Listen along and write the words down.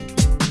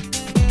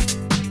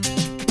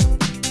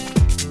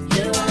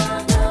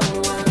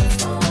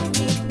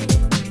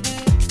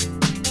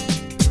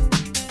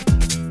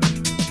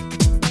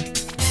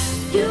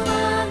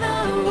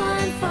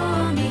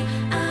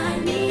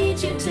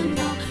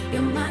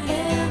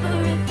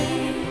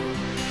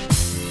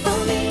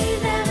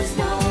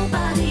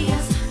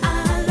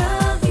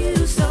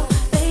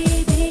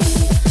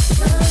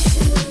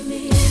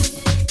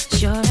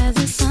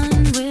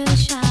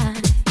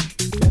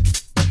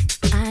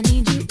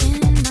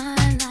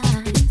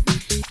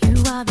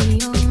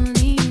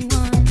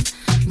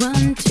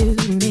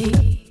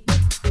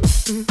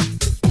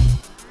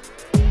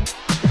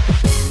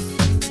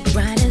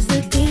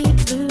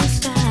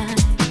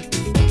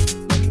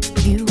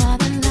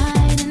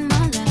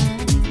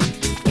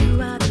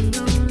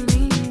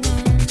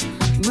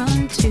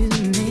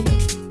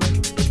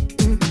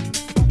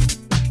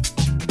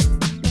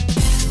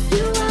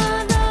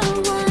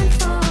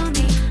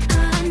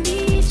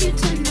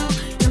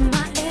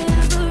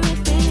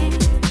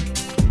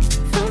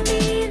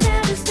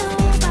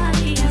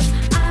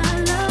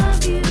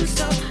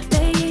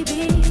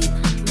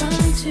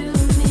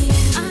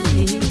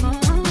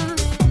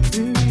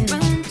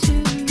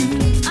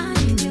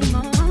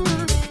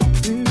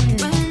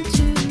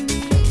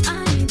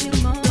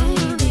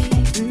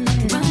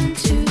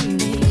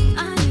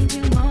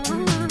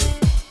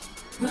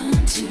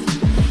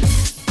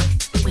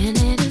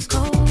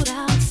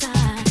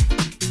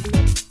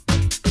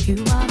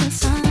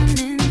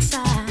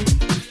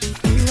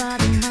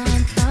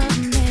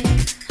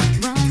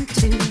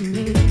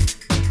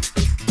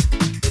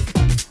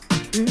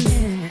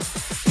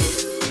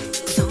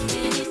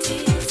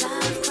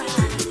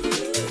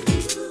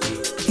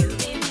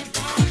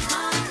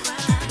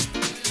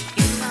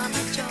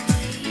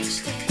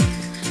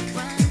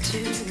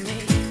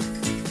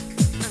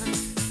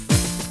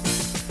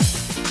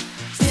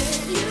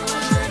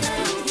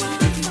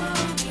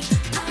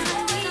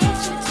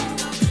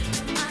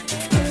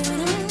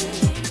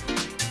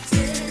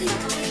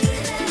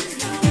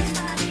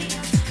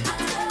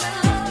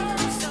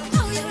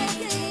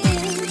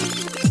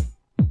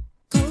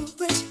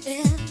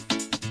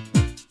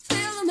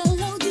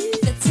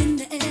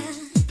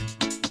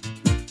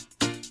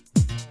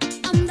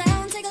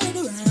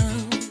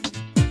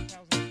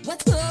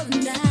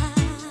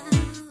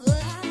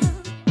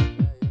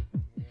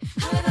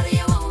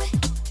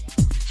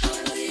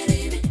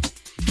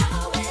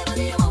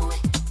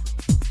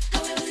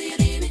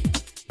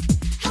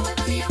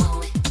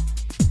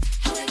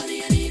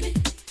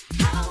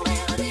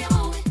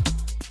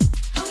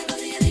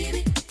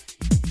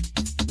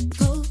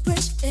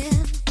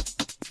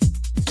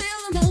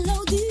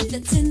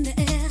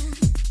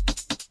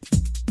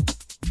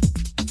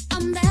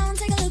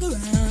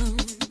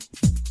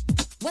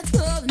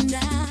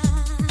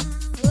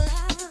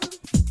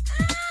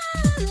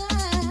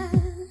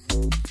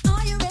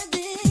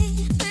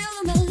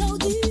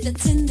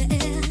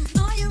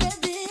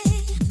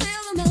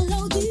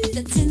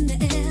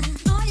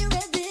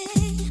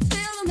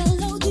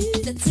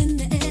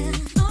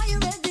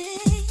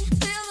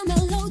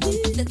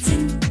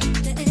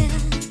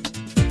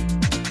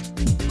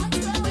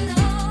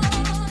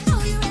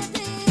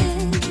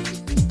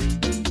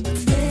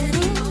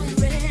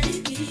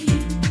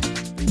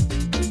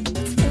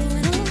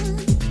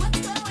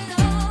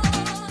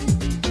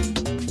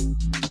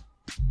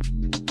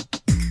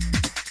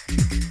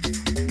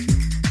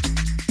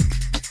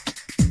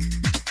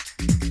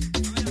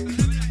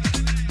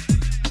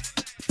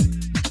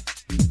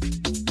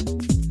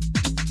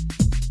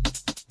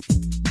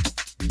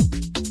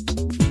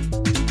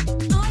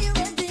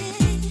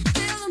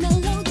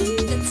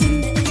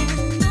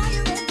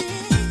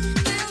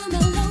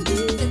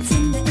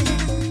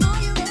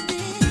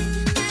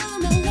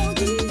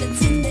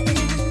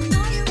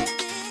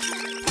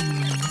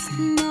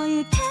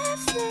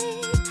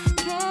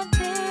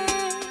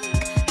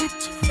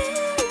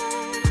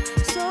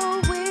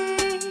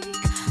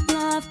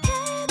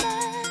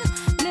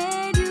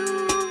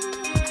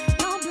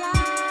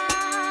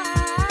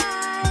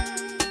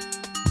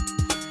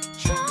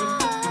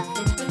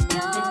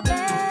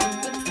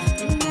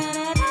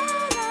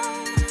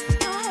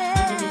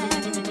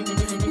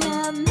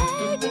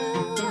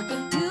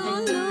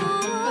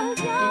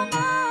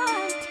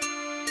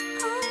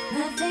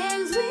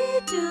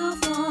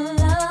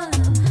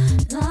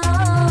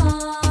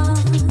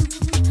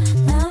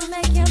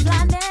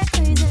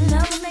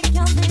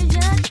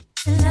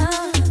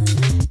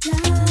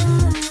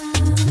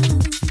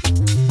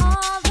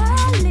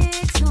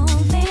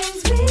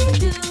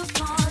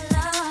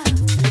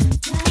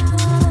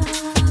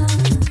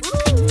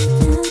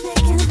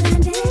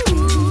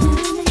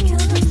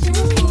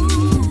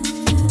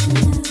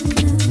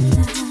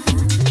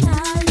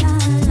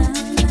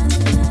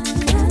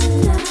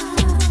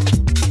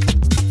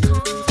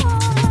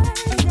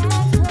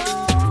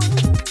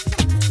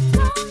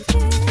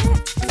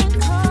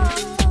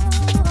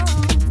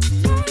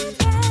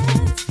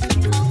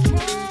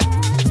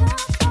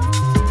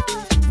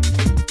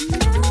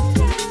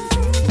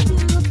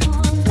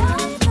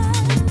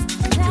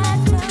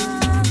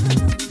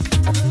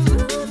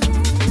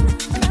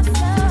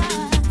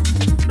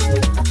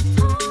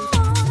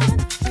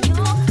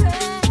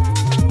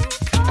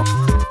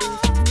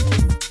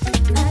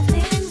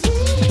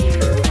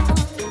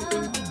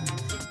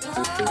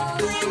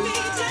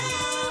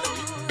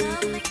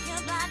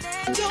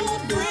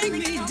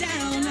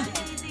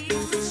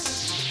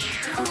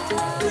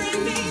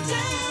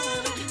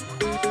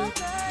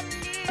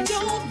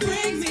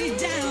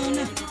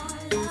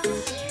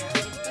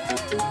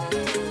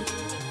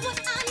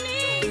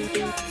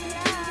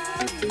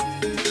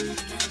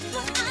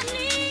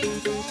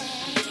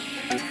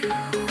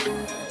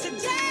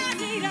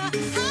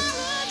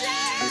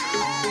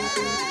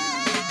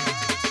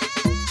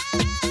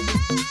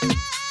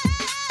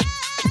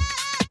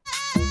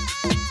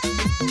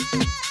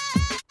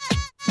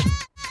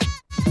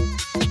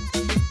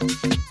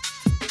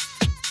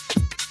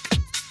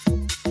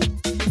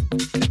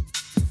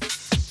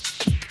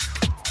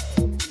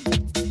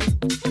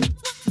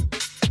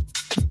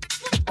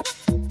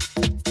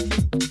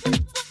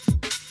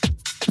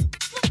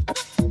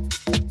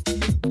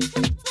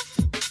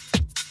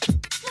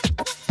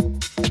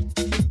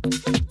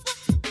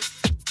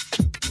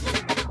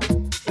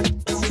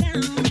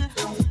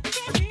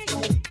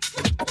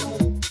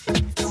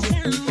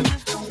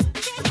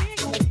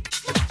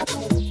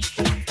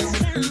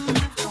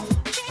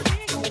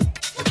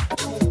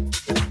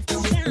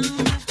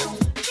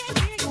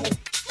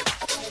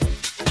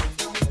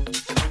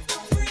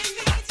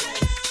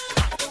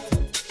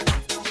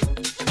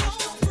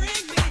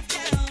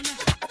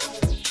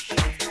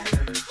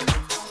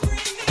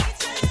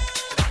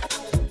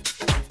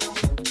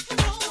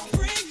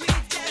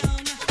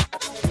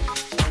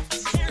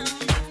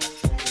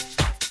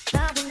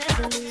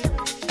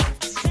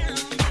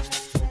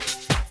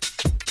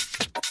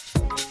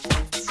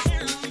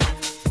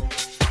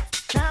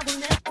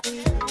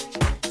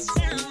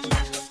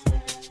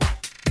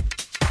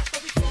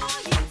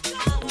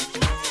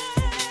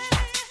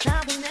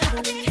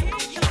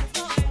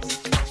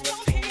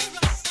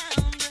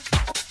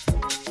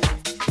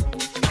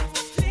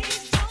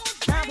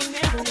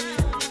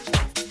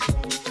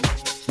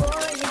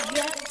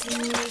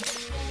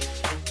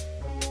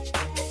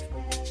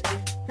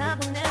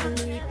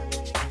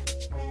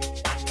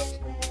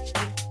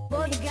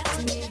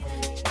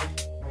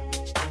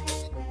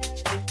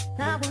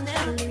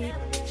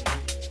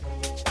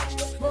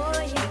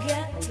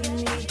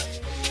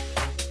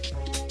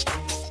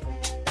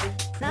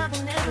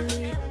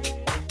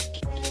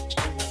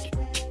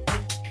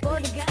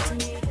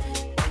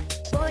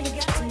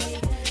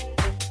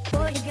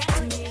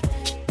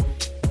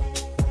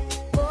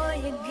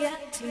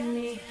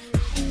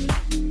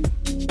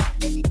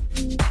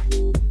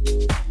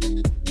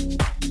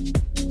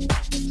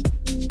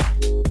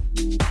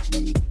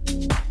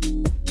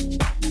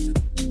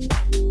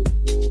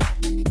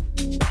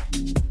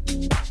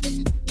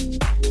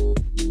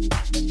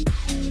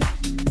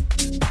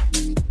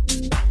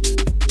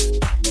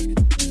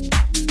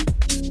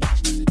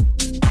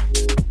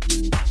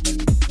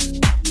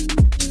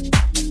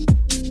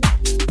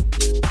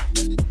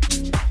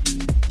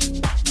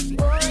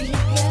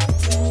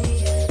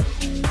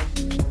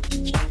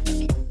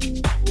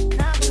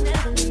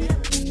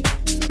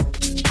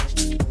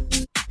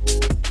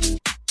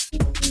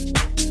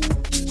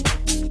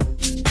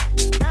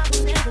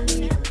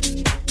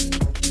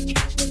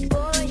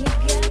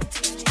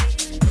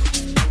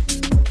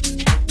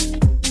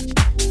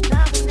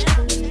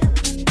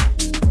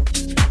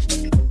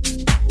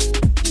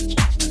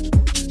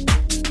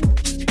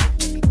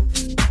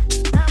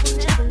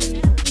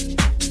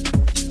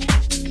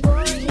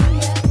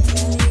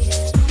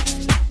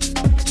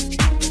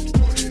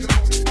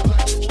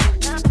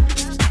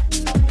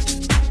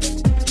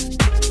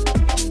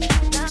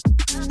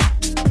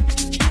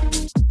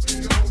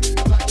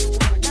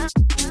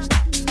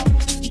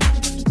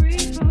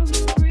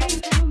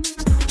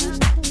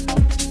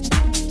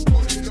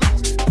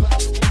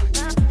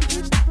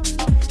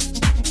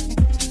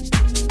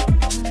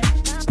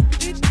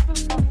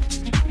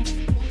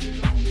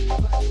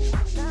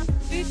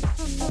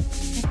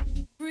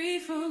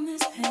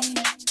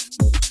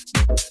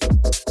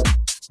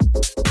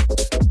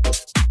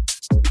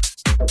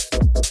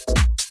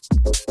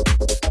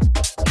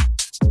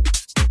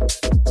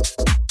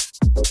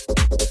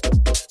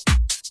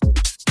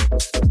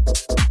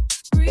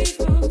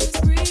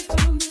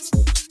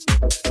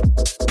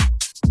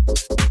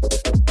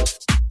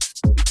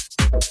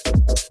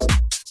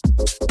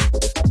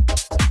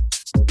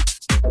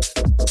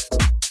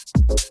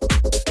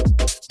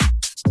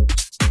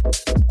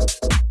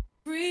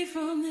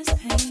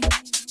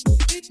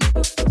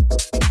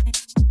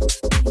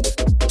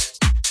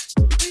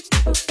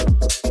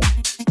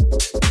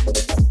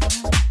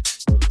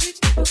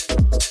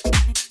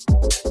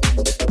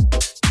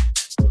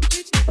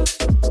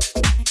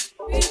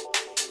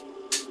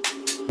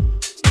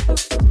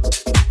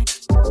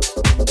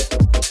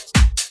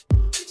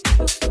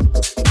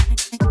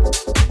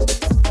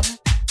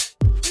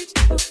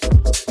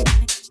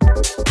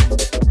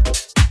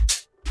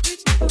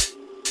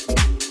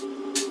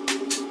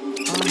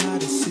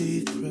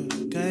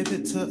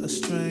it to a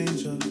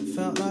stranger.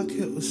 Felt like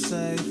it was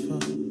safer.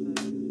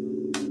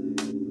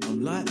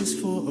 I'm like this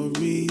for a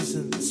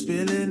reason.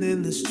 Spilling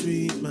in the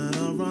street, man,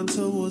 I run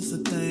towards the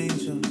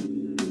danger.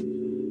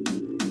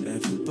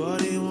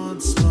 Everybody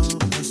wants smoke,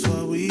 that's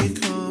why we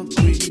can't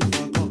breathe.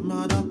 I got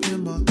mud up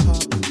in my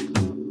cup.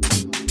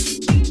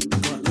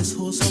 Got this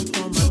horse up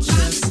on my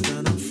chest,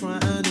 and I'm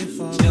frightened if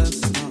I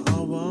rest. I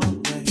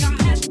won't wait.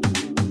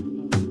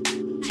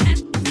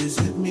 Is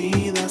it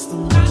me that's the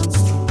monster?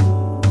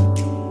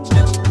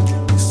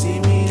 They see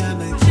me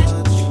and they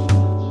judge.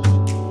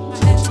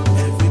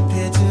 Every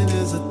pigeon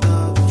is a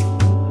dove.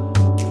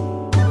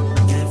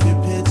 Every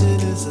pigeon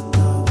is a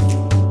dove.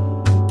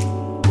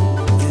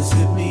 Is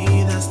it me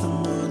that's the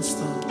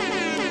monster?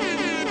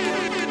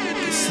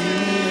 They see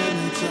me and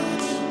they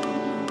judge.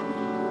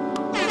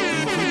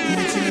 Every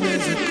pigeon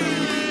is a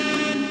dove.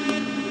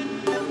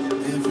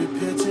 Every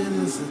pigeon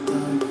is a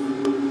dove.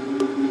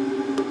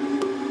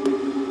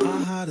 I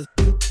had a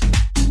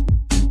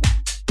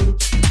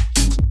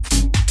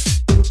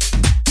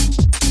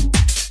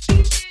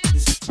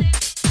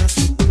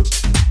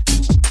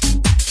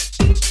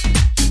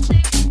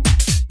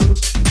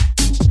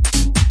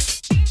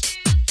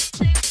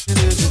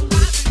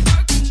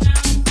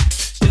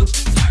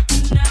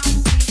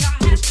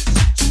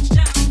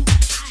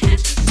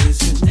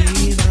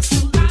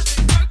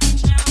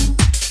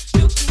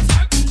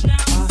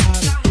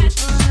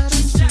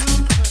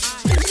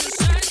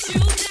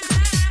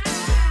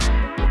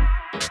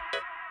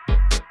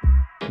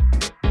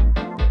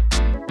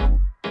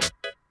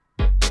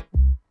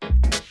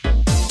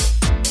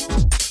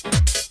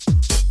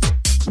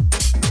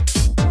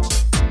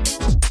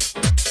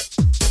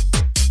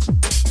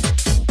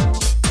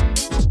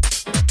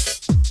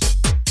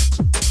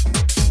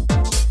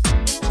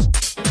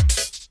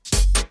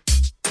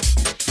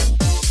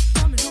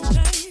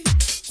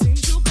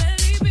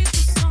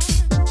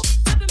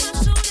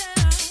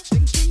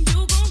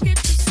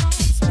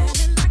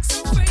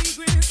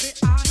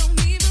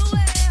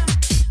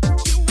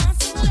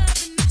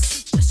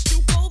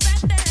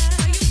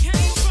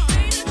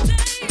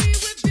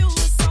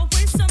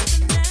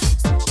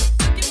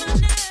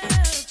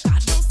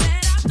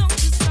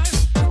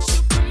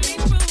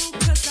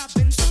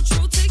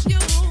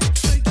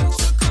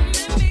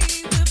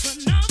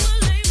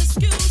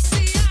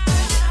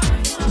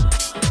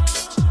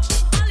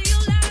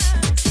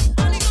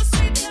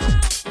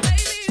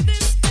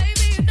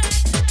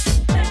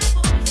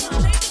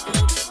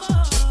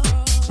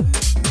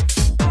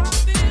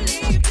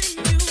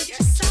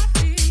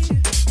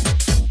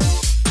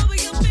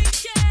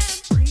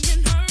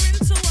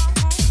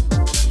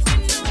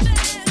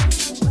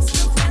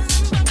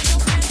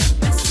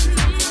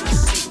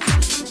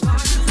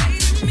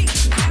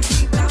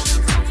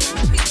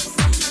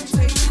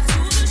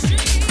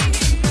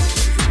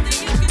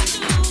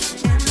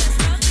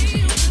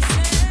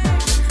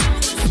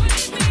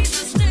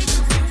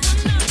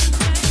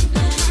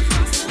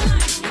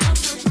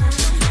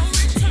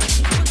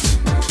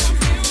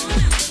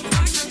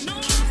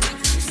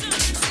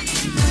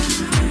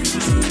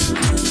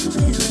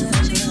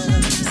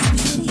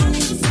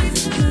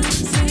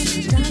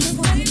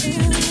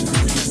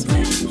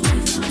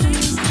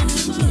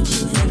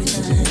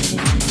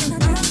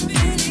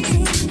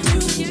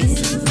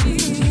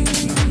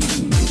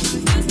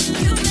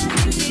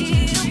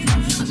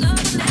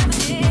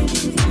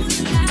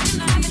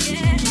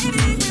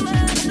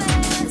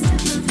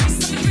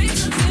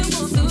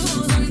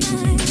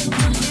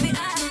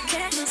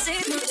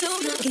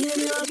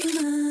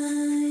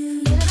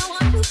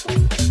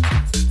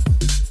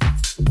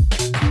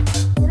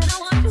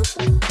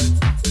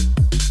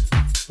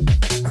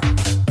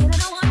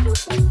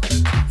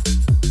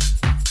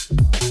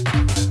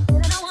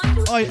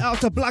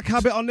Out to Black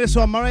Habit on this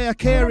one, Mariah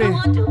Carey.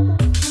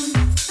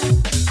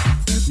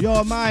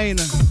 You're mine.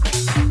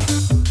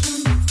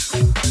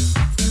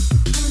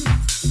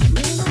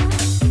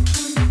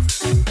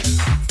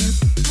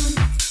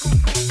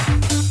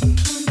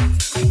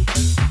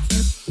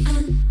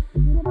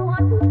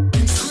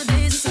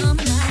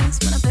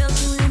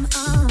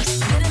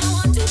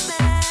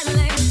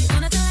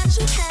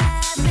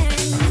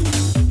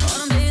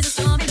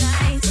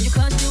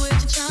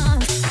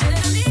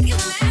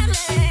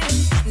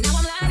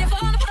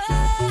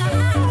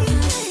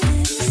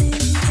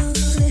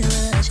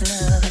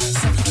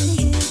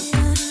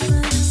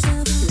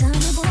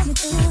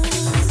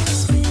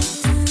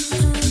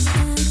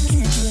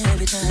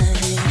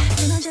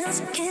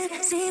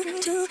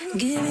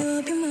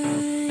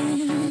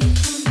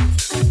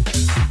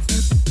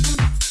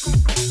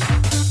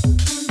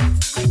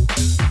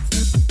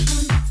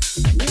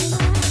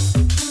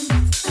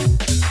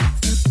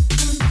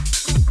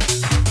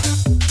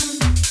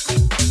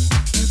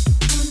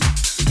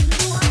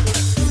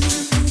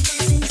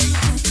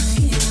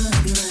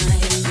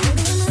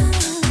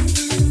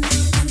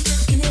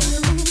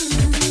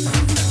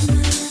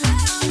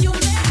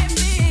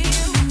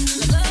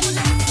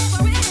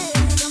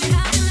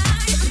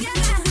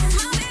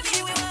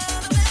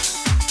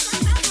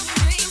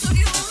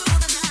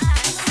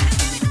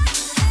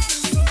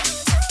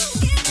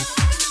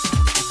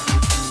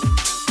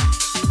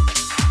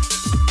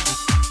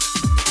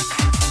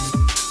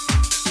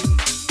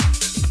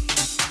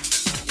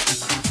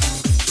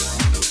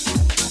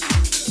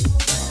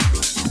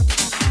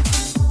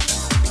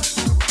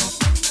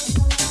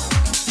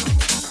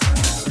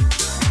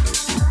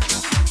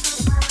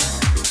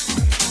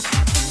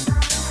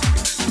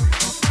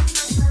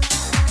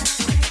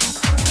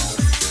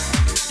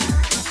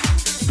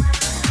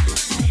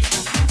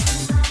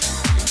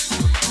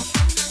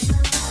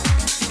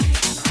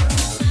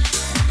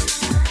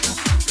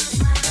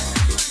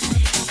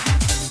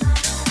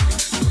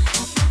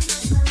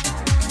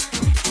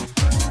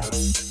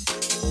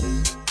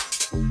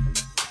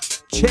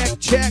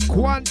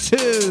 1,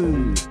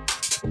 2.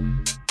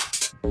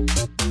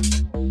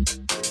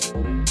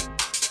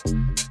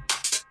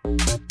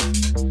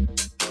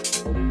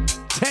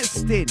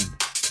 Testing.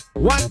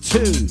 1, 2.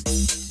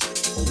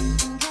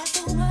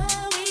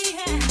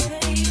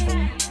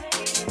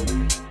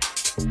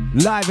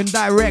 Live and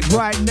direct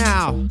right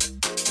now.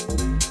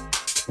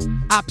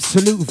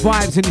 Absolute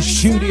vibes in the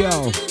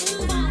studio.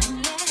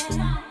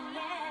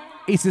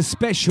 It's a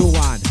special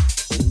one.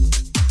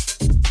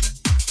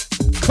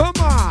 Come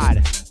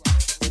on.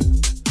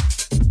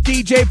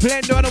 DJ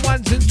Blender on the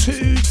 1s and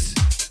 2s.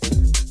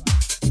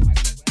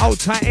 Old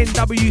tight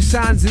NW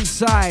sounds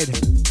inside.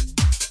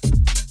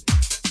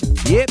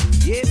 Yep.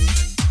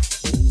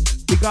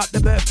 We got the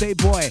birthday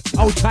boy.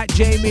 Old tight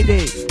Jamie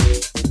D.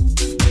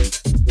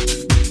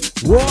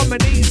 Warm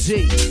and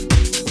easy.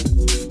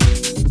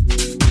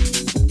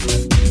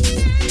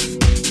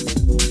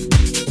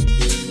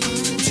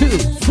 Two,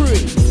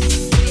 three.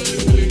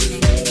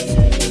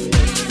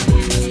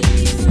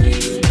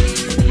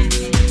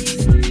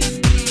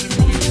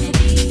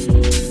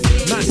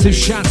 Massive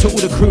shout to all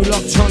the crew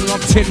locked on,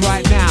 locked in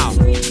right now.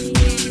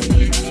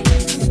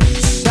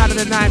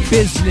 Saturday night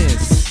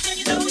business.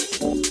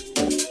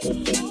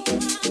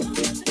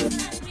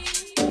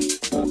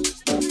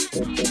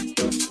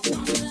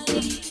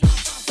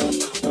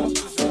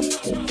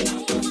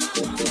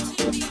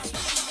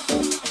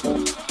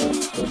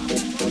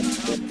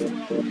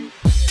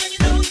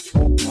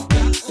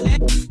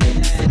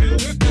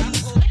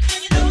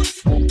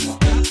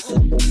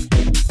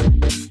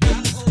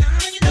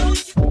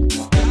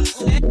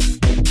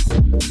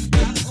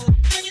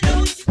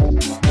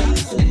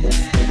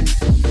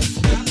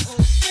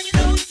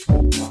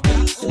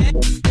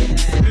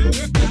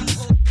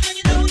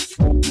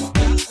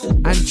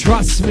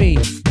 Trust me,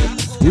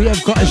 we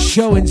have got a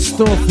show in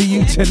store for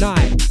you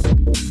tonight.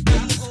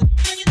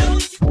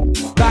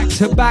 Back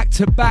to back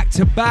to back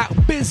to back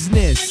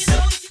business.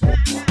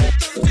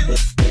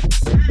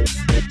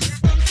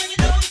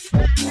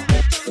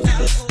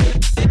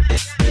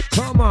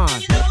 Come on.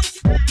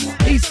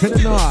 East to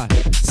the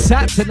north,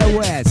 south to the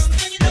west.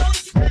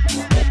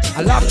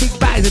 I love big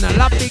bags and I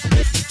love big...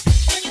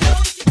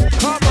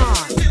 Come on.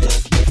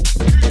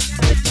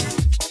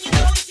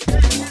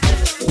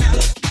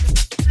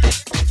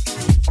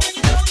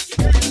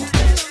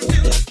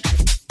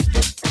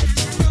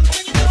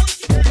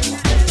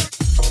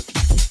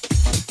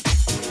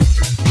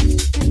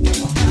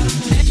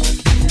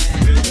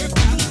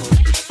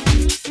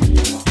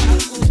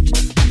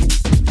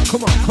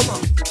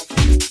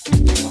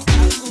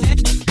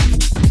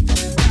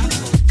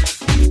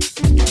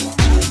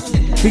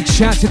 Big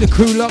shout to the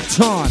crew locked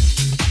on.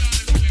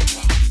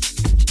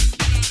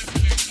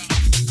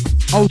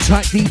 Old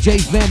tight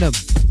DJ Venom.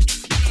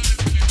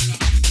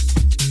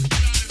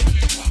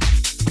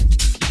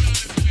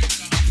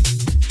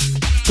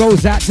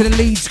 Goes out to the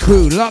Leeds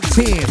crew, locked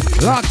in,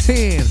 locked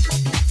in.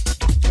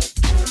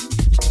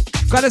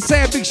 Gotta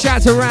say a big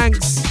shout to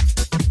Ranks.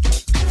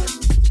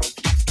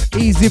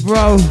 Easy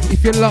bro,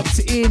 if you're locked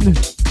in.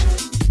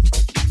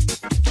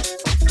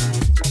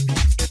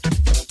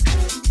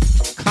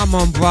 Come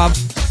on,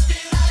 bruv.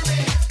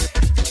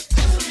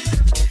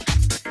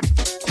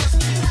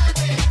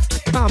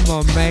 Come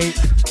on, mate.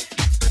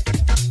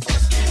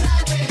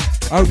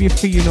 Hope you're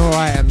feeling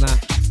alright on that.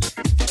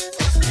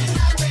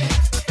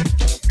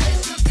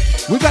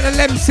 We got a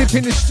lem sip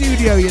in the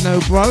studio, you know,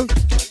 bro.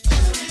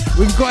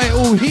 We've got it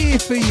all here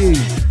for you.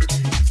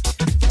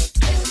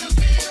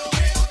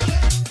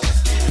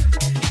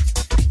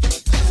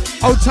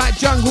 Old tight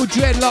Jungle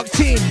Dread locked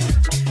in.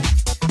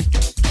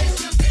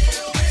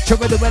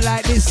 Trouble do it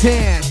like this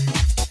here.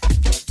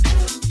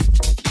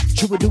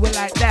 Trouble do it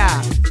like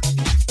that.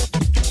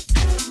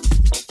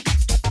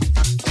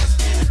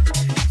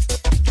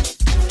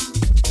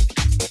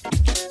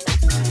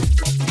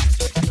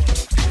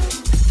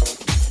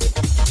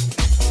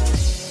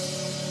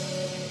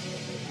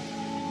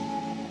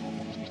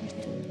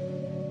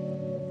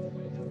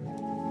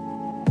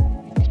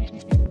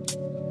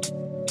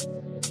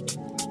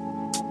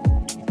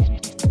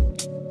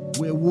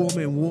 We're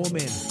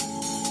warming.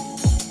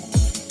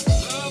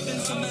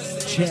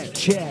 Check.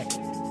 Check.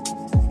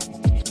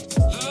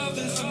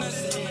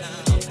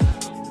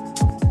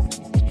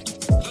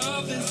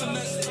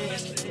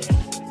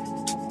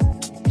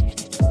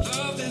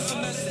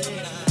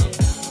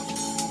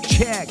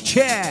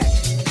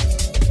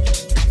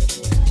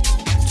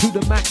 To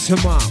the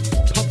maximum.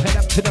 Pump it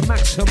up to the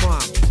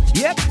maximum.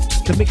 Yep,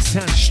 the mix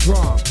sounds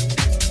strong.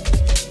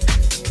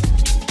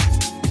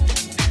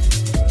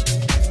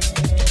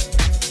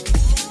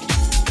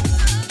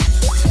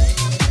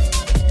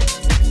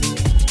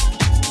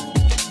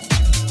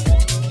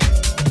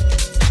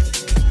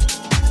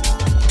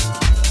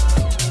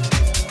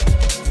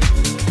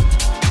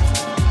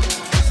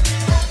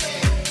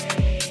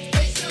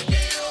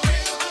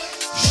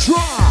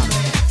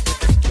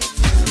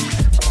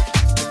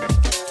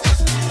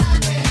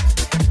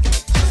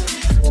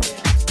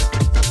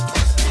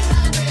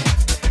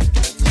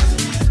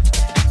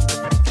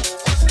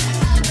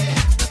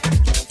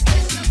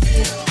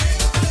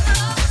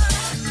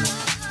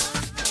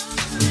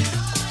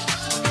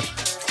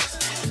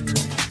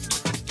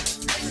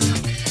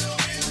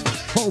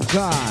 Oh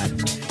God.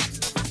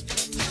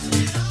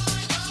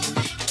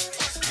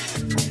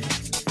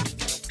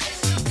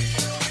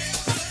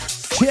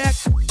 Check.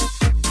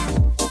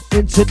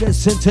 Into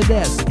this, into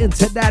this,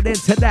 into that,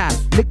 into that.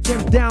 Lick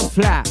them down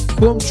flat.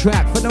 Boom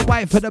track for the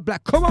white, for the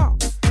black. Come on.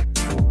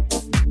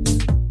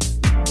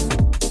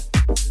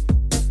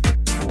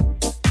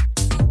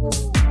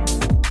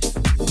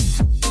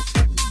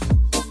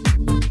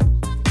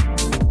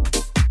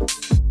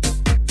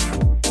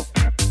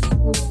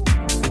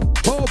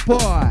 Oh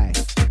boy.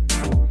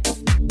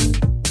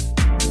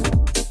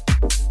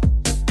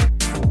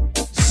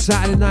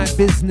 Saturday night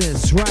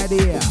business right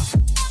here.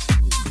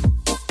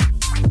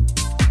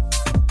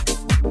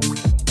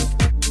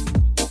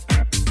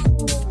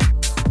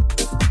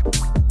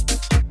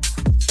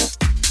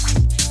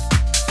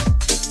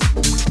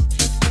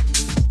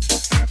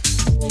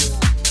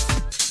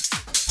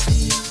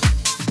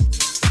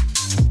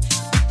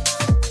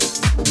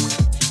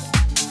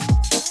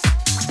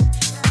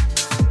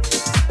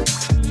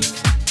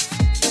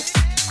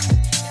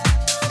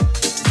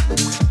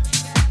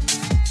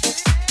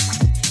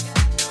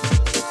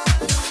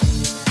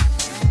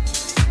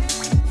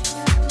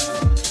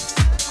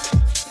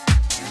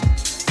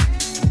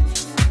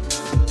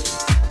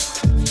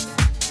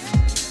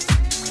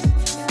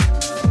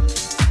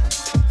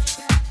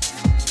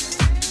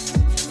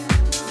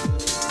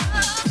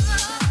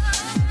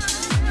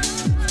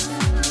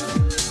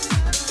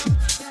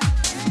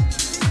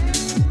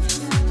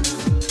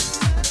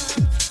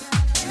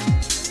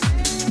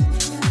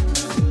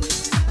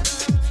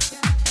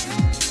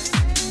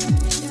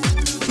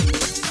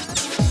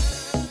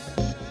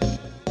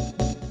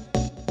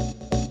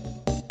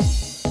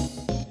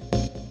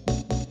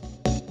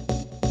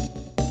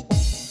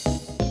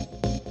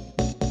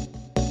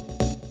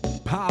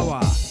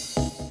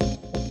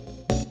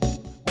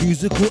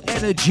 Musical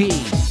energy.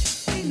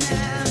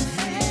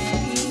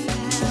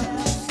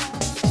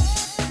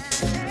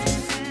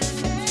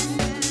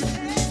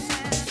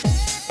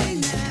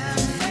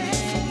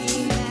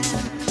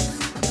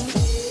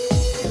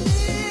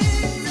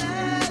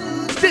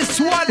 This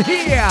one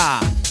here.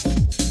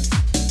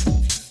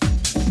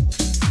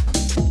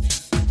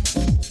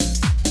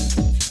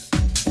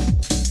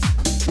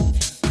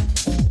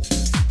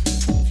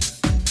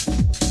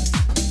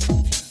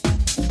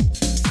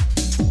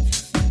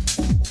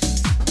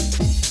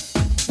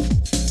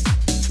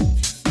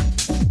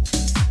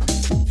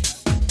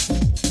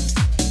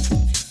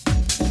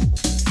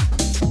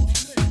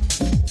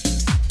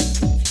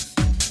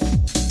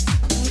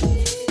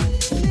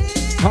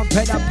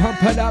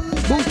 Pump it up,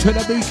 move to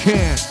the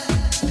weekend.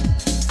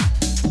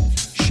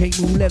 Shake,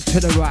 move left to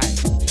the right.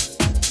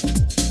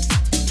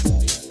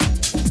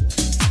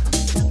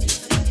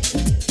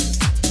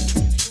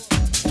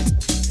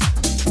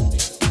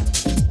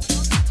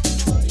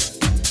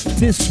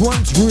 This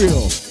one's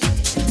real.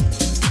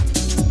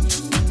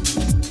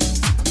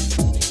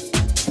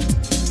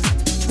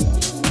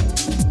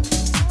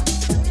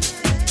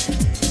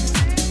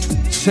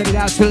 Send it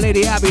out to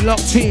Lady Abby,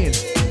 locked in.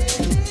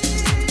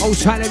 Old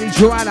time Lady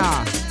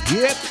Joanna.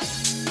 Yep.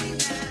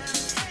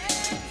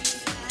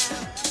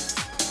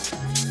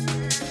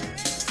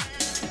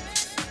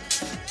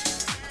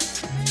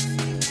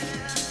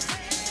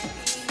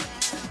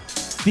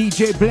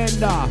 DJ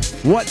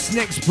Blender, what's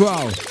next,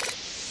 bro?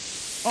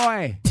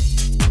 Oi,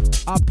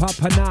 up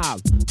and up.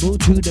 Move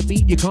to the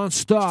beat, you can't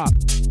stop.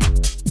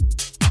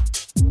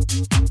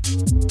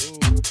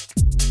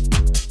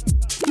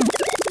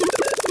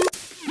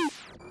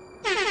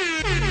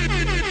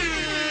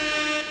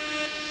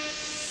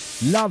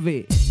 Love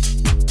it.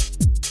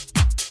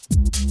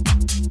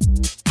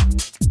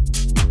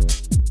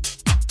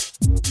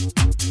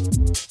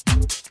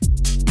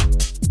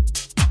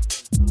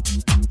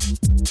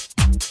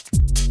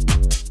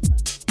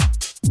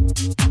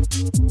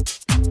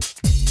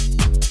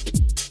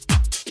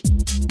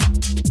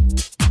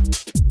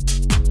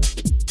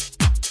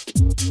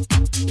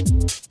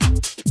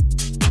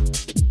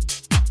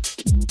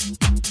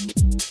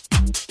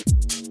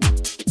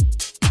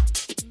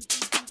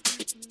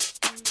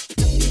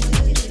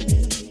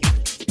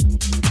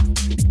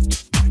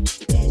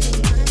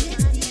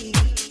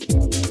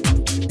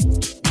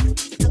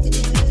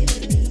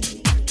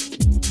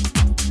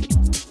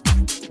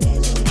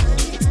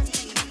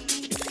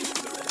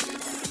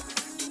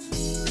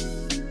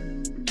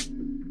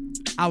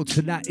 Out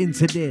to that,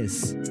 into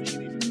this.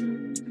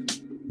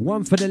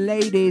 One for the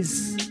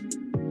ladies.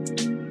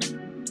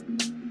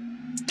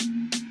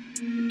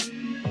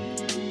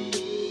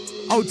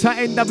 Out to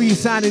NW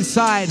Sound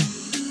inside.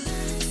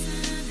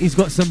 He's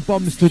got some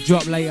bombs to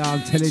drop later,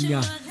 I'm telling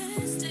ya.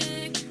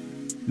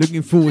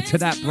 Looking forward to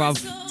that,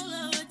 bruv.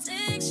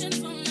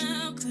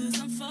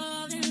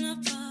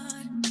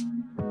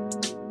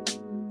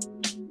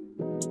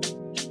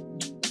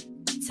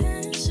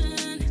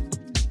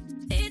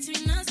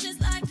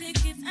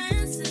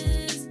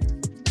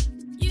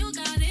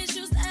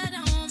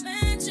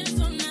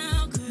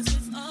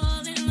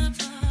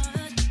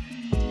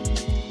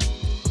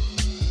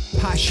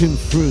 Passion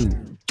fruit.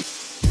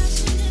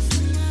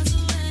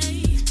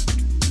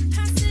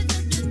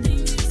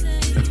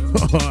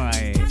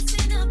 Oi.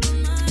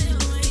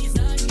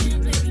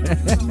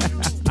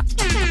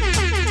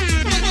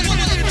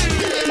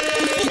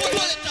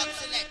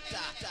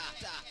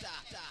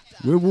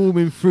 We're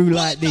warming through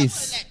like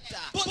this.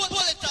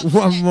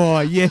 One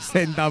more, yes,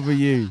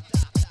 NW.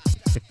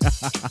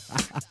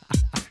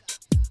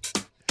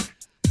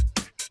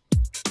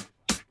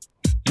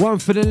 One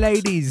for the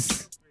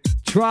ladies.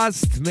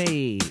 Trust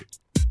me.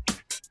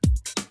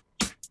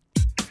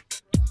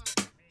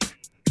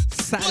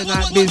 Saturday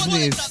night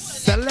business.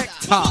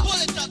 Selector.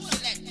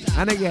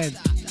 And again.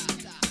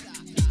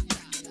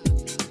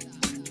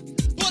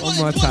 One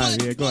more time,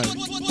 yeah, go on.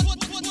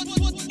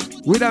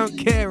 We don't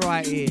care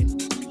right here.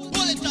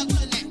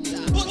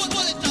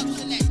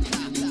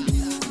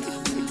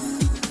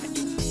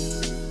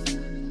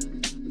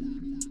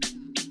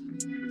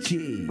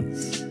 Jeez.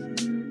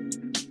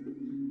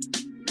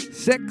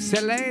 Sexy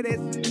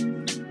ladies.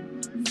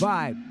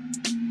 Vibe.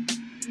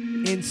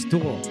 In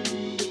store.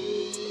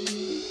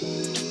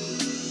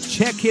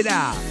 Check it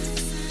out.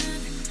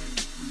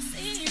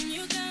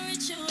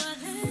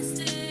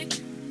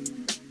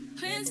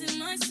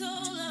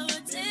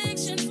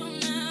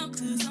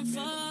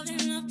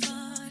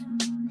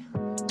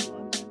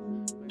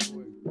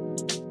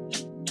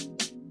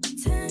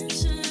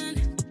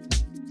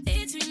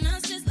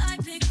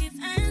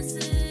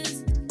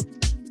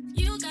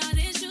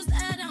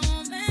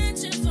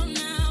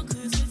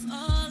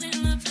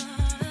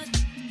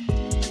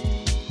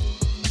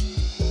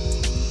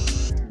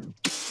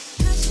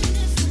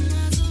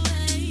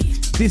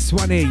 This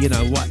one here, you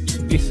know what?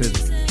 Listen.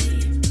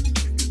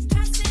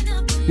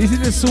 This is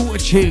the sort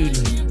of tune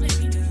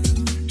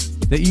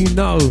that you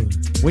know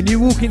when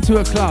you walk into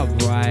a club,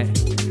 right?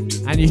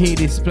 And you hear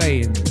this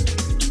playing,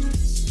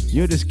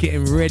 you're just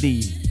getting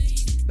ready.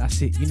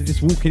 That's it. You're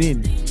just walking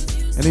in.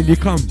 And then you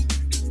come.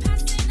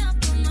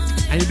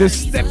 And you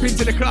just step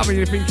into the club and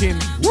you're thinking,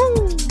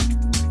 woo!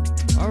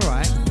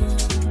 Alright.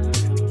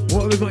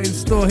 What have we got in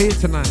store here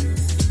tonight?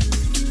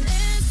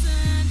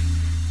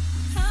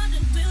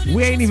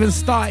 We ain't even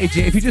started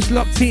yet. If you just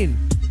locked in,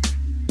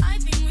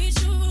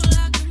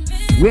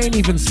 we ain't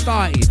even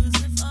started.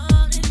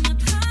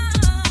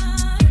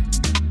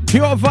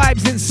 Pure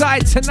vibes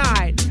inside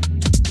tonight.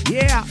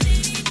 Yeah.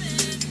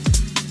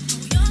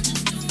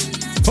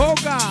 Oh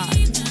God.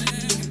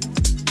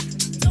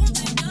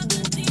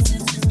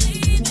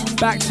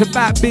 Back to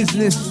back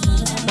business.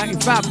 In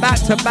fact, back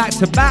to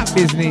back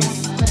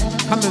business.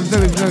 Coming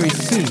very, very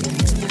soon.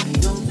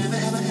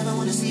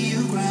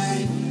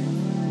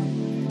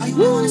 I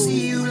wanna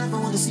see you laugh, I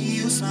wanna see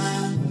you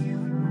smile.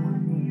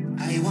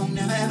 I won't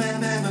never,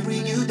 ever, ever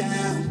bring you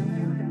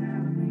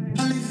down.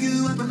 I'll lift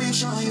you up and make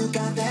sure you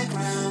got that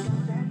crown.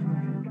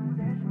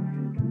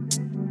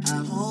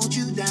 I'll hold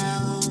you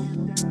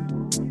down.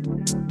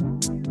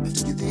 I've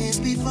told you this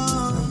before.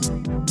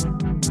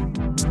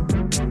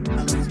 I'll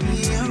always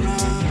be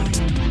around.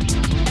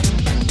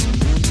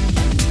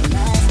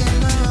 Nice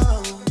and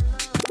low.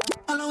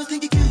 I'll always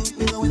think you're cute,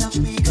 even without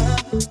your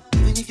makeup.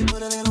 Even if you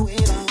put a little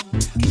weight on.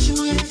 Kiss you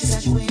on your head just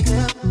as you wake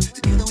up.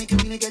 Together we can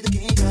really get the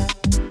cake up.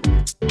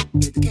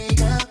 Get the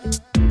cake up.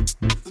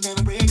 We'll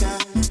never break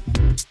up.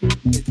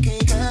 Get the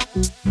cake up.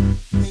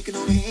 Make it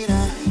on the hater. I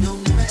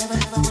don't never ever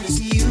ever wanna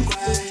see you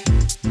cry.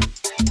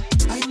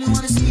 I only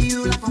wanna see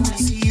you laugh. I wanna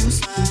see you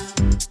smile.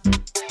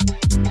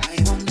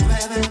 I won't never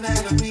ever ever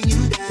ever bring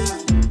you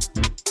down.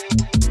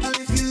 I'll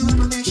lift you up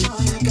and make sure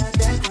you got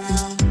that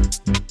crown.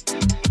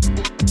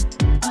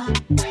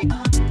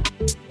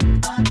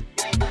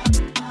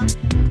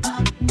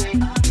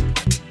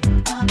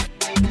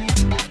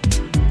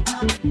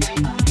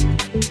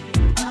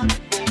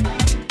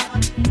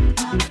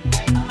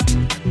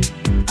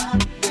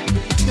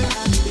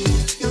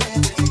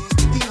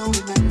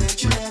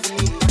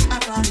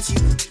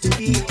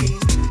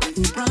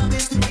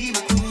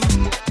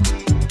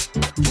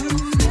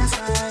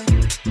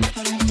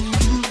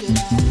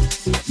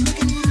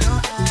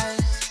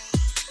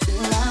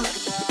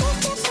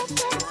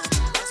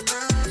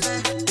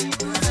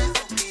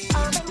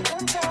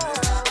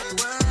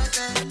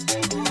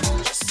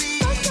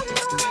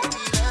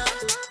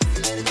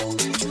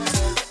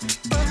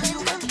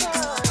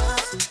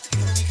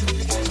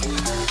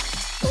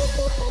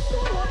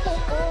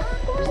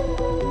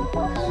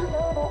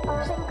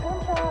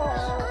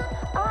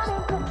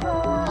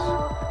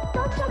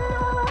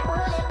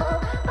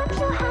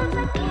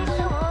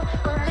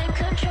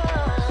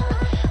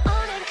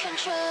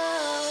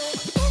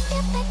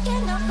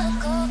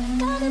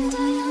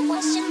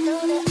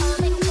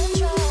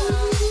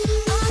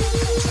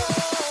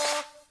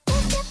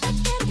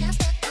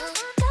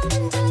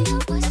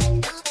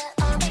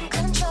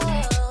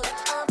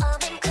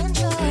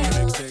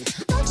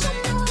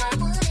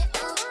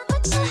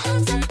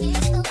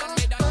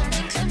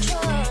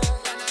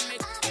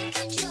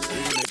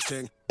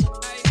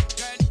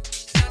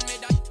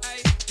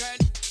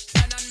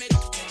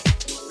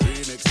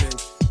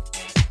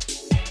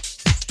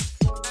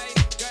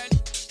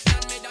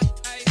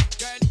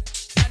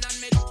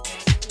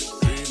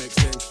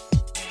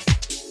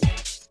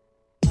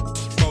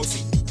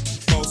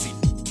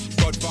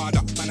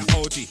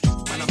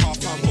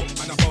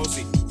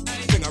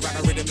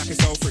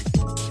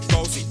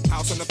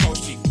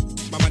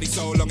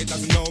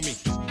 doesn't know me.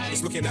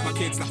 It's looking at my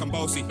kids like I'm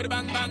bossy.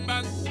 Bang, bang,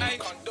 bang, hey.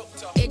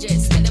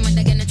 Ages, tell them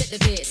they're gonna take the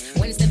piss.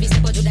 When Steffi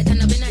step out, do that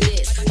turn up in a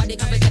dish. Body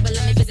comfortable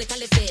and me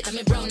physically fit.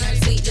 I'm brown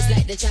and sweet, just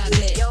like the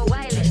chocolate. Yo,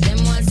 Wiley,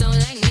 them ones sound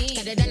like me.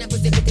 Cause they done a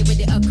pussy pretty with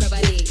the upper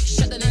body.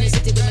 Shut down on the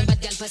city with me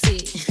bad girl pussy.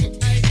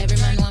 Every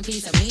man want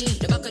piece of me.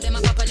 The back of them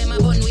a papa, them a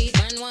bun weed.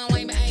 Man want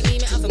wine behind me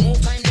have to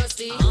move kind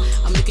dusty.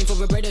 I'm looking for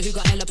a brother who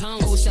got hella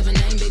pound.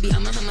 079, baby,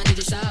 I'm a hammer, need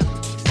a shop.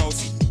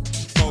 Bossy,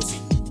 bossy,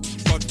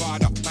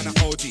 Godfather, man a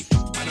OG,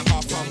 man a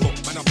half humble,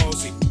 man a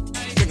bossy.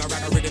 Bring a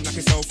rag a rhythm like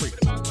it's so free.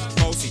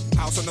 Bossy,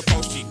 house on the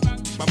post G.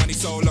 My money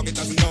so long it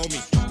doesn't know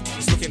me.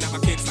 It's looking at my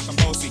kids like I'm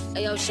bossy.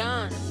 Hey yo,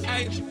 Sean.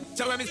 Hey,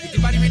 so when me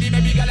spitty body with it,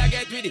 maybe gala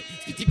get with it.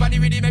 Spitty body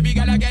with it, maybe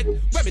gala get.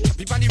 When me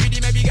choppy body with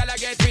it, maybe gala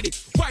get with it.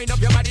 Wind up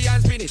your body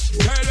and spin it.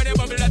 Girl, when you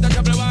bubble at the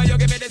trouble, why you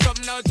give me this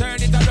something now?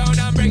 Turn it around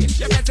and bring it.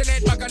 You're pressing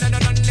it back on and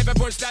on, never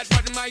push that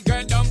button, my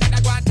girl down, but I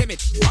go and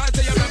timid. Once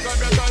you rock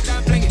out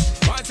and fling it.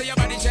 Once your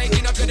body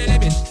shaking up to the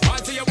limit.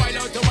 Once you wild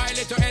out to wild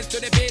it to S to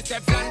the base,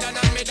 step London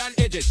and mid and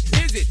edges.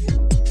 Is it?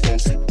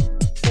 Bossy,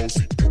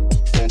 bossy,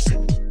 bossy,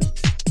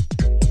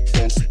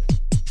 bossy,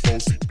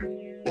 bossy,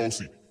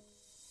 bossy.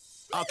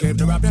 I came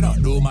to rap it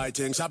up, do my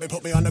thing. Sabi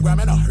put me on the gram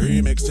in a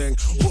remix thing.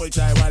 Boy,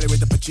 Ty Wiley with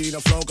the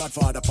Pacino flow.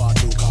 Godfather part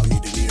 2, call me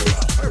De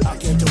Niro. I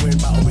came to win,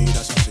 battle me,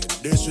 that's a sin.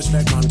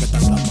 Disrespect, man, get a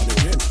slap on the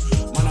gym.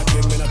 Man, a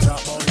king, man, a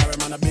trap, ball, Larry,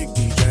 man, a big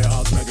DJ,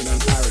 Hawks, Megan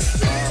and Harry.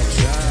 Oh,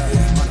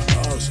 yeah, man, a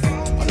pose.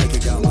 I make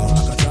it down,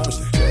 like a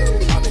toast.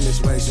 I've been this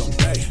way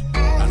someday,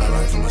 and I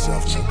write for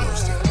myself, no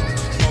boasting.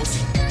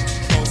 Bossy,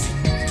 bossy,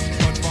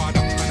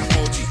 Godfather, man a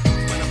OG,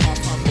 man a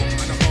half humble,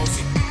 man a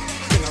bossy.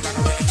 Bring a rag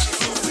a rhythm like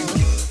it's so free.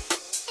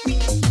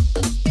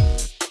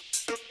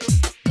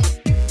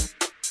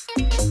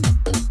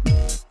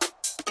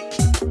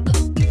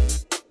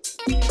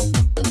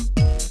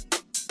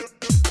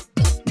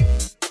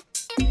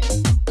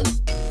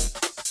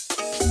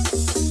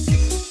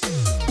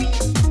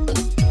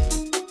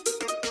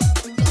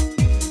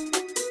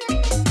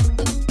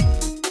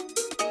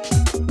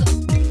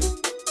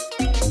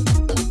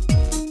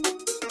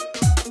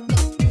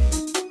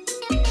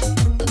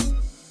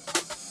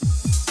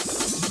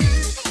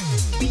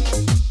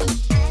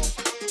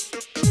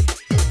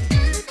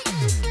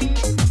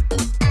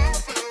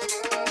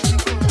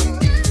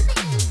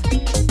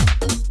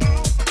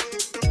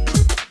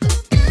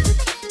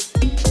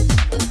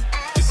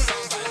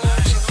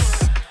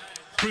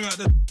 Bring out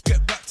the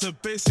get back to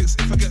basics.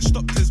 If I get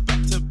stopped, it's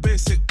back to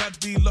basic. Bad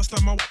B lost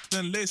on my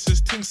then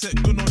laces. Ting set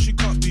good, no, she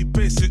can't be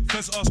basic.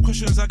 First ask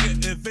questions, I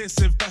get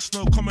evasive. That's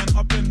no comment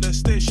up in the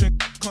station.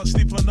 Can't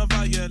sleep on a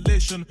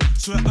violation.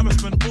 Swear I'ma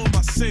spend all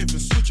my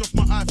savings. Switch off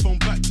my iPhone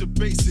back to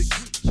basics.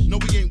 No,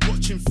 we ain't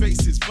watching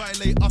faces.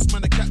 Violate us,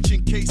 man, are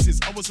catching cases.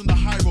 I was on the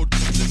high road.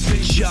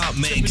 Sharp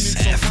Mix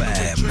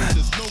FM.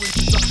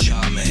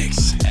 Sharp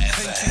Mix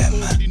FM.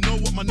 Already know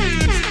what my name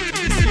is.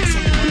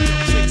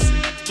 Chasing.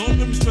 Don't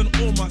make me spend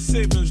all my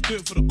savings, do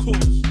it for the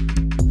cause.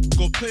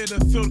 Go play the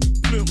field,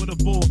 fluent with the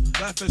ball.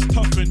 Life is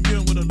tough and you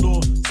ain't with the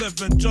law.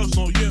 7 jobs,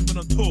 no, you ain't been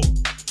on tour.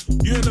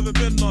 You ain't never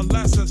been on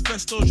license,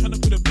 festo,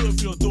 tryna put a bill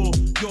for your door.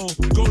 Yo,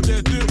 go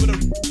there, do it with a.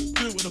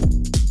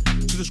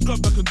 To the scrub,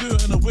 I can do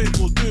it in a wave,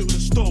 or do it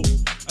with a stove.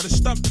 I just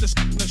stamp this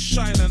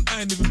shine and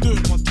I ain't even do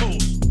it with my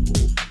toes.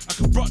 I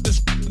can rock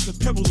this into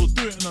pebbles or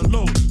do it in a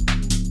load.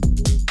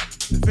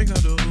 The thing I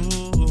do.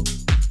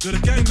 Do the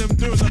gang them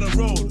do it on the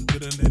road.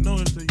 Didn't they know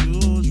it's the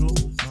usual?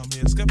 Now me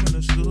and Skep in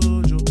the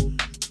studio.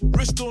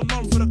 Wrist all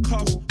numb for the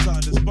cuffs. So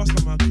I just bust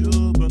on my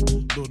Cuban.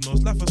 Lord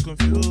knows life was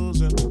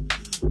confusing.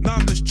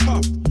 Now I'm just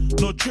chuffed.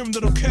 No trim,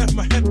 they don't care if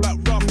my head back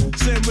rough.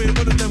 Same way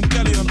all of them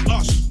galley on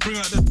us. Bring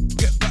out the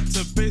get back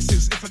to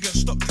basics. If I get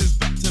stopped, it's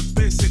back to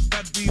basic.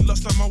 Bad B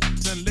lost on my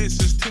and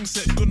laces. Ting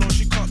set good, no,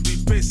 she can't be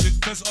basic.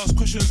 First ask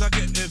questions, I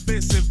get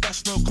evasive.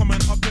 That's no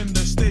comment up in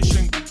the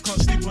station.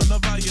 Can't sleep on a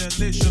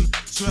violation.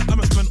 Swear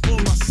I'ma spend all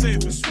my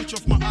savings. Switch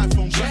off my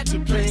iPhone back to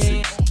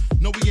basics.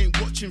 No, we ain't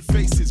watching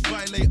faces.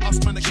 Violate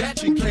us, man, are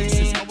catching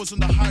cases. I was on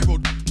the high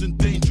road, and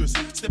dangerous.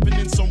 Stepping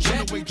in some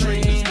runaway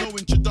trainers. No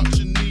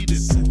introduction needed.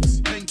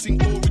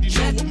 Painting already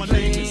know what my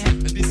name is.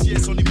 And this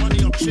year's only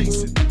money I'm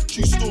chasing.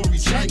 True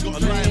stories, I ain't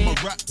got a lie in my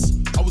raps.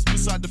 I was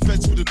beside the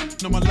fence with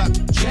a on my lap.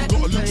 Gotta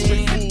look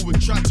straight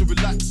forward, try to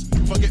relax.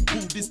 If I get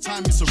pulled this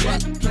time, it's a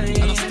wrap.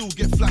 And I still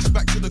get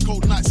flashbacks to the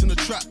cold nights in the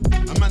trap.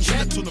 A man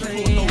slept on the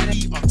floor, no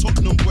heater.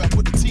 Tottenham, where I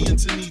put the tea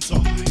into Nita.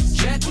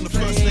 On the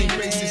first name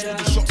basis with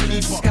the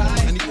shopkeeper.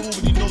 And he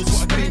already knows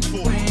what I came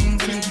for.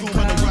 Clean film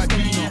and a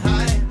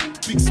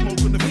Ribena. Big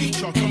smoke on the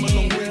feature. Come a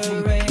long way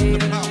from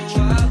the pouch.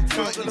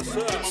 30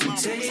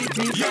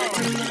 Yo,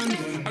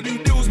 I do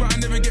deals but I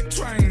never get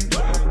twanged.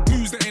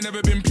 Moves that ain't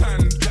never been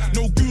planned.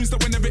 No goons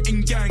that were never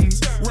in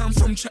gangs. Where I'm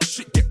from, chat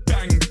shit get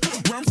banged.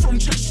 Where I'm from,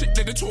 chat shit,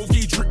 let the 12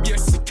 gauge drip. Yeah,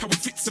 sick how it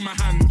fits in my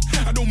hand.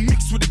 I don't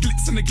mix with the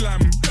glitz and the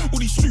glam. All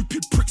these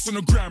stupid pricks on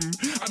the gram.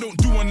 I don't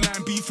do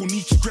online beef or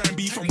Nikki Grand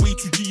beef. I'm way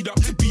too G'd up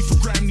to beef for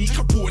Gram Neek.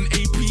 I bought an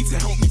AP to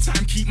help me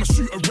time keep my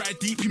shooter ride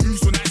deep. He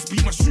moves when I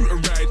speak, my shooter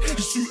ride.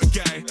 He shoot a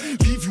guy,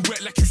 leave you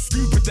wet like you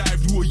scuba dive.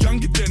 We were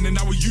younger then and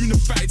now we're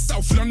unified.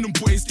 South London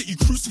boys get you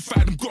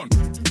crucified, I'm gone.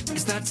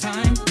 It's that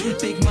time,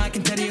 Big Mike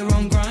and Teddy are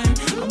on grind.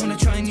 I wanna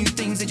try new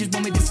things, they just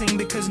want me to sing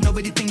because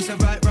nobody thinks I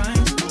write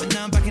rhymes. But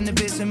now I'm back in the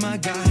biz with my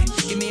guy.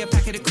 Give me a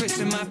packet of crisps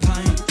and my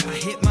pint. I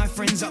hit my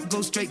friends up,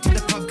 go straight to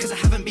the pub cause I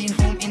haven't been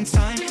home in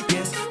time.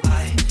 Yes,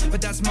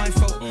 but that's my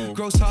fault.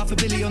 Gross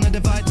 $500 million on the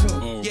divide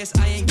tour. Yes,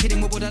 I ain't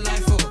kidding, what would I lie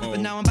for? But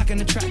now I'm back on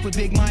the track with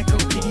Big Michael.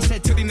 He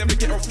said, Teddy, never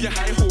get off your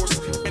high horse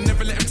and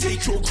never let him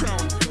take your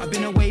crown. I've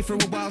been away for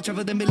a while,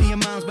 traveled a million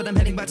miles, but I'm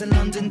heading back to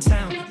London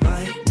town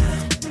right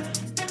now.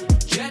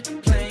 Jet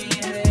plane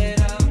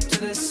headed up to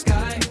the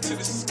sky.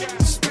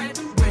 Spread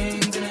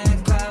wings in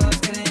the clouds,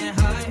 getting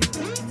high.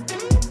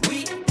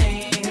 We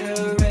ain't hit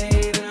a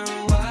rave in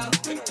a while,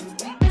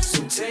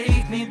 so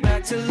take me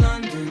back to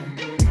London.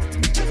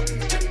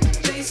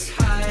 Place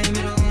high,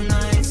 middle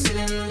night,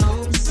 sitting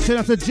low. Shout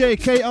out to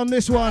JK on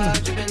this one.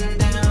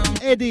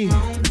 Eddie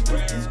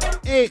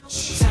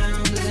H.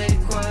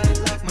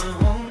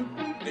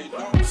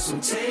 So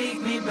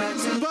take me back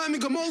to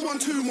Birmingham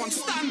 0121,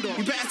 stand up.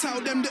 You better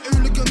tell them the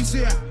hooligans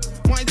here.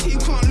 My team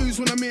can't lose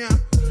when I'm here.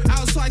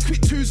 Outside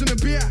quick twos and a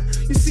beer.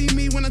 You see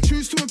me when I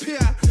choose to appear.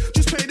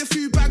 Just paid a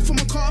few bags for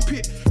my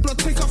carpet, but I'll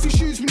take off your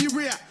shoes when you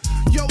rear.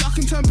 Yo, I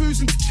can turn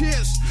booze into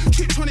cheers.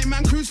 Triptronic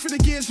man cruise for the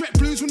gears. Red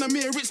blues when I'm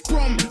here, it's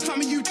Brom.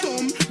 Family, you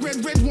dumb.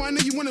 Red wine,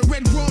 or you want a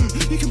red rum.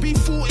 You can be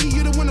 40,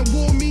 you don't wanna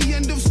war me.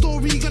 End of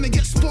story, you gonna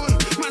get spun.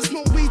 Man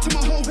smoke weed till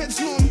my whole head's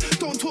numb.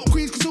 Don't talk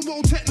queens cause I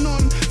won't take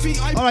none.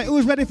 Alright,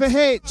 who's ready for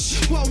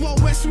H? Well,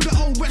 West with the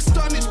old West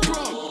done, it's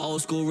Brom.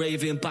 Old school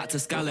raving back to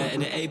Scala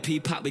in an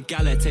AP pack with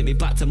Gala. Take me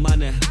back to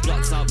Manor.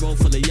 Blocks out roll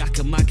full of yak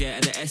and maggot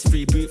and an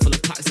S3 boot full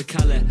of packs of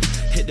Cali.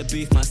 Hit the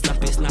beef, man,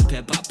 snap it,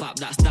 bap,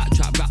 that's that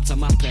trap, rap to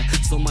map it.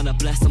 Some man are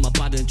blessed, I'm a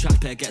bad and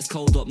trapper. Gets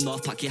cold up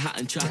north, pack your hat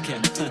and track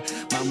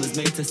it. Man was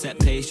made to set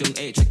pace, young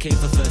H, I came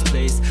for first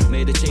place.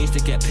 Made a change to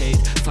get paid.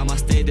 Fam, I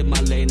stayed in my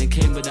lane and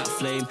came with that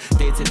flame.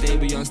 Day to day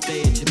we on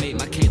stage, make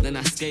my cake then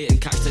I skate and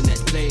catch the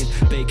next plane.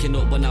 Baking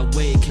up when I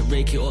wake,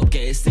 rake it up,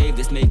 get it saved,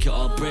 let's make it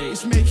all break.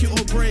 Let's make it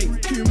all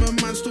break, human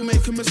man still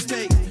make a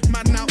mistake.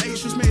 Mad now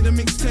H just made a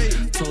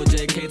mixtape. Told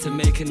JK to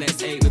make a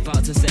next 8, we're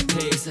about to set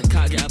pace.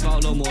 Can't get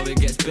about no more, it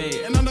gets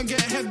bait. And I don't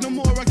get ahead no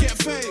more, I get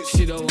face.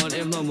 She don't want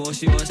him no more,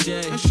 she wants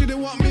J. And she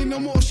don't want me no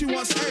more, she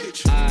wants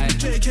H. Aye.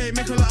 JK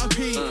make a lot of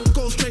P.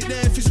 Go straight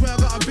there if it's where I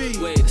gotta be.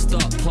 Wait,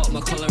 stop, pop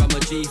my collar, I'm a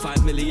G.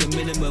 5 million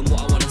minimum,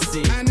 what I wanna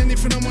see. And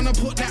anything I wanna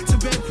put that to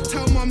bed.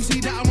 Tell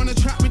Mumsy that I wanna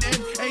trap with Ed.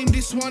 Aim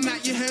this one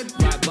at your head.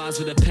 Right bars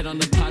with a pen on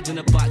the pad and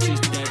the battery's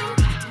dead.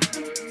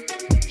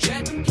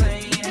 Jet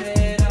plane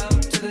headed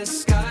up to the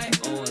sky.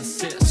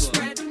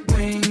 Spread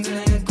wings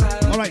in the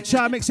clouds. Alright,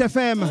 Chart Mix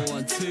FM.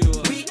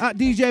 At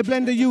DJ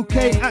Blender UK.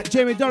 At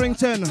Jamie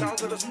Dorrington.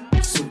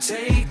 So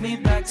take me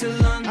back to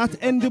London. At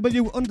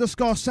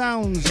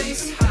NW_sounds.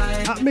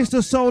 At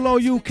Mr. Solo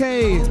UK.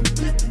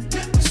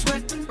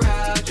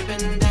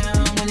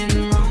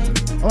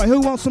 Alright,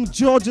 who wants some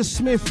Georgia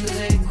Smith?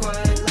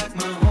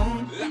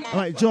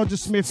 Alright, Georgia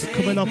Smith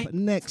coming up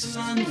next.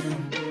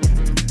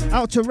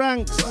 Out to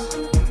Ranks.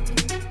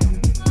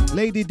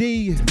 Lady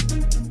D.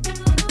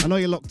 I know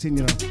you're locked in,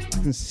 you know. I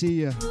can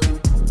see you.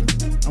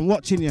 I'm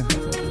watching you.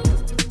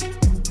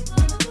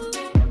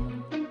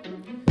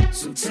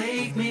 So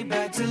take me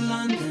back to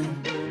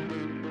London.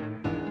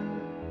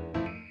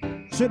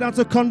 Straight down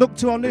to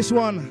Conductor on this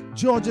one.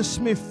 Georgia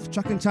Smith,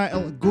 track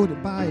entitled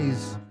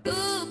Goodbyes.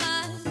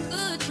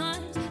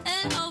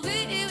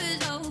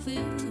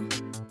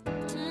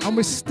 And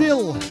we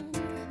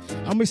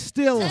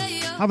still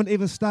haven't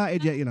even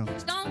started yet, you know.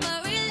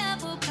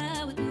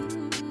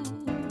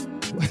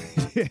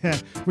 Yeah,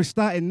 we're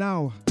starting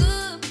now.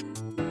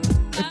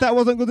 If that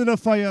wasn't good enough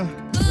for you,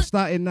 we're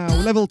starting now.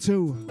 Level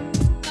 2.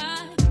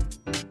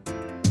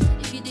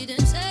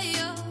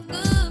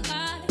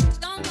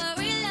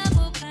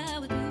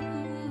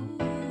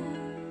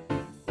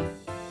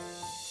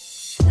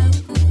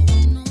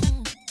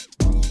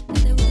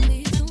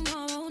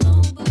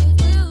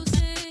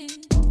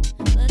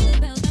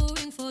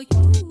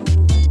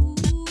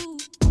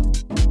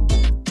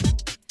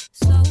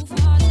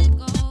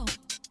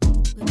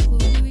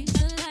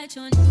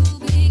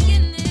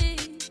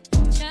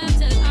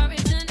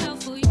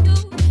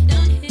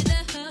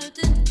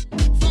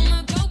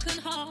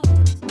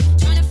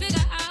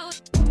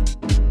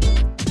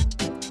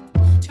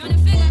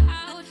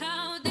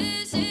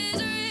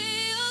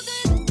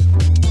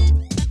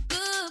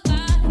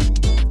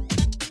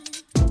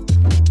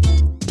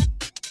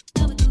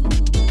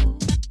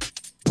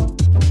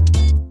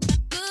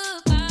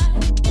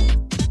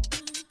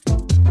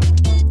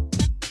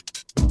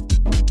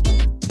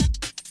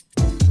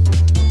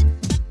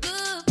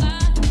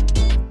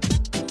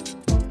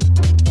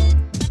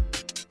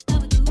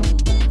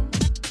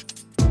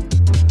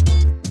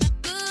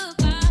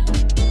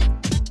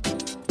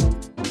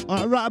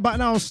 Right about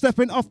now,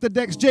 stepping off the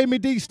decks, Jamie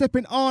D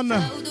stepping on.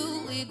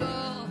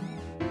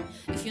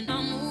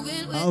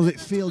 How does it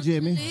feel,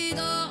 Jamie?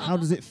 How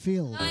does it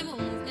feel?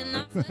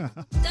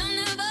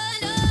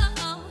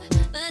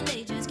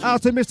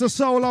 Out to Mr.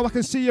 Solo, I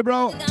can see you,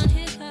 bro.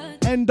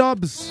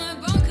 N-Dubs.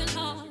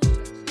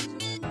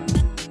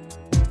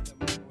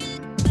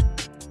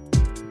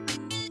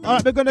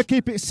 Alright, we're gonna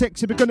keep it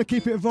sexy, we're gonna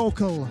keep it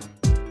vocal.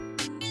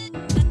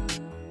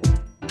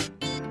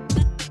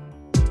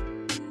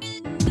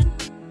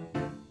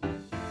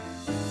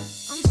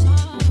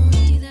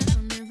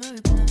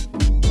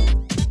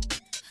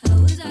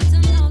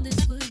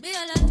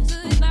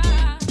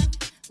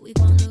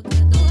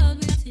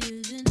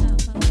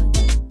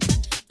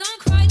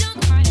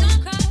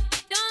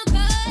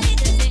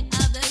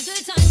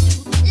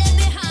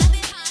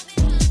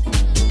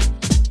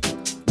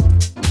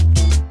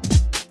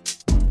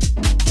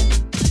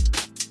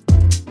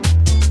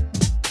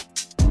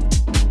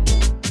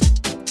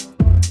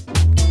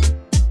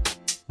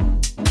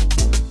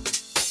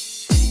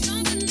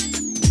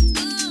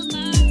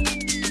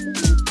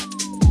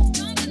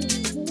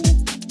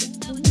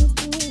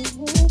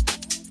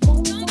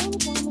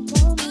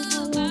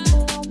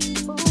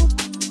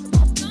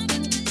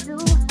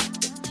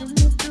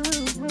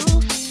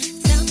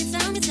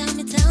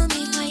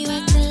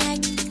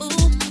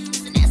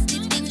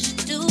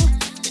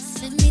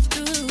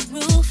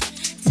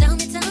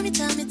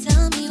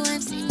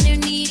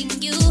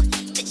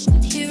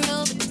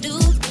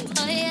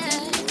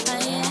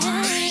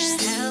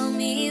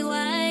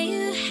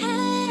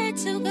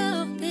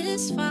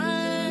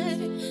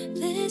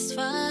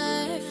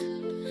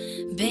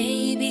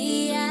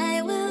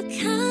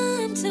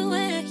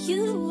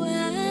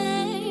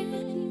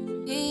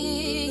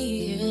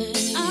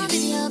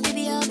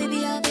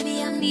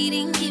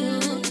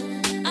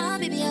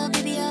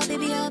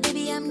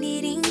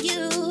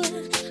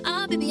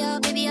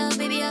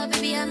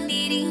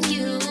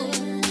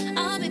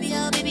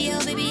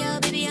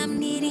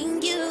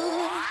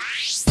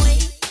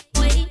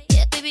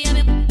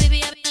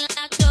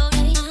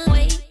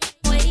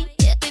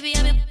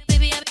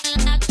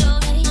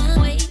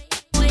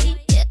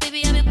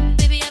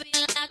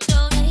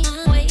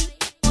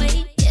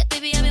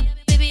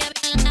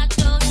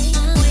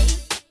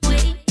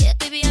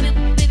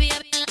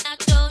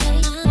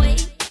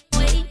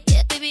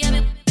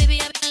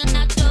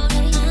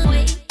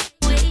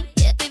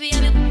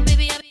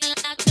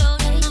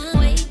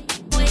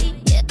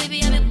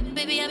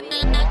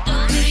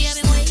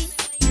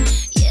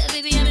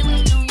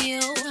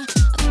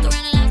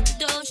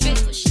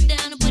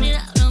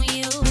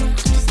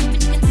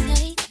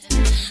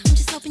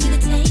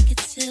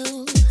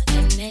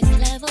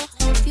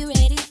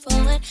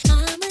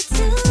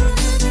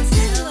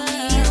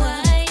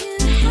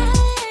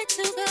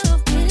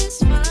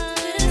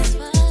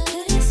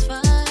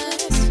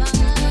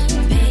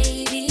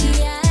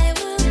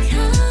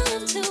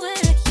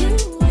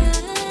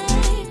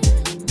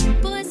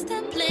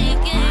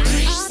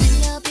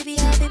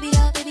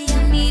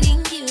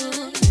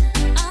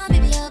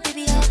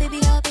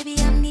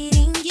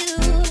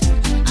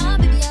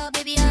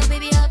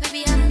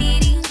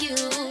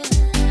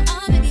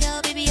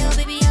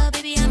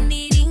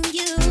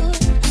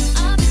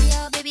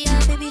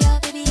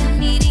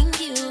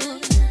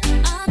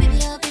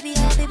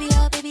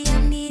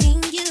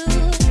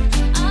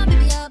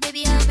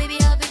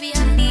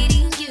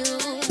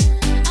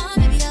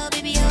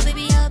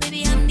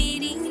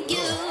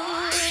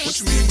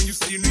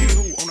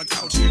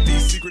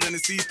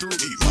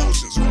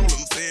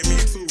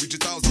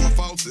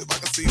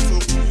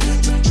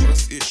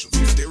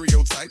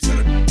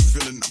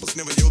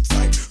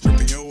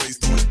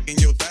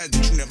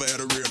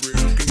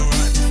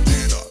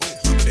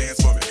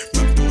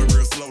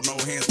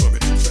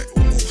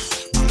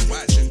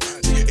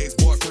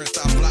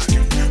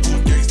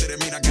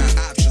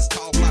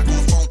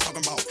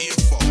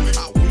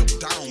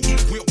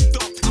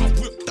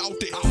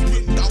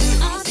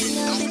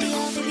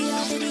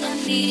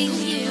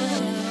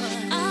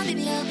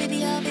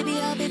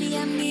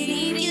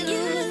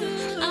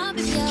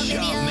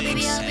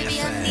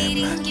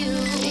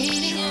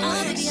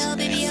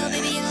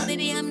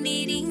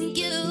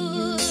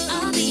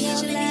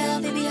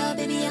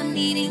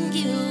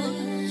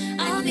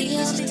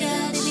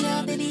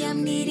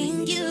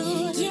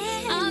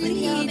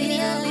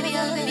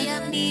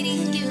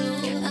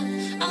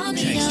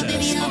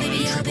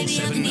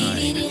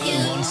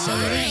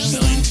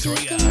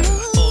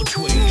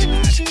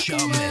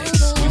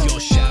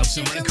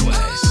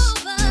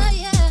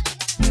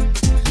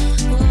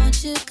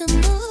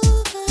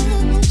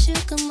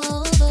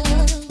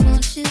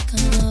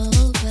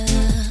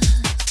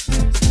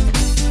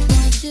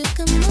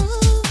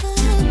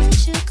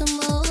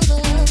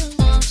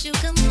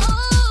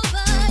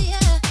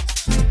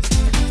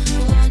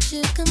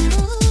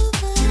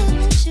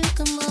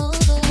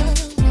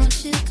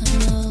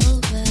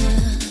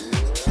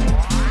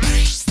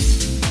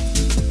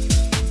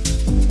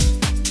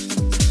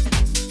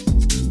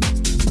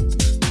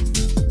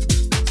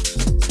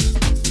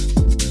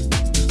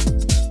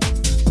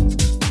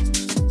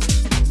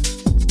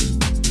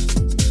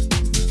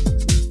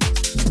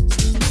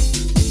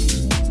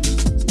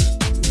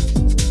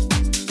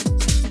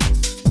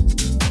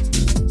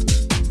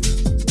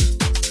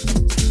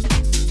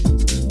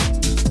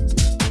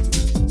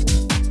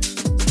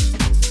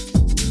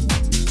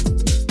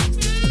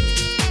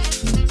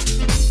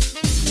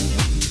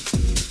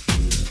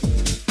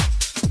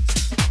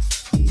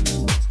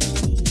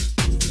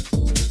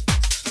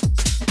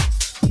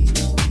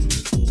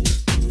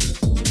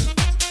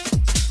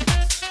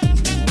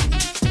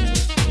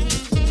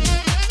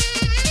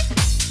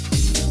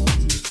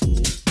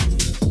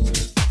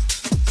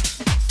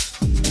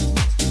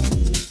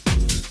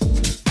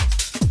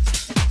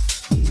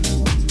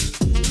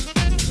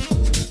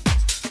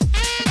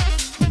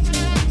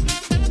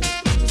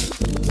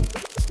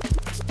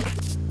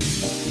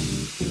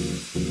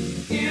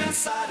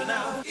 inside and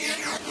out.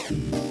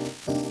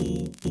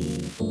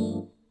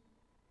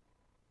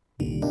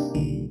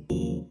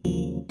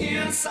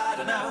 Inside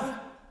and out.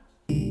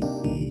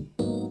 Inside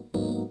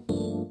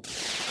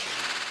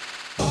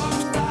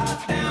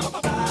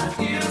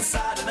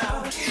and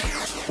out.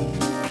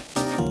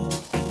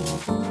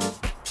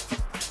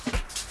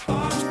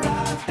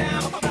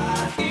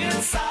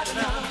 Inside and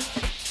out.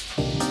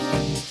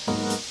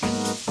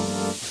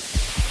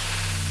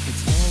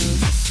 It's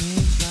always the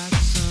same black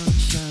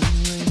sunshine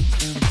rain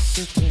in the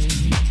city.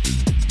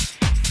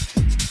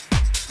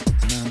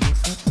 Now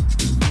we're up,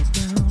 we're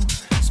down,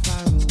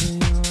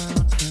 spiraling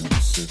around in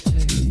the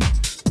city.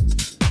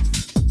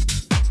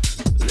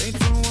 Late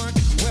for work,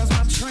 where's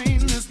my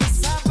train? Is this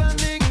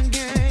happening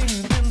again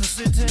in the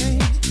city?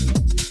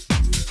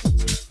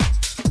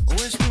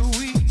 Wish the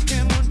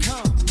weekend would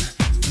come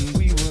and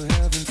we were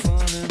having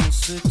fun in the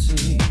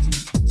city.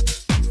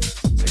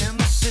 In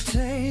the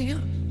city.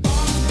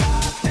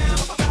 Inside and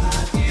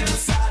out.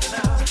 Inside and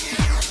out.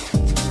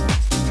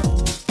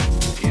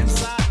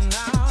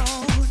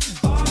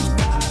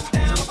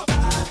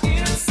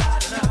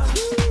 Inside and out.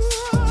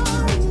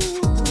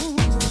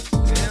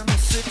 In the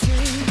city.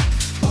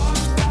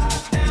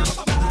 Inside and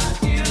out.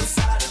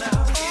 Inside and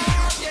out.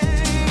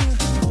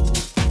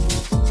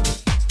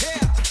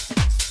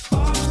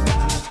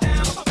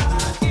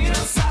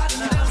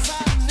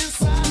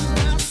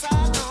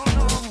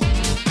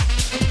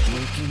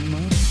 Waking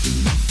up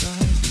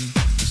Friday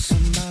with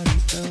somebody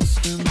else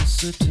in the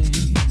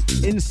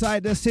city.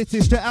 Inside the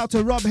city, straight out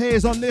to Rob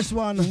Hayes on this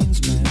one.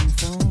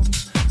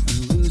 Phones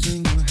and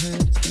losing your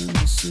head in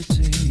the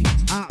city.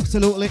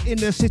 Absolutely in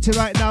the city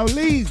right now,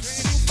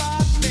 Leeds.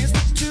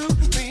 The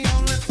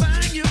only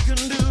thing you can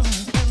do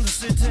in the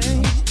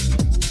city.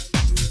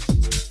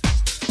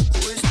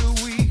 Wish the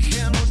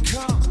weekend would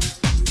come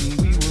and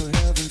we were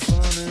having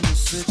fun in the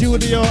city.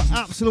 Studio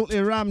absolutely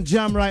ram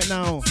jam right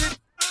now.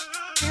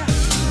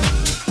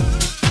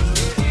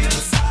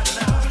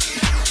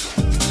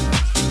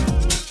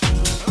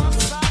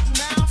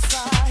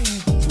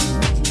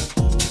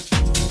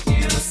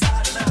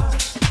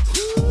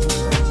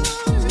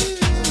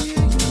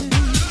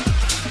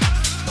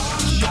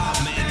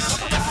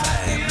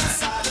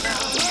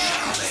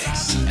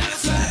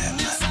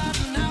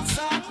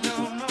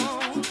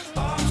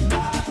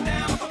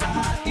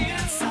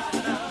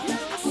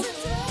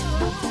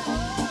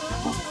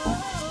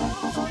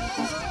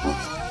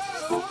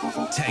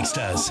 Text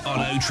us on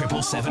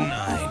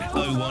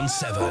 07779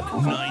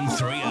 017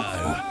 930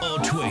 or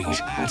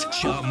tweet at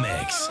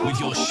Chartmix with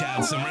your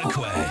shouts and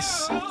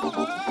requests.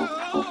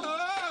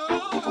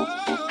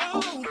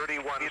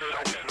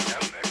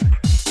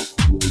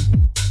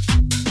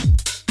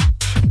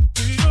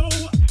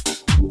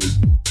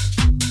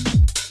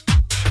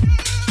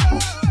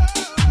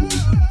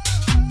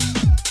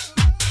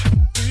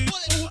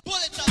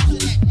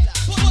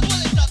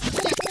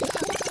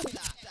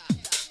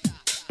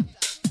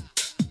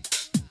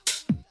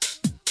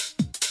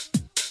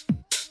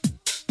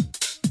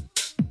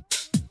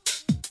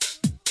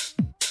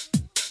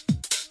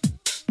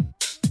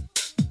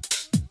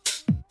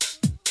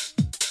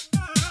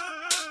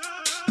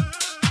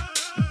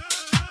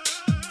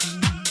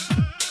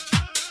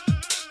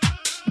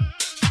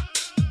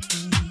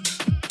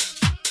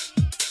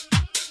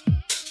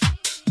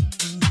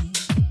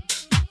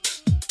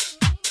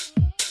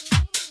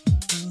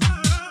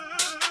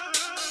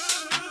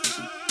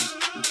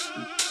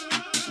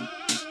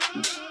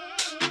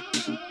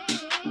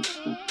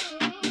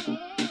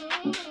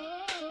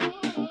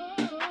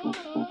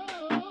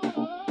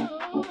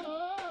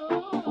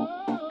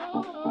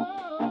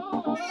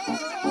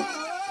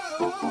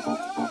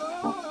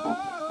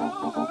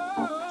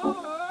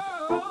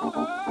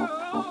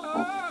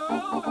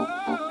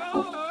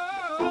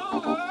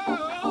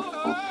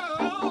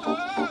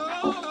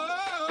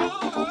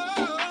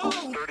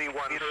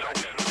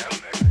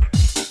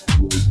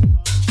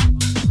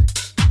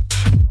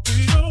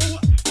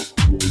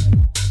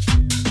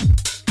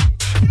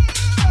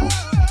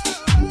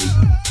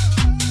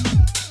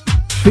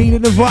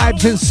 Feeling the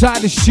vibes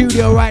inside the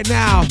studio right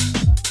now.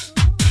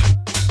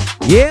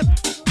 Yep.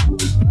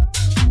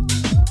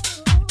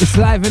 It's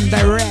live and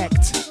direct.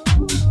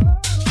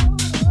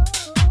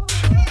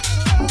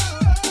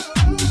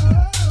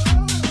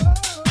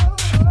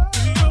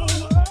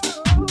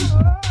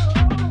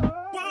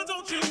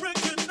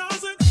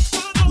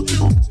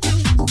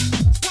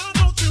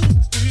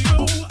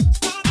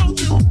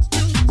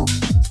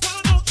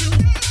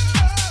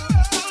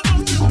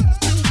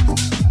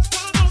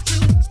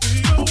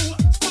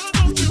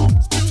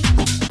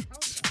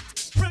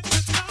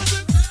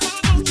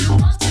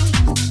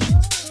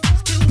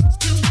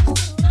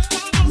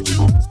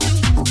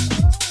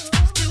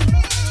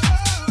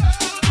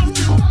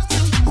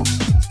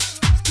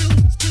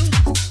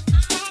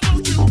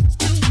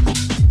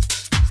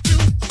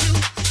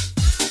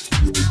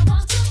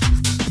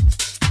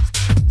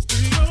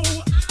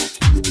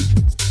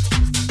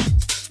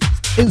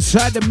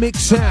 Inside the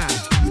mixer,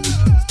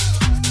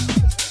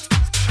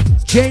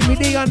 Jamie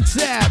D on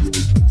tap.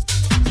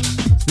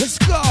 Let's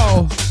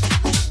go.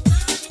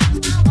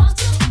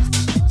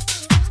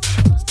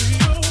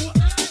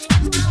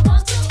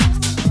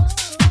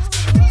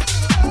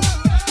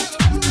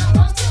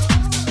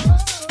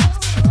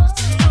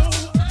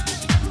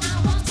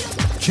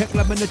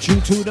 loving the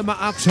tune to the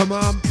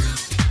maximum.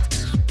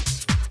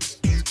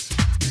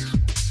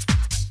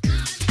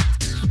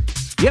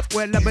 Yep,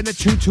 we're loving the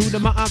tune to the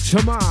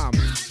maximum.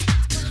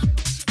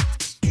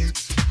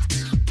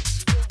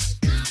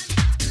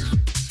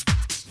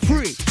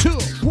 Three, two,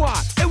 one,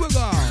 here we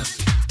go.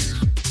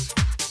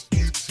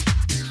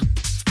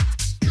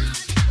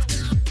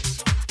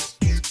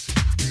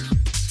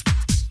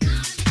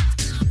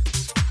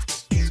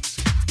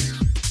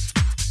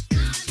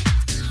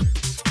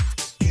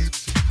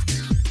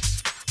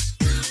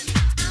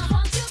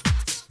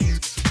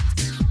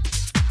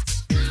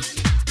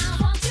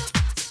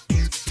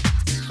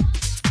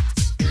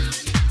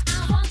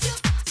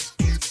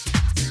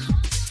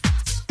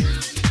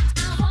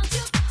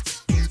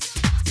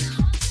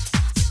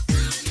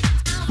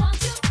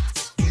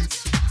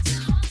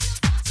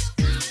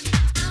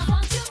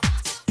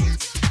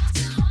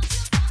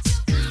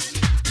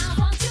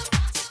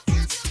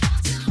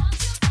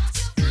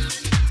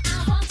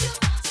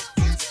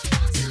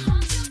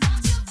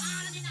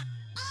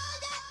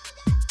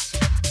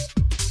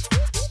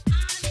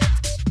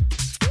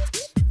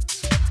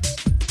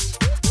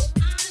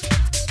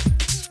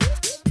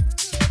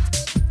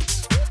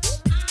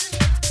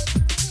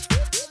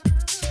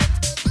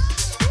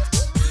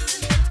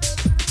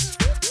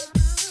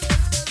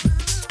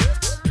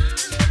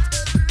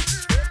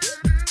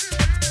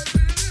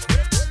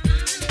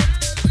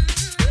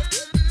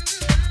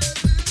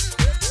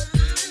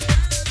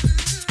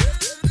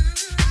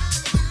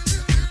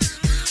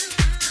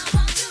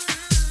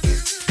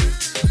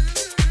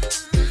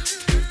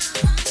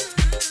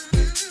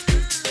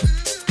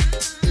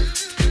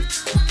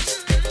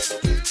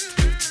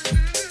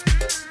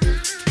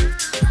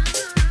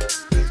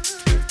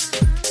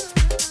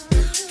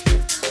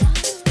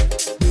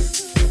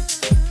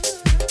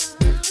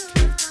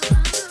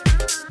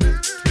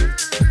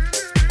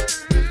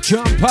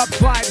 Jump up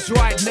vibes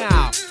right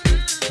now.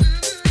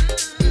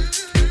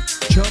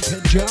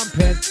 Jumping,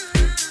 jumping.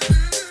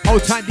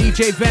 Old time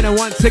DJ Venom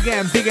once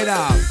again, big it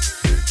up.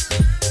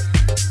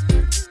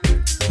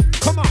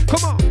 Come on,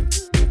 come on.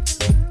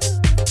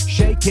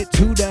 Shake it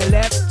to the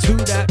left, to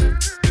the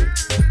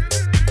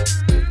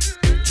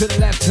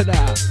left, to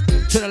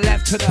the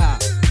left, to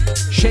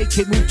the. Shake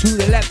it, move to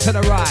the left, to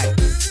the right.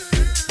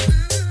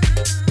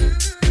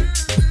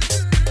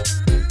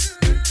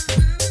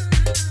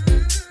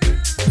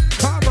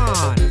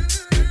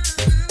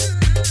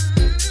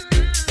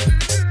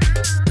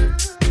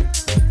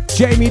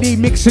 Jamie D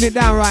mixing it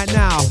down right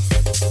now.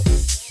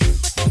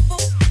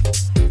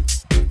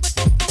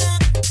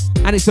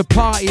 And it's a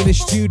party in the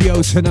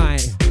studio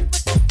tonight.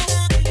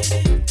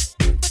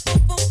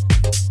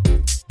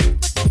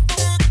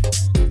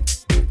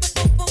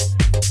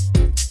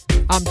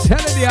 I'm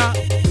telling ya.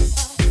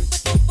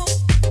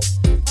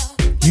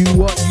 You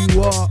what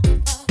you are.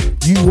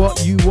 You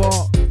what you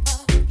are.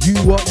 You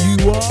what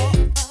you are.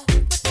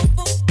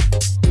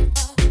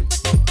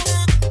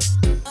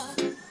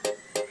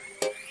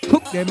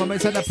 Them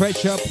moments at the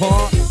pressure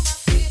part.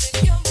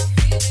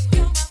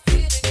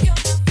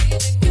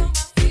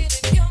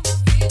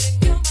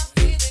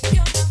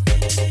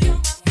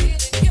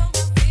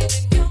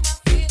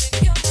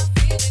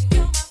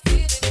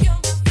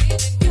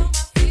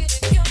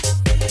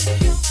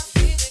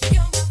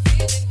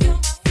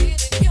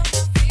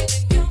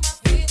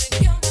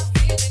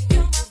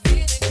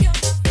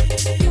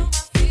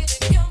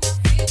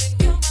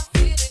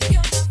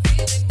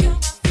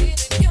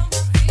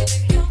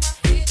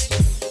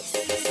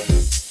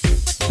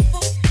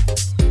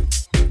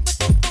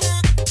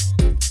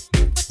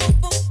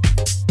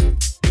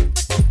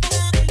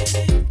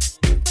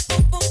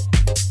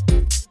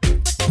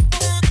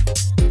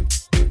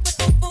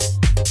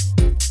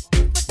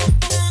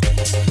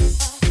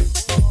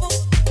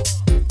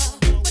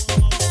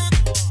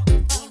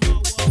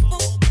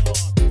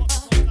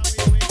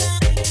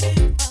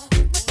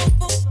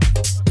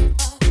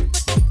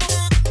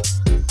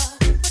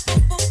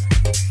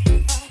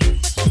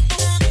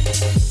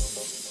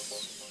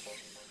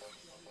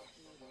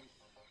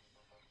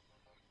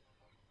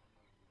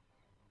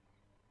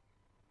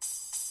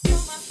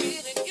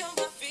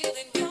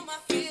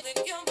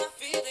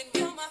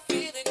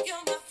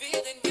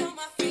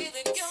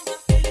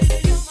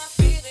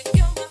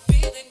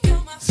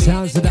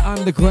 Sounds of the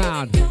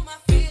underground.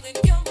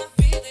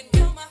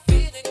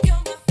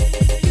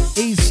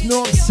 East,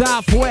 north,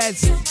 south,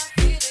 west.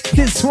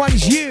 This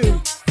one's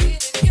you.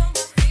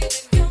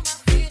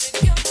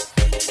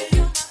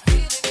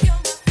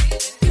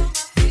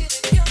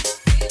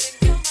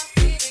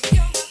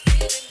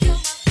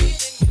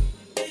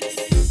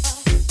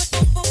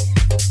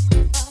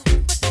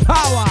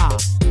 Power.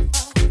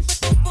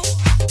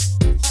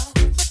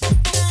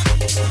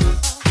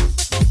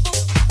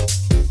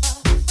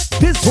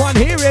 This one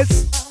here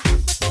is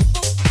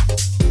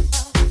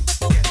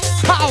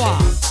power.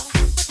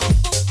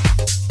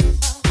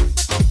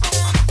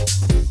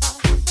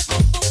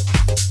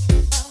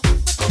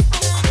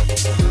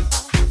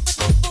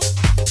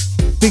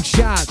 Big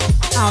shout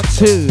out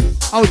to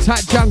Old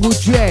Type Jungle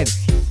Dread.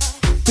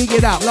 Big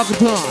it up, lock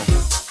it on.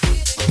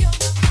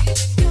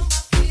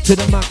 to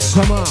the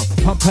maximum.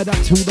 Pump it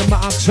up to the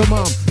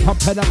maximum.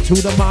 Pump it up to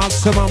the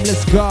maximum.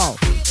 Let's go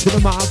to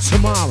the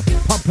maximum.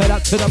 Pump it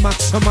up to the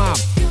maximum.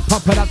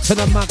 Pump it up to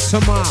the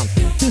maximum.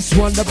 This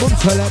one the boom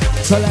select.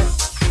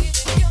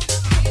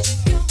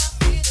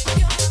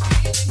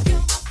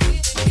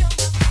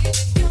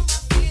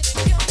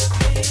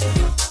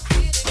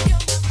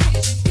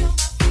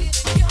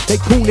 They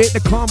call it the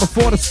calm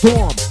before the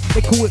storm. They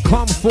call it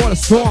calm before the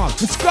storm.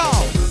 Let's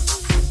go.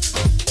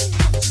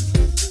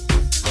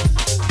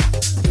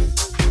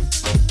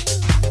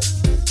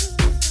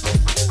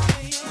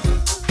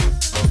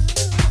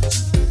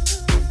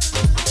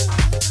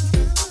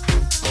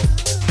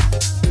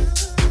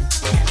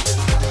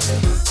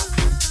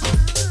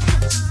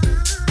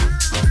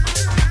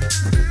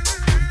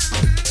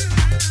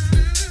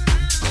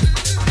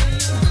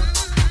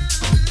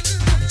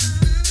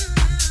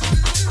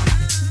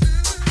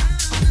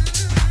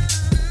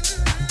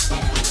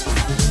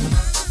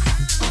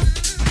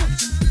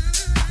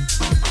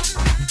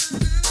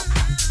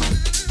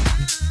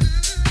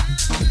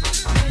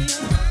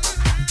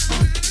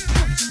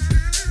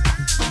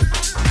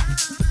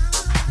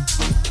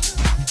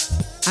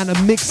 And the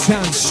mix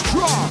sounds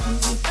strong.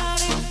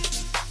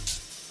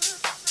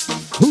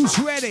 Who's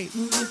ready?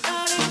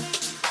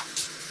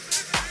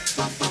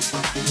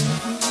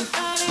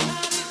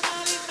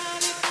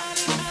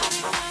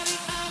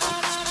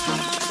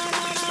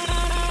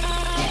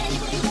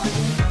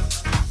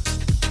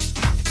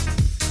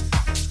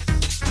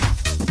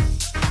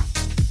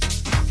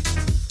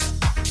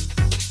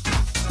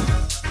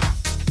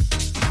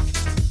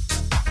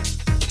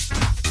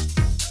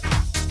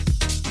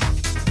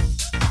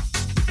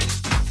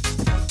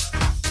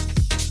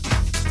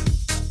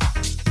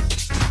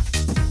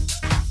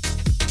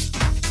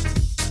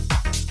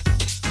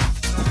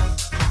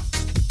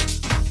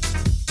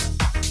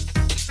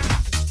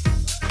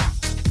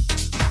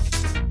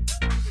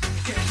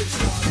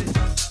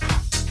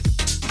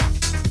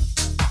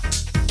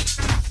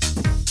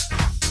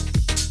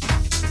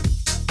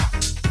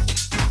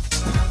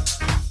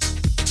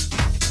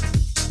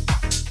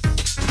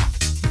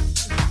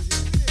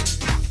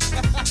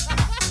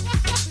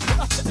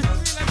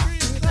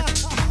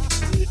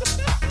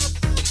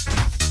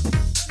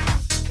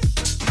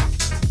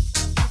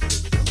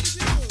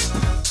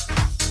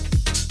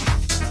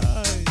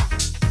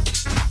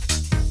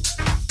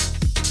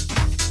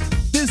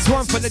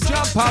 One for the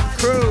Jump Up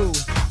crew.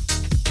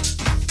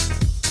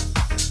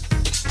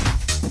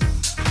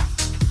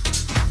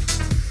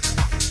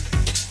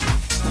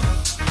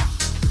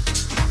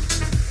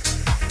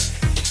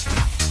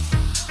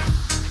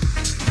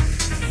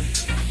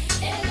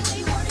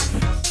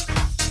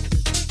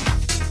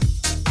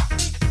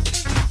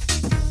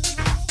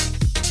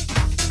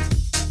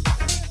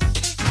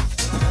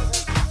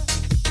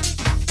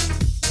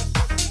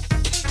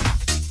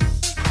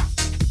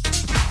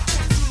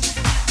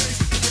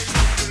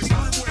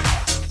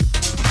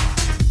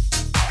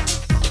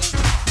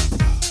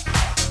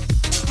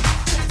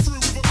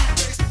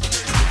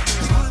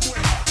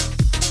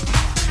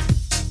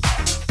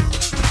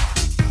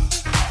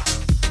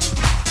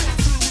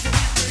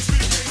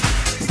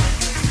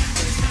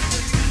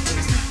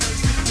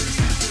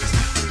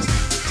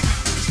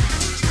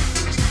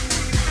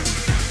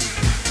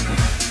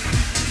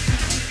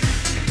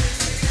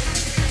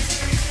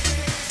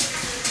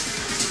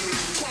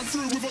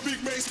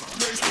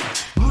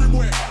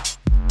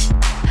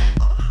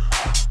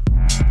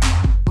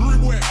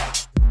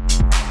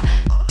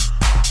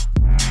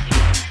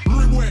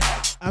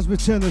 We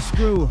turn the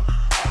screw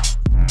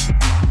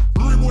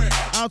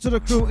out to the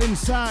crew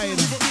inside.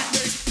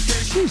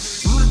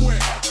 Sheesh.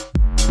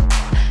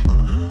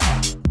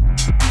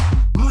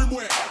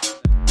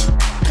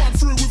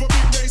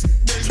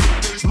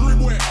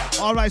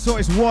 All right, so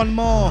it's one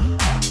more,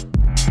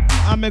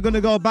 and we're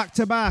gonna go back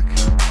to back,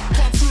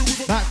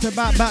 back to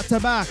back, back to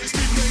back,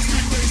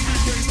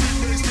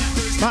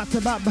 back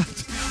to back, back.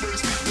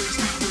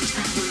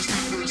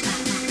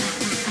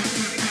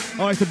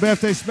 Oh, it's the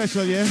birthday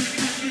special, yeah.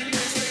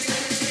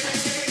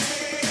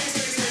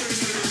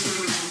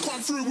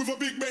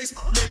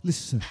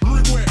 Listen.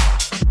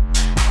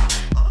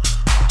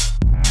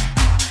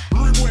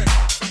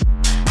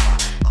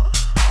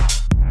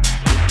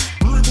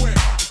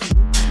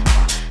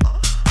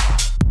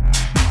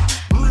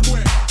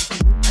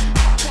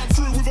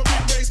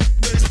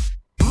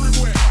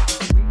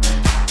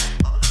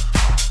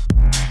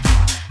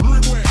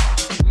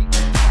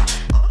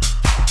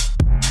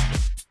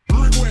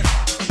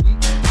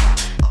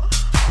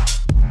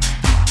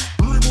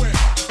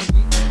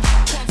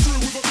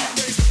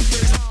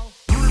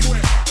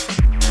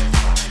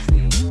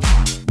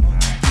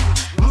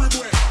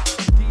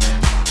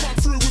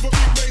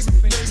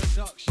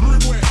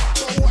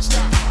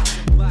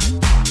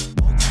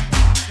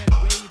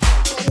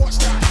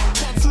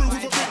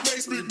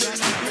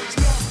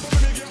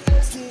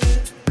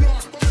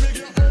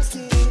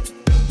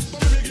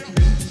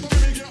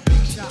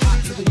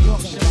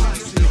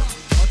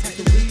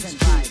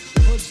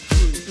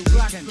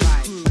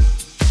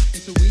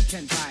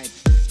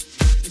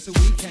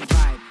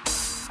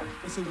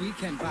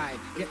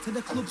 Get to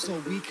the club so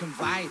we can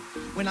vibe.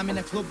 When I'm in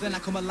a club, then I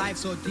come alive.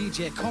 So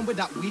DJ, come with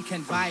that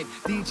weekend vibe.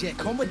 DJ,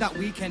 come with that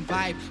weekend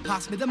vibe.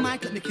 Pass me the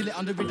mic, let me kill it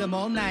on the rhythm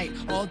all night,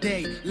 all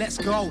day. Let's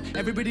go.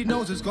 Everybody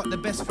knows who's got the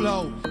best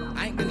flow.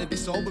 I ain't gonna be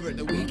sober at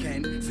the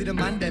weekend. See the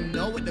man them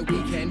know at the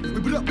weekend.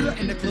 We put up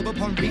in the club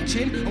upon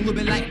reaching, and we'll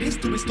be like this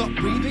till we stop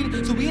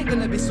breathing. So we ain't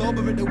gonna be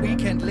sober at the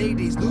weekend.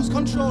 Ladies, lose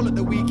control at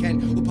the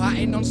weekend. We're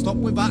partying non-stop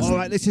with us. All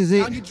right, this is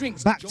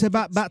it. Back to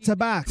back, back to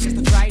back. It's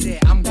the Friday,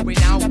 I'm going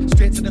out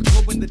straight to the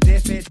club when the day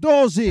fades.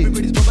 Dozy.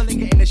 Everybody's bubbling,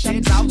 getting the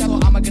shades out. So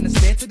am I gonna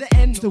stay to the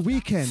end? It's the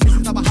weekend. This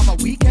is how I have my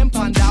weekend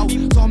planned out.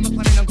 So I'm not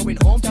planning on going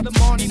home till the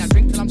morning. I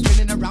drink till I'm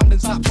spinning around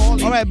and start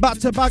falling. All right, back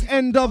to back,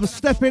 end of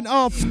stepping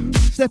up,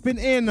 stepping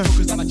in.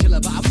 Because I'm a chiller,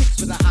 but I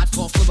mix with a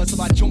hardcore flubber.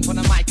 So I jump on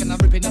the mic and I'm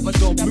ripping up a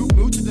door.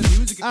 Move to the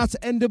music. At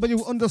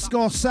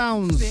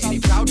NW_sounds. Any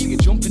proud, you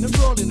jumping and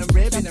rolling and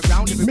raving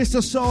around.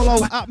 Mr.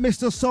 Solo at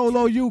Mr.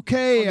 Solo UK.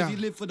 If you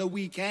live for the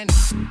weekend,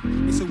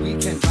 it's a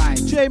weekend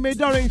vibe. Jamie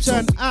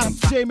Dorrington at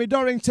Jamie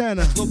Dorrington.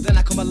 Club, then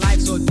I come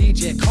alive, so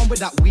DJ, come with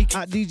that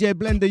weekend. At DJ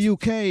Blender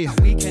UK.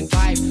 That weekend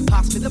vibe.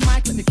 Pass me the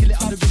mic, let me kill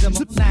it on the rhythm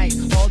all night,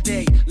 all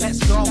day. Let's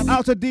go.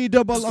 Out of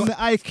D-Double on the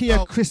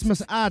IKEA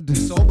Christmas ad.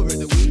 Sober at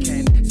the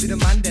weekend. See the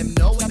man them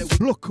know when the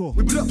Blocko.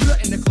 We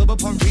put in the club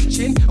upon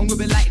reaching, and we'll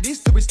be like this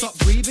till we stop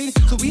breathing.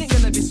 So we ain't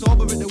gonna be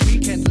sober at the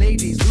weekend.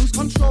 Ladies, lose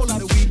control at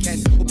the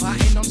weekend. We're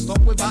partying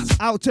non-stop with us.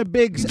 Out to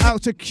Biggs,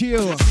 out to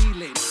Q.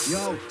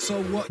 Yo,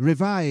 so what?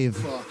 Revive.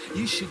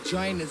 You should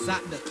join us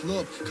at the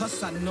club,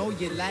 cause I know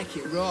you like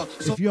it raw.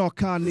 So if your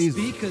car needs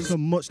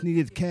some much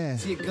needed care,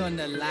 you're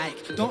gonna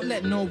like. Don't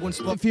let no one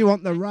spot. If you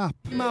want the rap,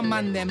 my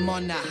man them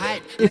on the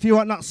hype. If you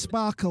want that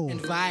sparkle,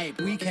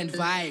 vibe, weekend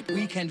vibe,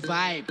 weekend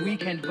vibe,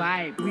 weekend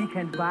vibe,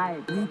 weekend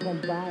vibe,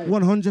 weekend vibe.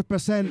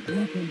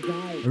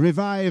 100%.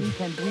 Revive.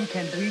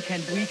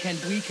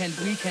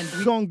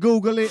 Weekend. Go and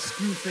Google it.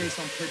 Screwface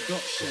on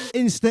production.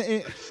 Insta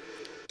it.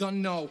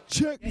 Don't know.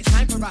 Check. It's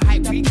time for a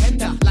hype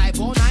weekender.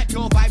 Live all night,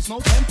 pure vibes, no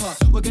temper.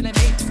 We're gonna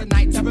make this a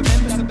night to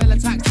remember. Isabella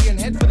taxi and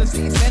head for the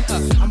city centre.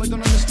 I'm done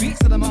on the streets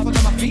till I'm off on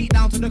my feet.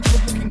 Down to the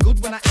club looking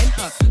good when I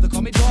enter. The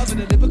corridors of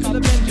the lyrical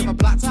Avenger. A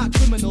black top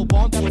criminal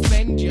born to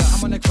offend you.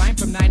 I'm on a grind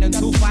from 9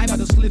 until 5. I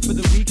just live for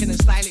the weekend and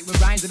style it with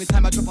rhymes. Every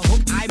time I drop a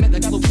hook, I'm at the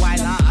club while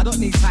I don't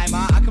need time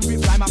out. I can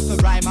rip rhyme after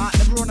rhyme out.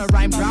 Never on a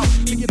rhyme drought.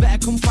 Think you better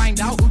come find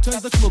out who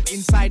turns the club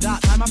inside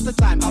out. Time after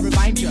time, I'll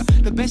remind you.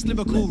 The best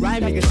lyrical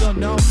rhyme you don't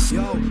know.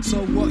 Yo.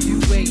 So what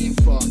you waiting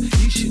for?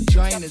 You should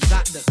join us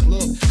at the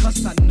club,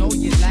 cause I know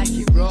you like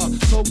it raw.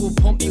 So we'll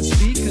pump the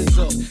speakers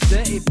up.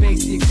 Dirty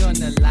bass you're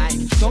gonna like.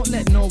 Don't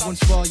let no one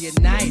spoil your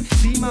night.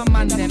 See my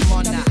man them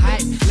on the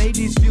hype.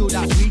 Ladies feel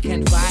that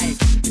weekend vibe.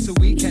 It's a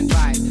weekend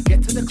vibe.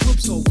 Get to the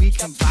club so we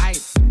can vibe.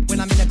 When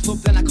I'm in the club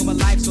then I come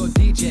alive. So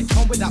DJ,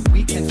 come with that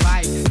weekend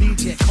vibe.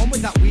 DJ, come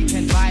with that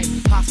weekend vibe.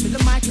 Pass me the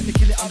mic, let me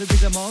kill it on the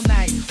rhythm all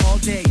night, all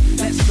day.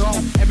 Let's go.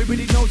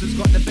 Everybody knows who's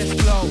got the best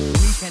flow.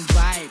 Weekend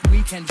vibe,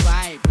 weekend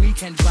vibe.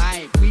 Weekend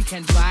vibe,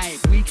 weekend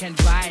vibe, weekend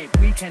vibe,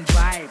 weekend vibe, weekend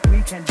vibe,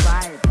 weekend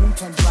vibe,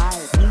 weekend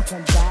vibe,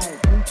 weekend vibe.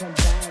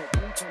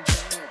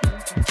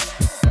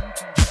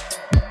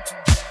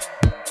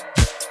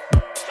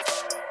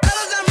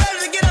 Fellas, I'm ready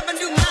to get up and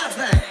do my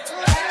thing.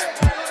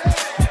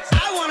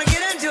 I want to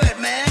get into it,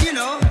 man, you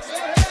know.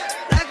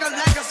 Like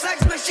a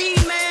sex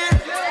machine, man.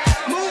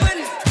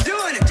 Moving,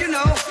 doing it, you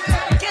know.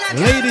 Can I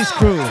Ladies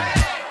crew. 1,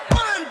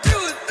 2,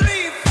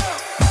 3, 4.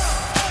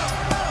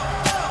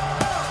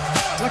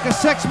 Like a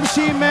sex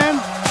machine, man.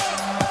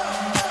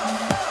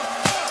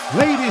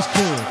 Ladies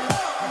crew.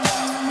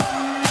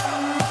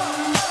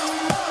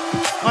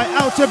 Right,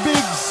 out to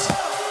Biggs.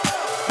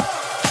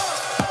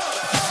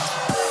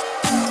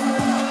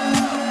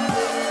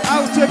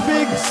 Out to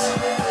Biggs.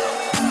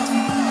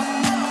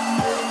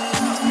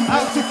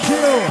 Out to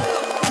Kill.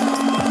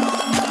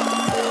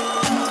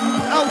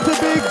 Out to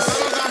Biggs.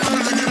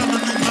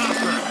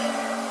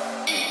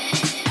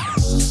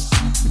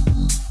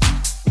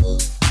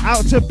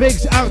 Out to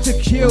Biggs, out to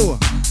Q.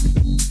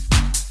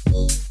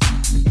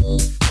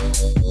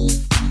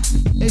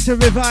 It's a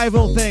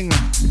revival thing.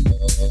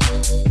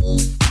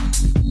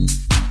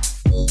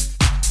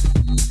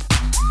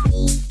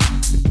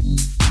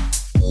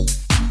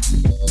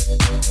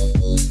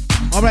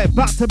 All right,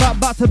 back to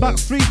back,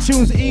 3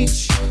 tunes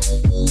each.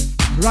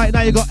 Right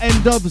now you got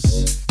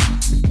N-Dubs.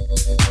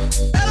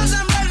 Fellas,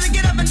 I'm ready to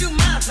get up and do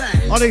my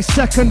thing. On the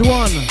second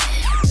one.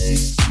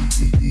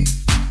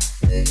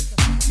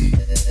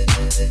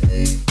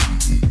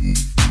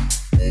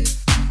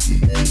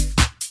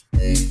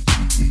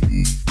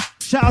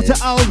 Shout out to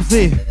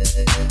Alvsy.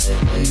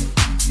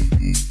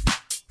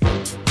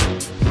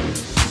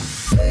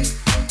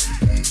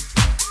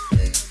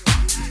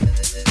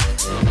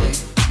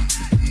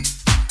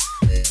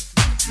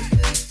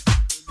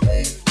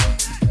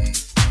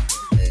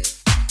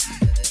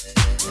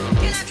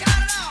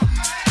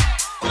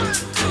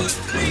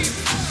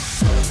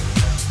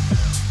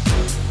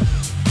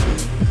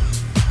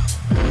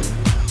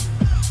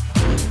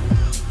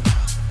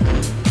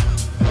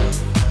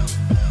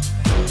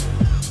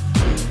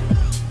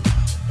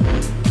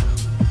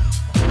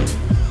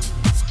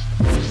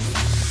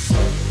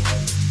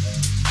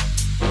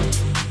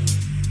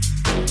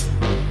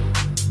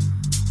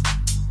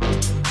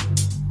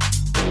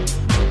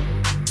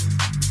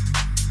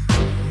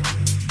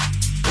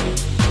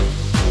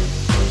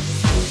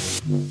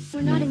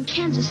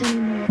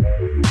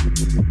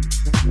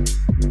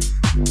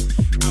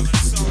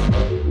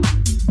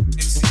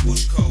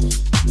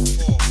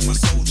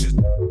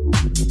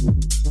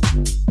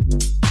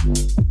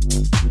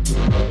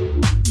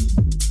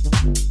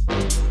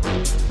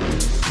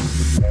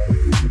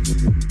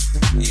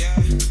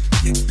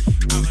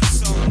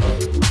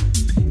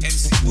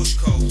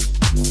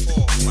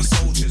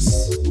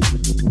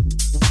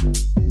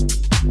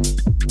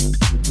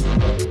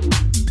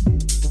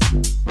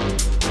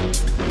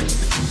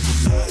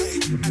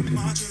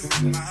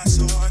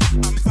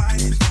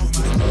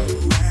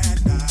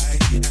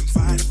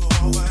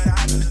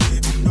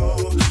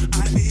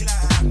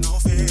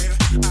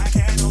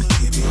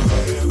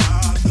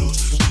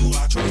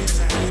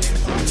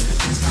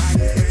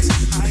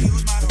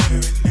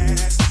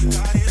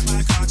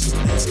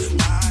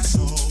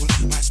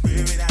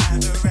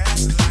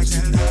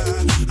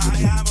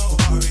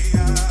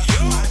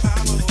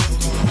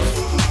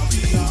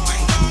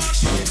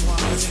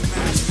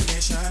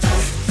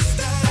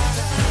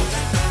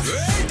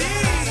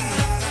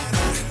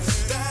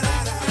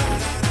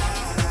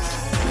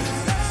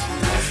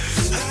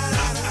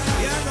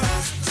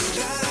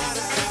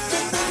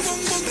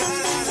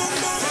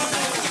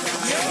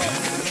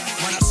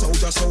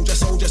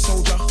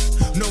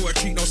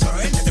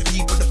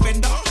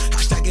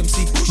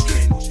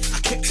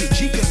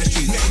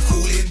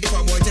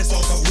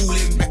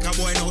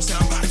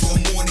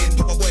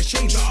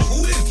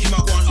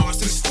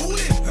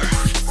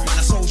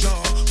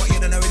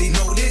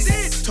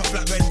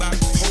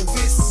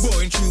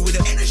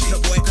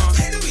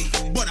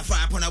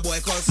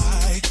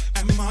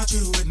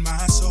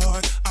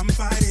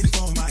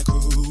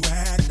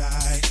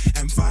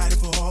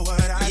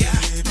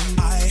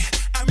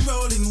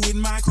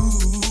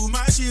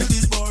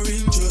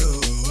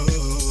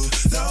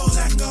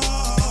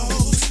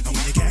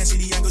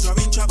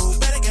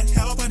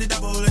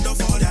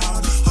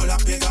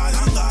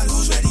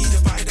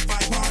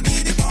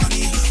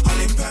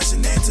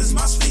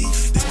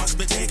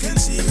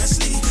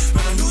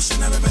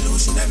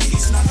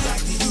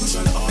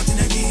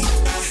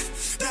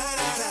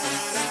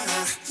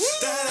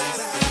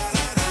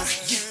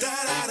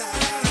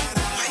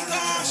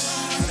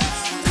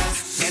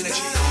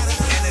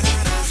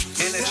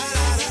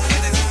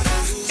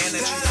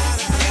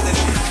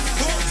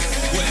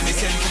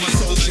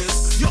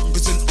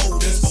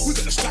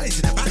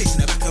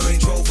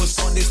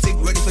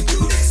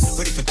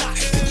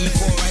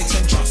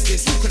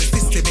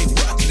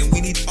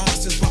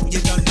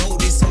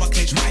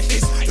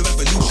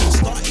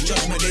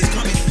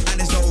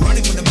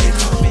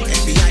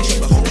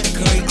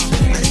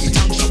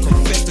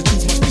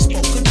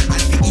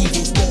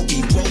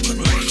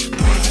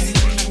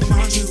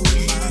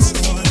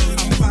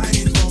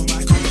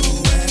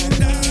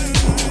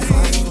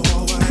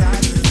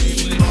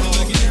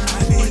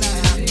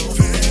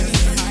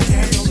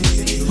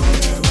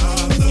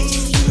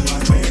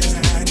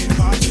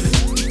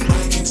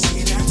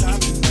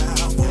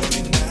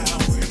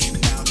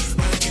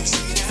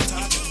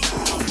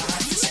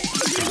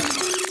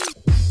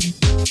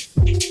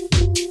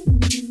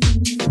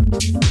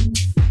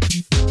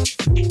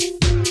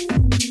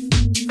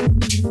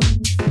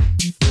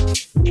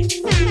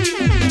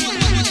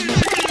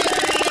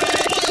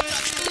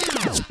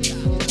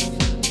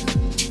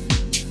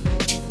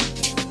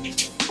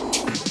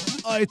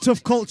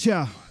 Tough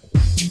culture.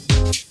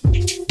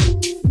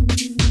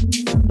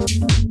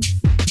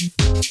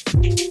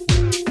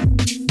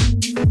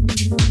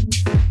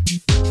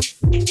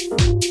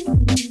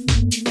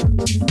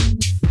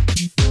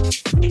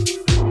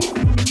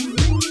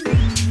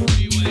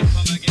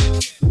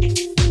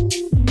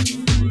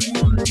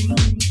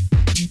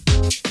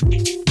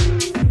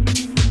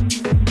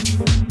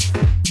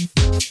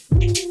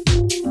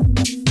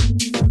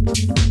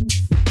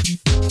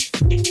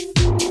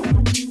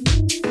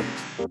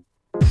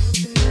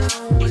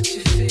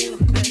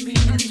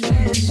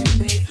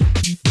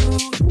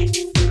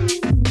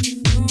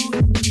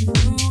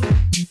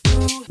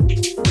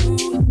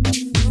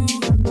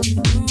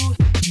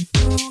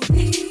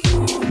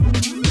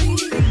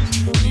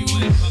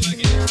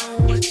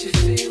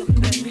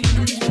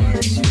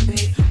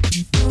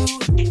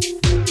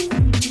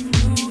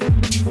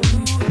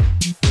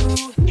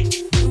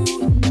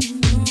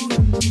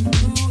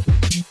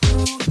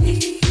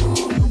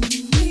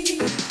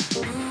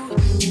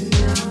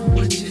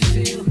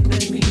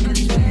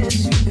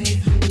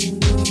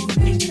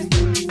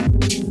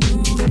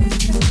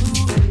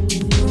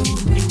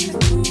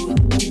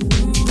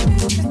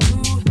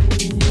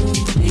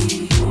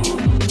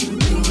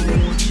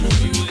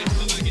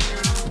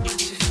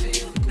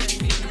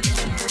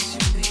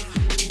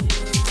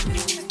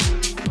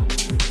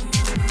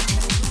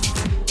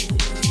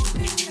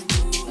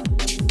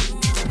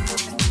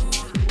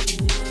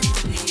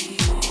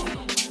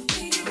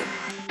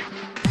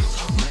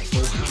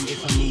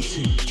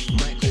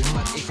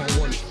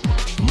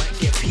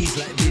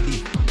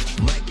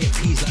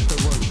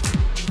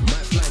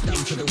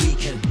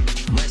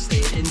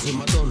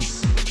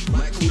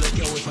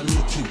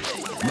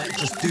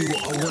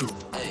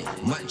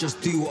 Might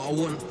just do what I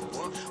want.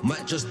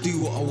 Might just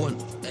do what I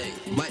want.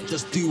 Might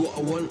just do what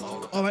I want.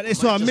 All right,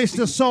 this one,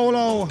 Mr.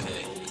 Solo.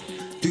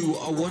 Do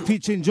what I want.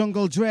 Featuring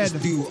Jungle Dread.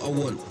 Just do what I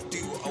want.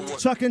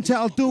 Track and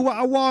title, Do What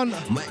I Want.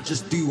 Might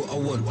just do what I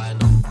want. Why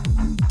not?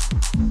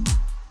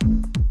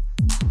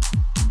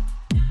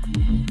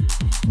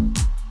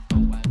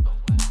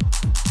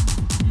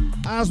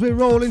 As we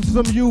roll into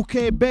some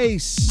UK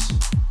bass.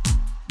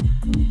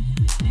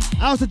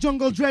 How's the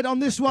Jungle Dread on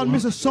this one,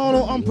 Mr.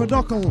 Solo on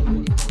Producle?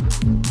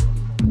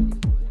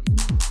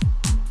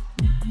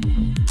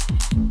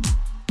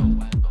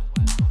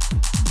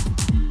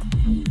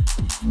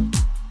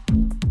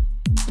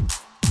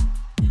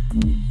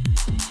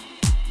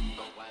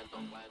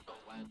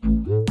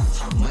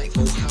 Might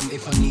go ham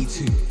if I need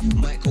to.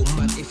 Might go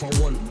mad if I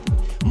want.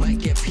 Might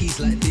get peas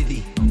like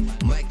Diddy.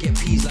 Might get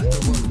peas like the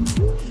one.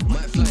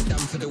 Might fly down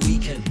for the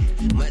weekend.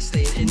 Might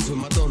stay in ends with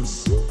my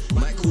dons.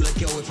 Might call a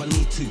girl if I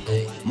need to.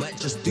 Might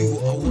just do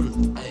what I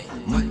want.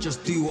 Might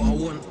just do what I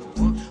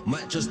want.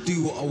 Might just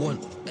do what I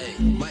want.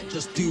 Might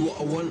just do what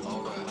I want.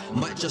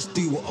 Might just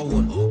do what I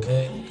want.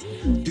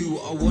 Do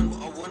what I want.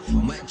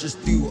 Might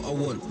just do what I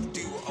want.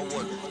 Do what I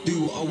want.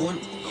 Do what I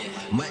want.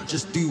 Might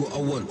just do what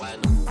I want.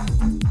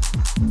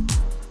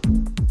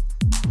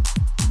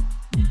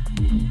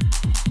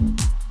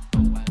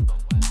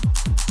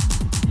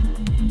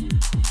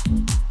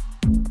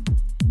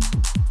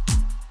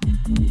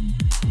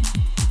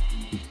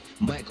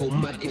 Might go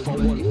mad if I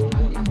want.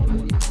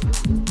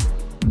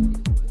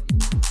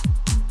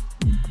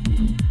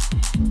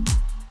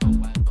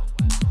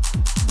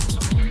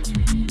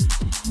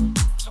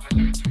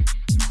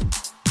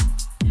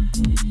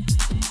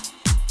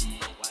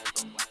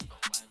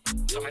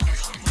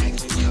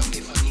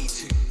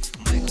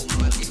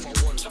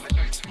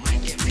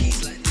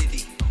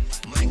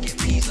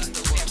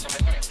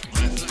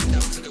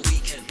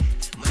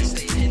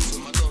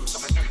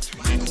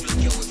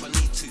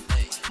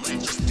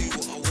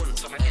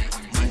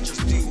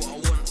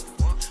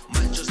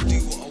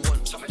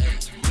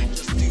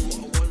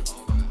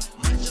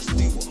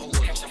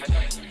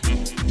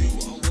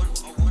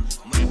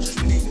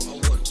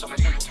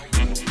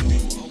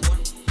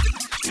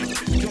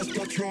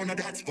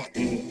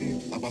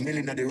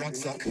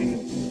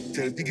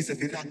 Tell Biggie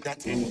if you like that.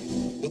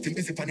 But him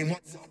busy for him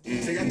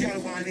WhatsApp. Say a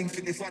girl want link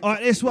for the fat.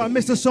 Alright, this one,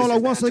 Mr. Solo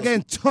once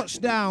again,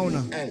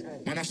 touchdown. Hey,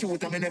 man, I shoot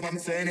them, I never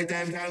say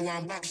anytime girl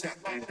want back that.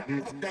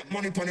 That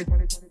money on it.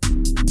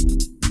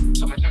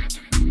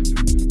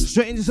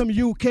 Straight into some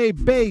UK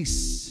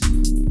bass.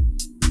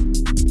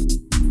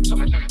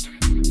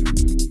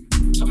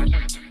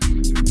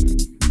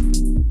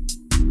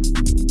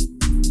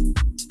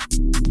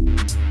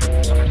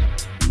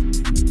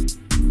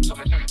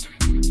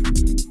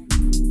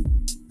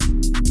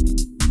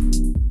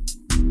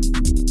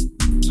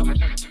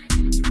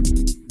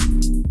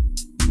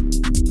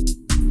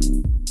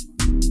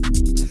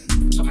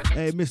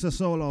 Hey, Mr.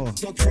 Solo.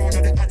 So thrown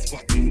on the hot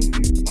spot.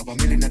 Have a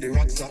million at the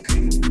rucksack.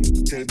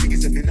 Tell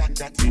Biggie if you like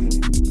that.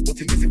 But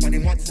him busy on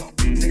him WhatsApp.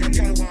 Say a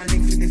girl want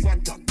link for the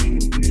fat top.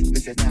 Me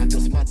say that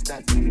just match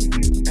that.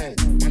 Hey,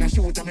 man, I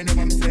shoot them, I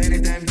never miss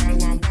anytime girl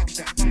want back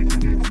shot.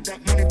 That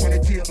money on the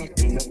table.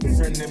 My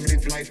friend them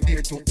live life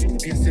there too.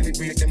 They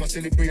celebrate, them a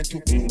celebrate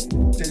too.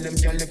 Tell them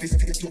girl if it's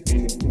stay too.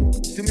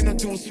 See me not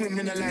too swim,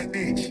 me not like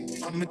beach.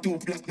 I'm me too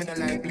black, me not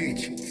like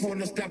bleach. Phone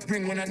no stop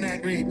bring when I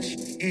night reach.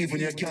 Even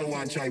your girl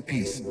want try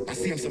peace. I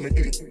see him, so me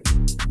do it.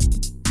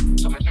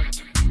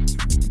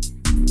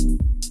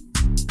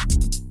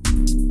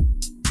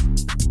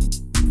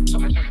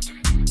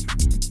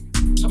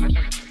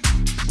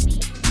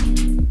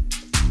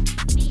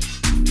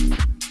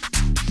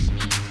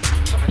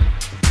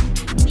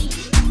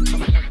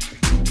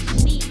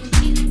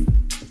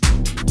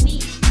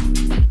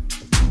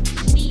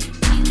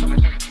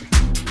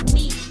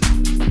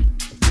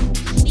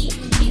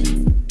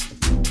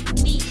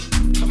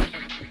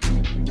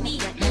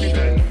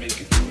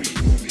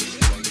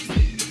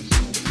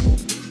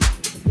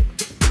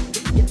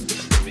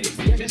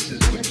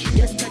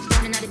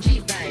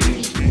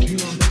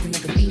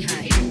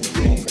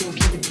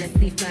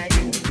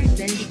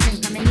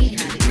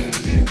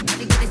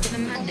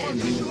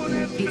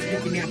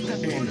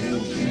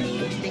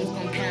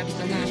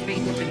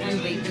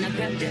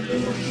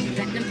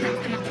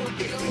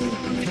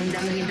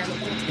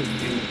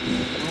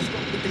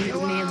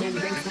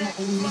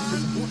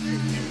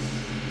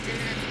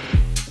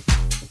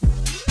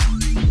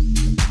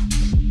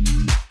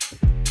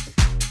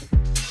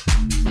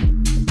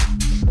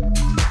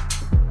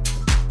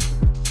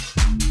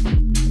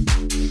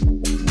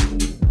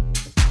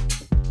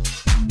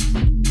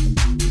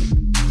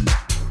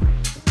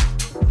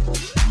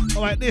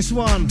 This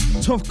one,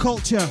 Tough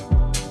Culture.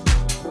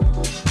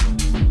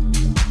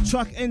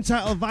 Track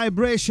entitled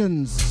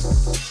Vibrations.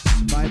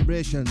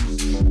 Vibrations.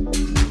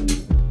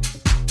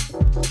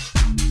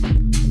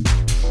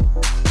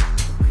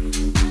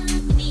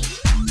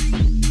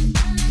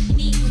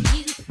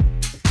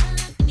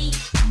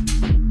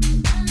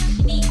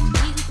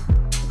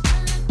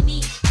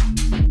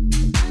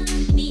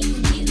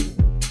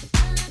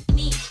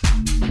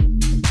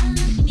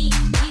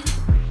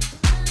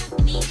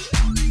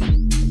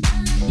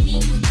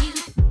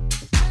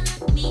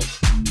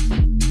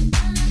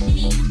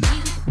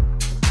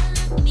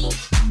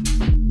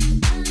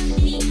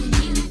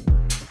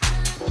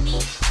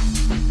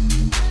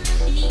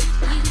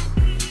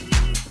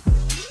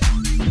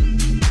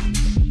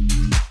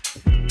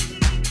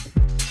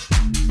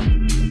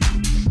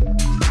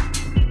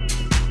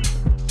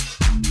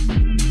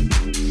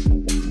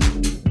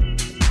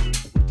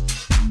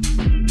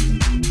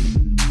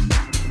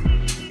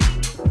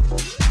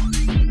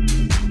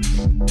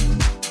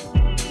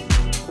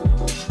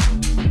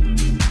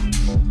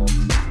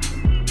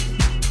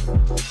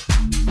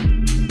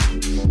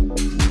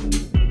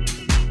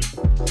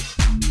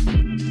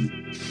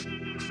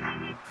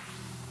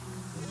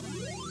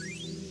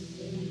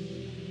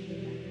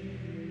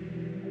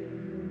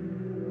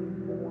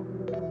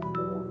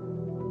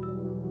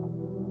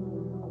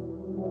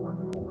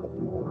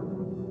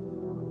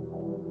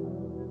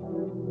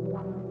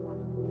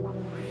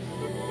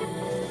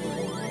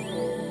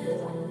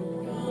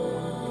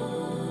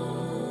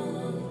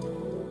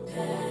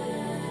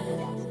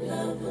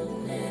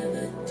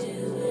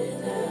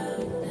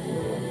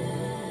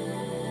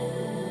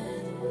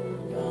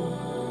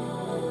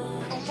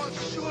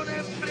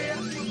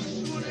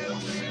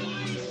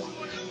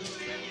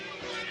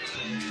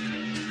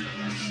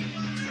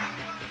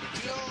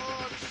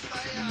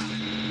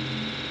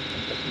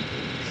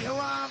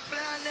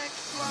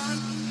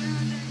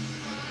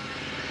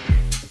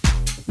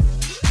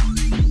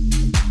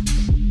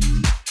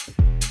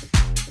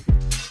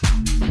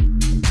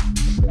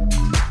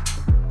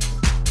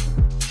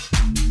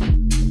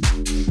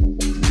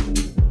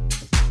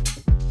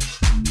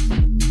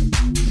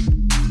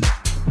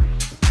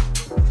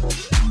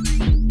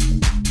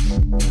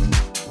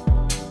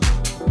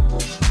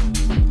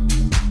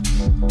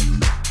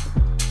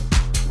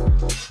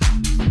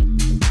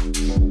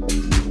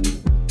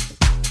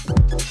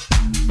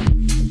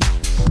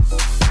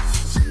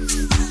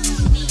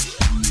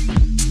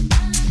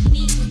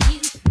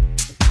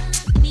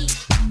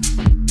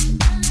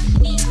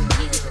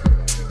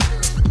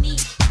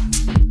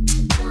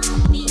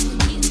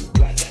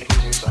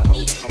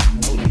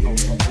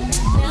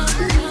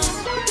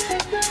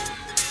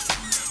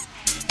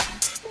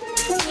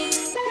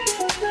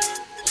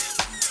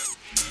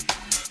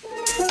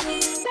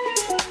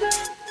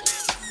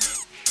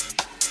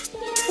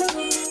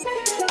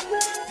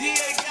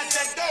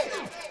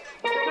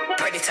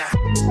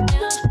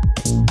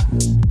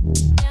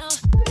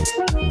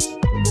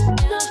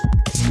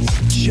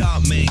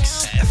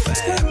 Mix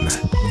FM.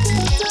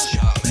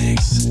 Chart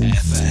Mix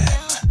FM.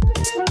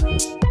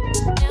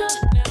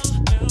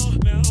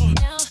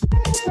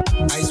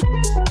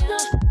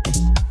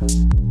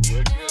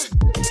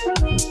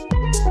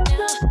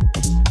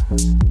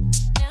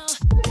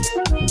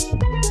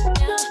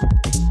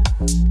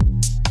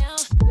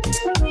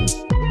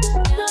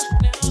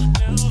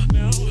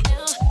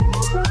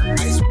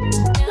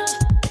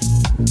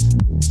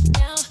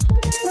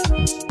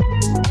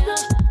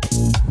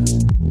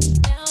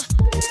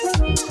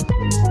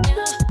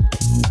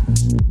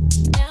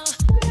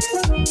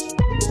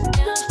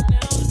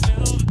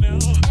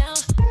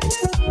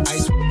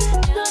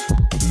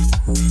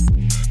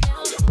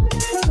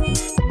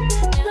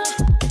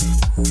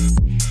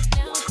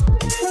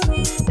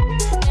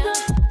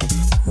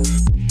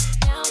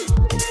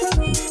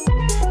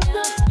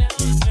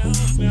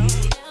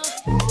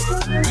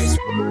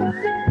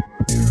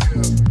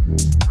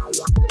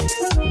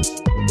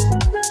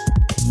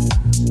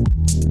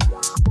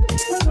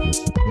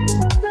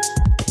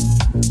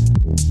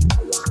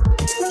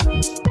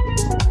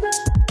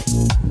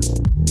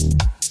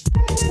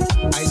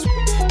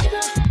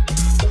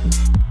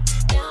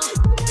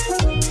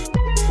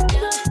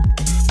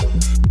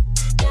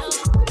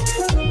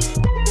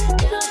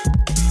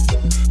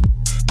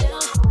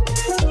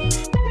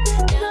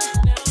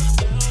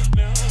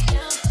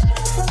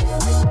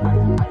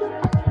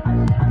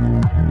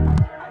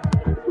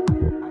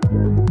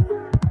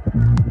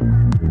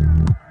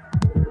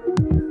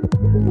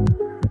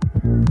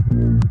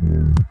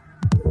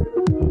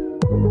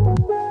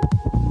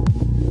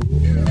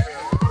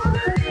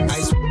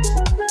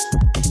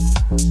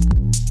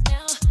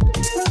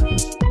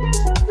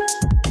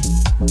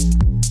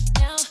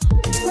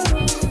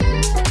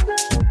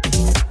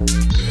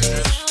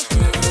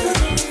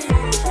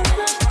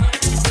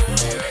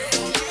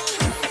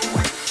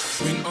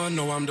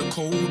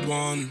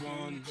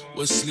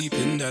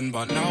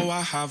 But now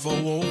I have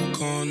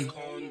awoken.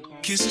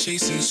 Kiss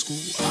chasing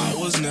school, I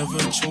was never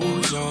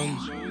chosen.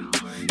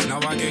 Now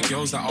I get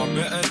girls that are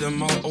better than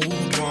my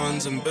old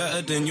ones and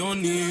better than your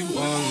new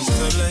ones.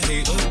 Tell a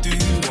hater do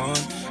one.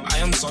 I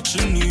am such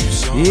a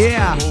nuisance.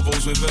 Yeah.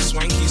 Novos with a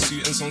swanky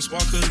suit and some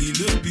sparkly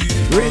lip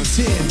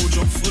beauty.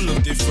 Wardrobe full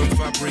of different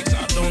fabrics.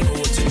 I don't know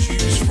what to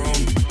choose from.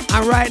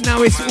 And right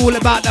now it's all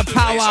about the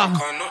power.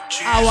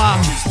 Hour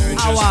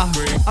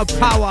of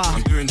power.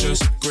 I'm doing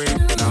just great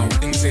now.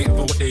 Things ain't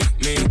what they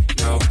make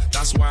now.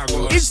 That's why I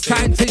got. It's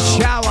time to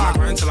shower. I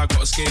grind till I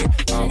got escape.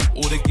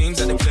 All the games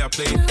that they play, I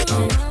play.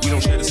 We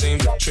don't share the same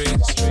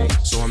traits,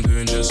 so I'm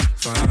doing just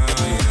fine.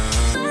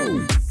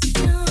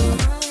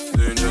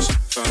 Doing just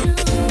fine.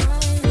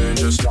 Doing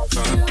just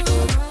fine.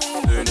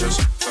 Doing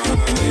just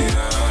fine.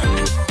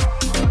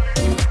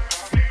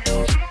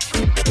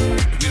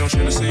 We don't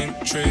share the same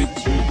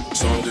traits,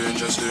 so I'm doing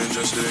just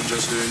fine.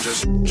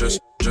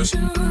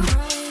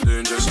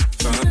 Doing just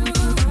fine.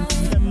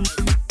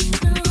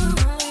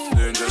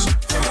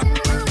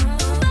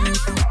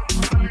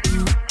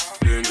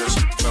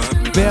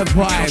 Bear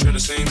vibe.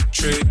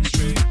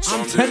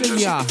 I'm telling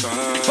ya.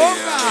 Oh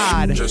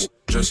God.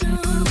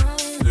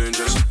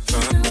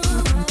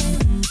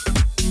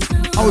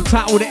 Hold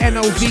tight with the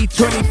NOV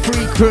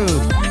 23 crew.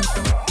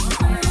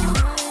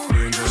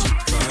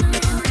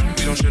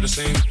 We don't share the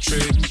same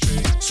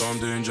traits, so I'm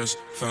doing just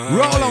fine.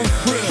 Roll on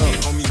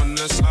through. On me on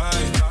the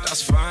side,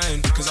 that's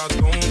fine, cause I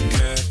don't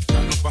care.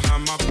 Look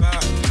behind my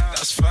back,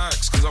 that's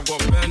facts, cause I've got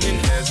burning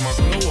hairs. My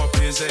glow up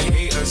is a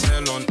hater's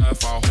hell on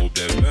earth. I hope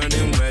they're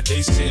burning where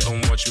they sit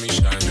and watch me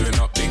shine. Doing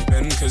up Big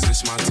Ben, cause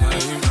it's my time.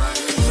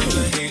 Tell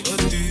a hater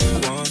do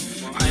one.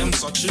 I am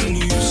such a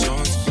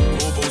nuisance.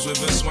 Robos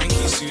with a swanky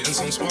suit and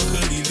some sparkly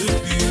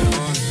lip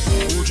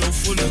beauty. Wardrobe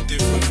full of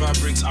different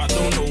fabrics. I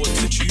don't know what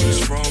to choose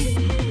from.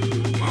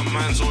 My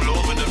mind's all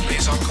over the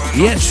place. I can't.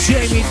 Yes,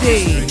 Jamie D.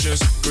 I'm doing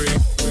just great.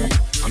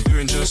 I'm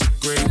doing just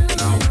great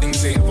now.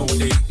 Things ain't what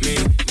they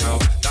make now.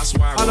 That's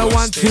why I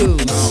gotta stay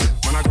now.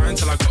 When I grind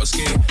till I got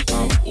escape.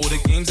 All the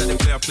games that they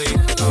play, I play.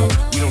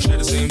 We don't share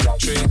the same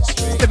traits.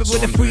 Step it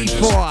with the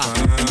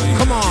 3-4.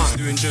 Come on. I'm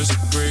doing just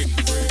great.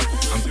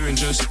 I'm doing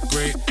just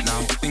great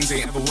now. Things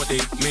ain't ever what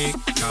they make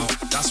now.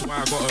 That's why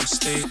I gotta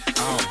stay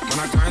out. When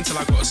I grind till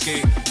I got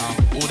escape.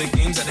 All the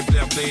games that they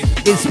play, I play.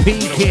 It's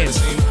peaking.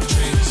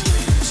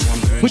 So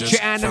put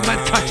your hand on my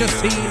touch a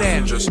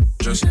ceiling. Just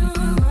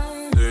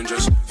doing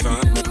just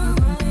fine.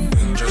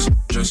 Doing just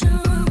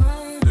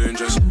doing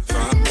just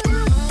fine.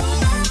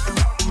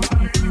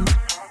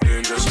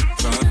 Doing just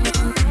fine.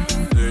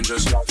 Doing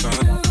just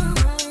fine.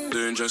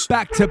 Doing just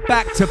back to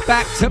back to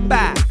back to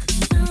back.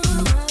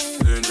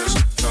 Doing just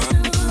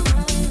fine.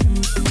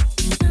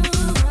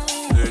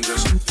 Doing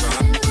just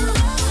fine.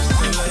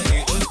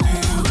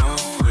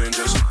 Doing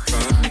just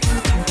fine.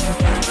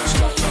 Doing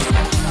just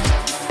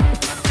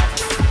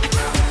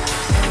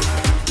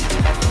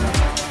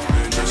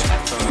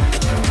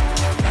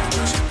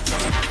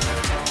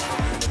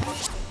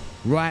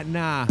Right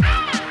now,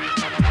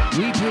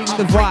 we bring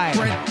the vibe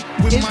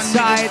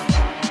inside.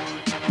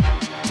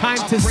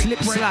 Time to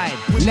slip slide,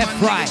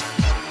 left, right.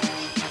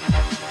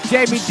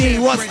 Jamie D,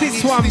 what's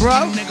this one,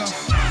 bro?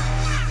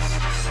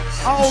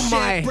 Oh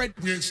my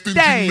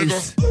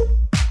days.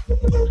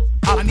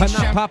 Up and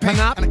up, up and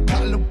up.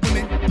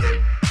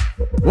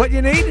 What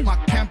you need? My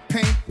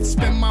campaign,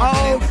 spend my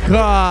Oh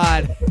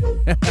God.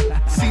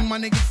 See my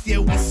niggas, yeah,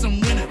 we some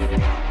winners.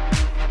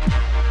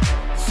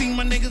 See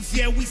my niggas,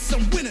 yeah, we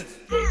some winners.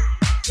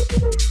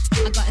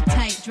 I got a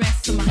tight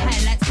dress so my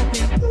highlights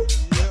popping.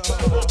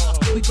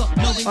 We got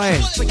no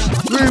interest.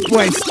 Rude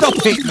boy,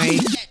 stop it,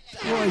 mate.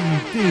 What are you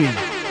doing?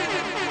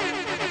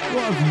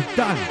 What have you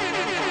done?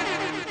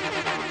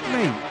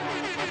 Mate.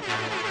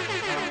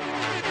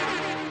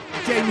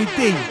 Jamie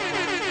D,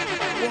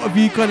 what have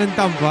you gone and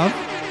done, bruv?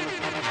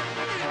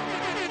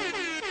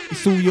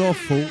 It's all your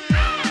fault.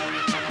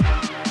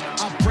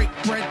 I break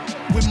bread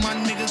with my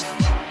niggas.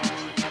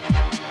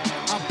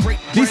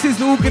 This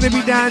is all gonna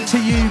be down to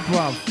you,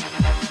 bruv.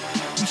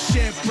 We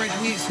share bread,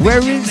 we ain't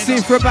We're stingy, rinsing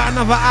nigga. for about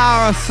another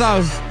hour or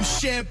so. We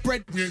share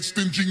bread, we ain't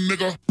stingy,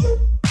 nigga.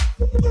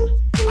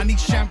 I need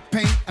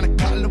champagne and a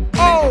bottle of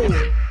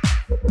wine.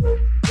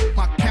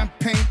 My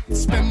campaign,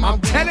 spend my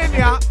I'm telling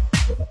ya.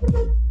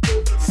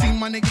 See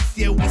my niggas,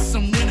 yeah, we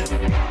some winners.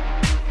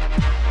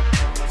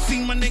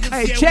 See my niggas,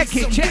 Hey, yeah, check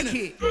we it, some check winners.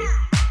 it.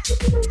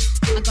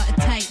 I got a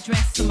tight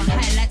dress so my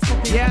highlights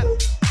popping. Yeah.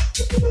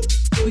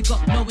 We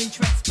got no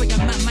interest, but your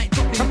man might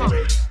drop in. Come on.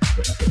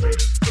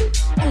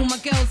 All my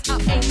girls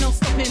up, ain't no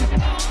stopping.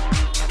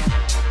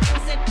 I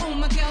said, all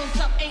my girls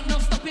up, ain't no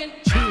stopping.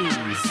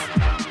 Jeez.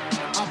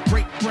 I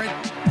break bread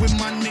with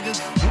my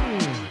niggas.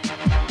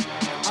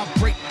 I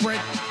break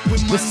bread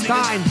with my We're niggas.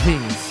 starting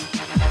things.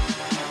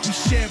 We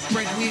share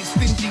bread, we ain't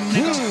stingy,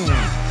 nigga.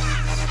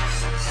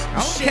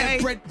 Okay. Share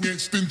bread, we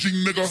ain't stingy,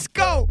 nigga. Let's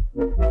go.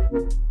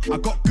 I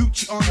got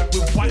Gucci on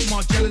with white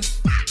Margielas.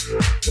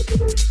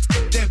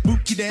 They're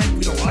bookie there,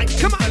 we don't like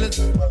them fellas.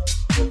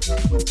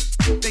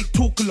 They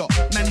talk a lot,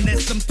 man,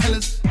 there's some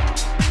tellers. I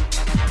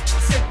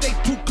said they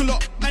talk a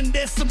lot, man,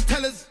 there's some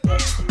tellers.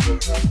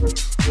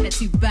 They're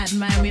too bad,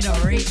 man, we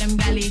don't rate them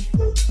galley.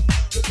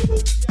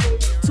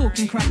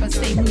 Talking crap, I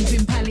stay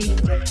moving pally.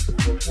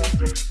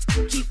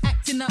 Keep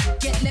acting up,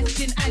 get left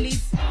in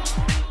alleys.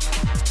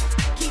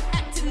 Keep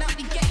acting up,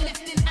 you get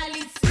left in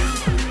alleys.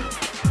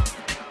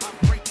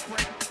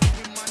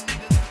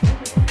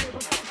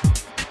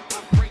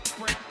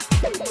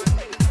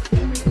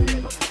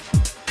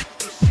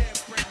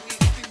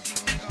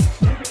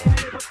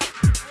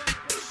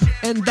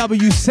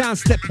 NW Sound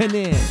stepping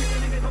in.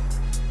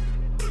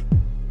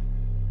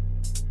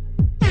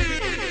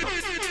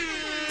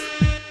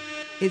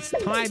 It's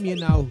time, you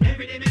know.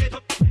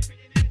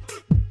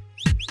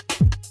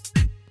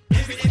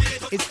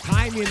 It's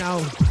time, you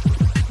know.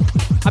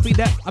 I'll be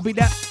that.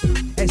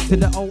 S to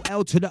the O,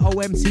 L to the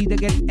OMC, to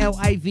get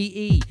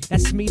LIVE.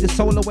 That's me, the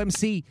solo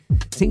MC.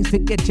 Things to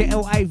get your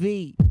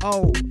LIV.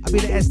 Oh, I'll be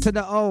the S to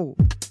the O.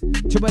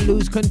 Trouble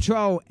lose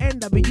control.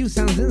 NW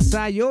sounds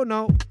inside, you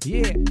know.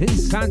 Yeah,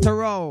 it's time to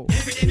roll.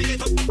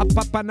 Up,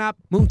 up, and up.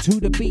 Move to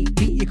the beat.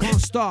 Beat, you can't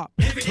stop.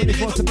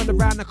 24/7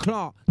 around the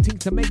clock.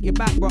 Things to make your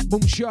back rock,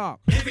 boom, sharp.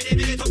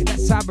 And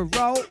that's how we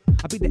roll.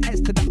 I'll be the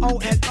S to the O,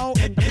 L, O.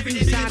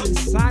 NW sound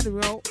inside the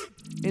roll.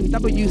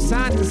 NW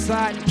sound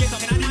inside.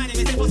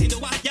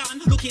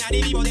 Looking at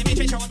the people, they may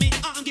trench out me.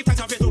 Give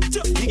thanks for Facebook.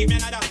 They give me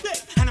another.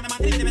 And I'm a man,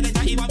 they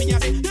want me to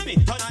say. Let me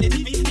turn on the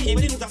TV. Me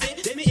able to say.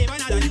 Let me able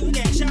another. You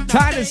get shot.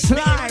 Time to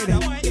slide.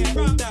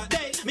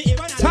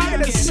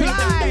 Time to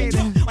slide.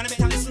 When I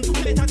better listen to,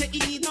 when I better take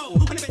it now.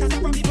 When I better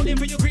stop from people, them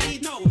for your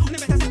greed now. When I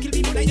better stop kill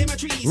people like them a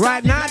trees.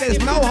 Right now, there's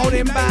no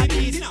holding back.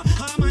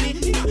 Harmony,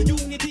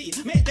 unity.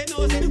 Make them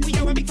know that we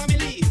are a big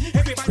family.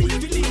 Everybody you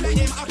believe like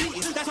them happy.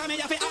 That's why me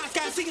have to ask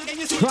and sing again.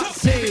 You see.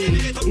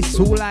 It's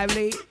so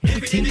lively.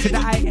 Everything to the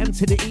I M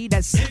to the E.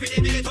 That's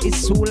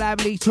it's so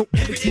lively. So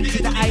everything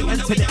to the I M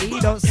to the E.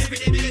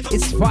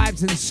 It's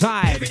vibes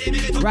inside.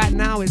 Right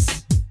now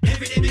it's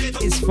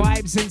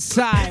vibes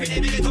inside.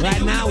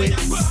 Right now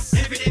it's.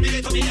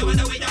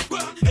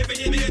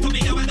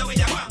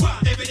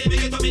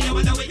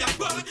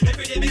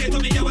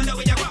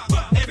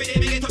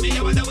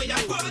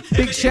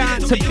 Big shout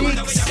out to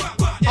Biggs.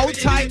 Old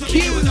tight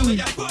Q.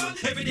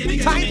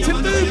 Time to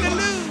move the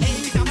loop.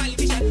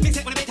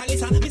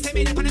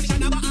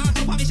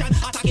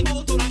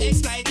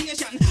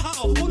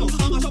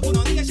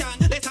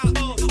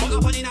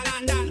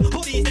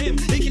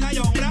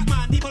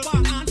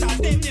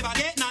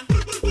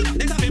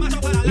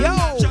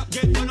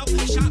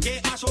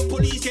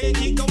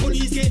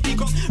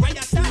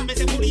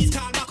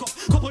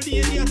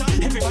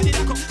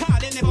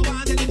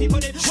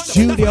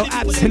 Studio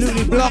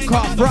absolutely block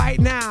off right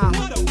now.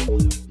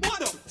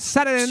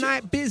 Saturday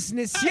night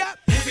business, yep.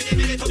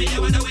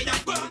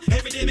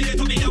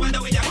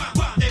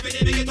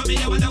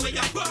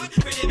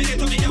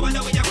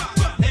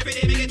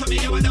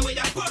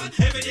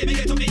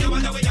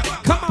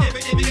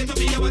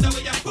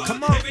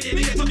 Come on.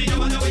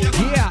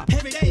 Yeah.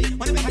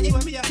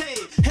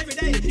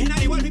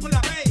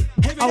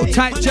 Old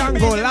tight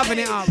jungle, loving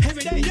it up.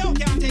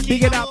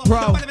 Big it up,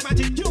 bro.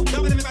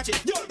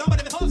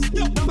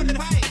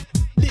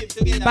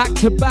 Back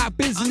to back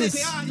business.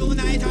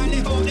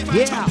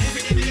 Yeah.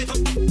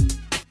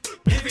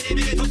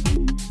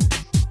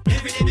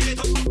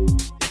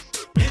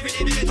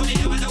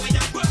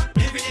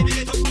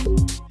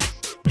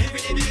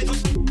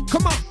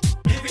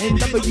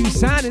 NW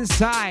sound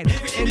inside.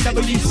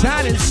 NW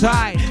sound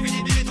inside.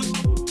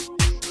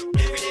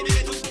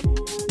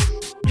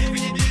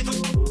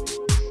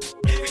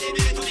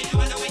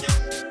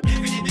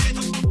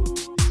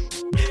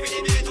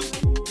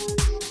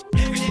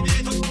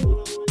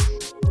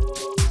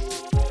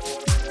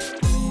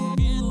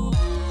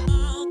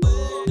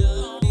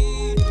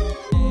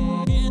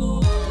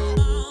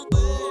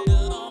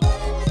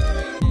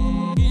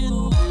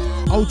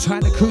 Old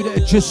time, the crew that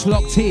are just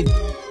locked in.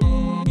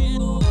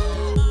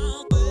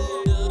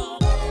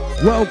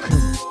 Welcome.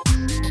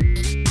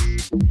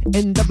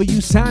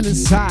 NW sound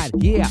inside,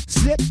 yeah.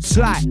 Slip,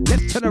 slide,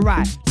 left to the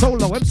right.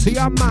 Solo, MC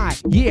on my,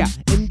 yeah.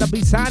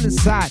 NW sound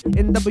inside,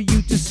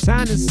 NW just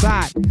sound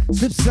inside.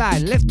 Slip,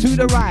 slide, left to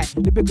the right.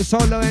 The bigger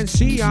solo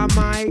MC on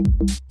my.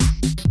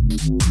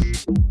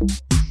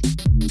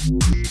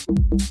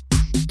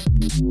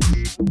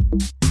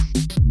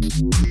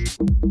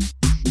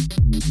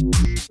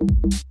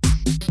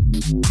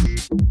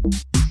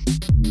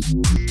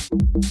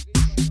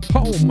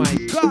 Oh my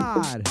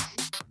God.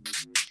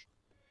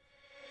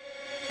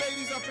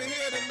 Ladies up in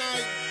here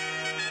tonight.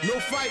 No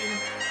fighting.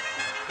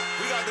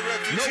 We got the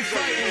refugees. No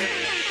fighting.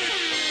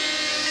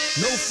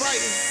 No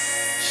fighting.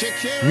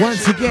 Shakira.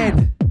 Once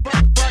again,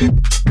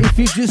 if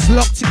you just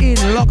locked in,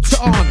 locked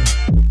on,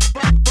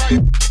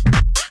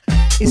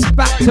 it's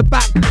back to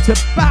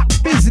back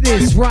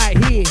business right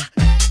here.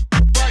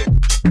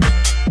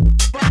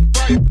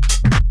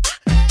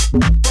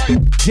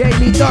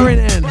 Jamie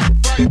Dorrington,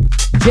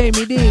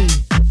 Jamie D,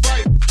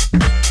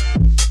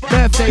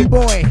 Birthday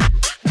Boy,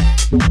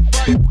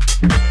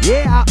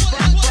 yeah.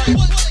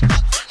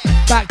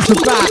 Back to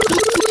back,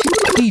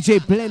 DJ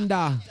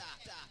Blender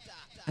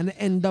and the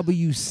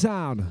NW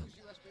sound.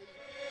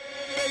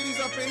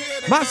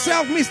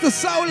 Myself, Mr.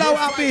 Solo,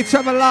 up here to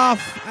have a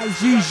laugh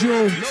as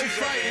usual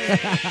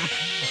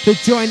to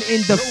join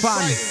in the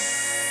fun.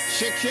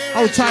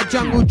 Old tight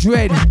Jungle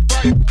Dread.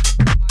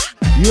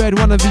 You heard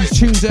one of these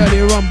tunes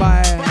earlier on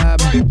by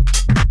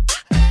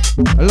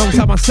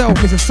alongside myself,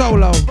 Mr.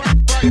 Solo.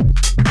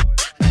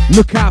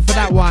 Look out for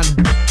that one.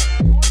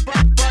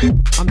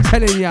 I'm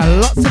telling you,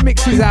 lots of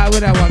mixes out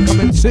with that one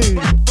coming soon.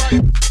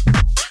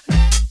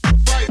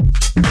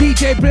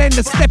 DJ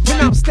Blender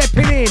stepping up,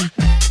 stepping in.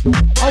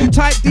 Old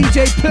type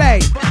DJ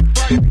Play.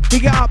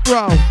 Dig it up,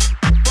 bro.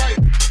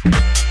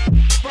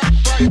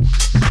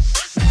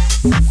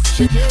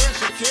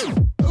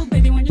 Oh,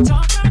 baby, when you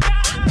talk like that.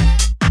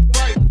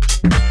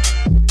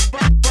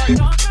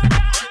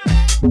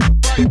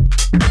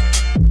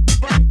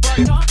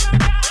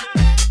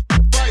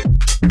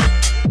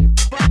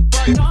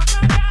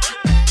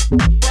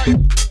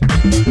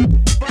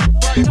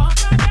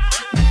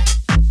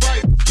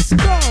 Let's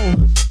go.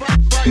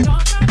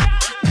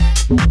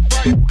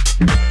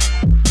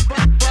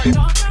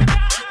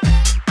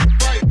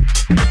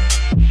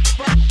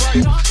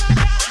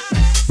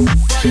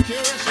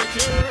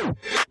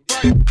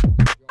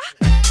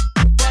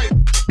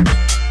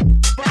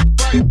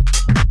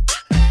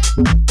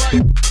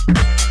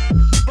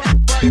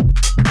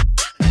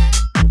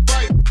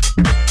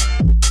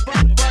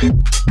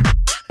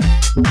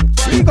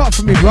 What you got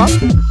for me, bro?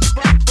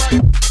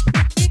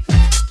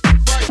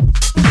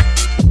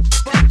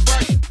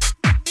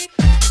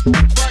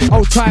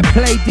 Old type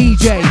Play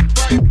DJ.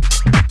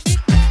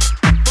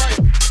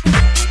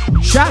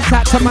 Shouts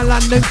out to my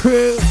London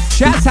crew.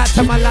 Shouts out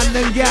to my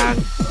London gang.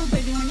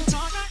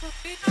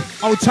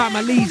 Old time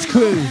my Leeds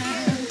crew.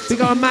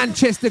 Big on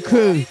Manchester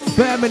crew.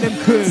 Birmingham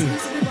crew.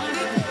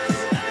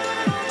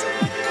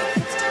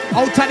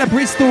 Old time the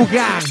Bristol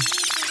gang.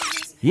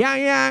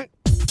 Yang yang.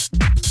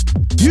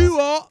 You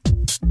are.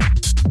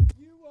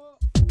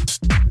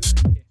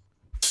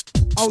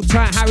 Old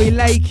time Harry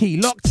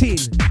Lakey. Locked in.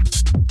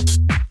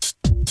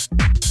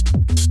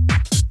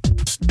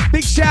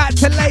 Big shout out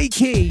to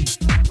Lakey.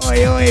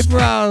 Oi, oi,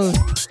 bro.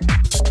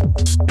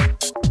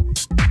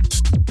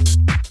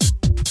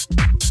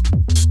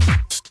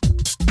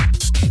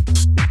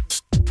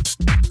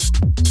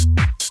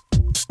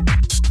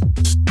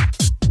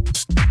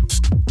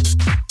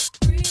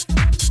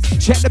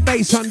 Check the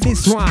bass on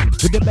this one.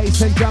 With the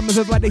bass and drum,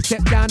 everybody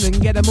step down and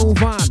get a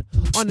move on.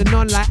 On and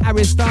on like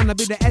Ariston, I'll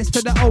be the S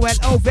to the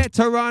OLO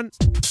veteran.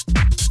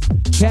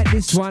 Check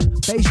this one,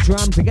 bass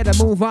drum to get a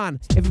move on.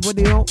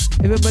 Everybody know,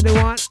 everybody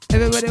want,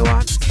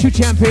 two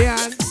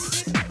champions.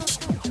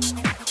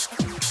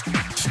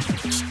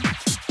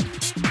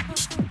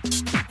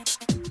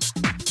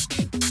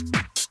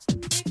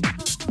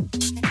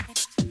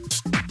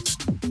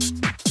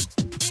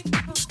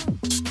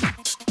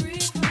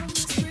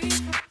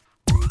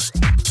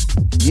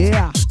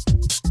 Yeah,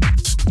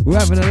 we're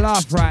having a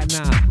laugh right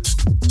now.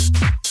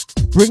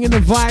 Bringing the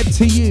vibe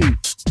to you.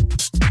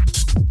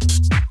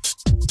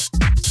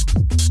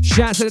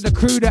 Shouts out to the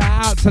crew that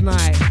are out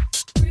tonight.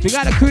 If you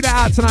got a crew that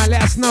are out tonight,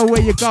 let us know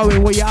where you're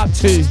going, what you're up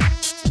to.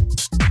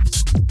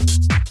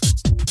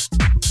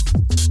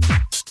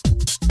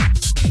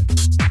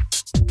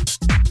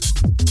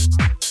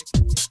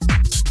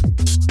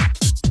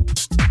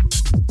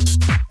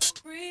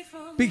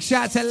 Big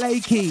shout out to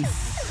Lakey.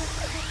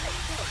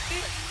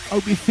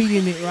 Hope you're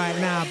feeling it right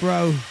now,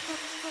 bro.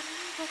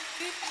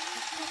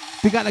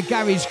 We got the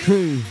garage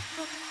crew,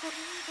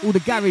 all the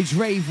garage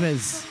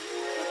ravers.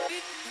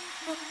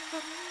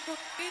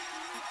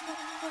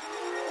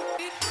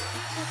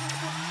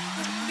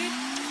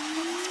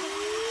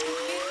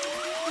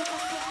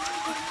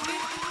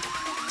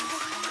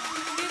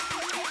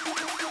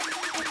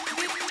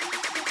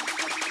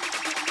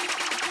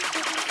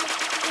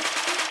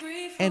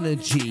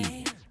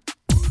 Energy.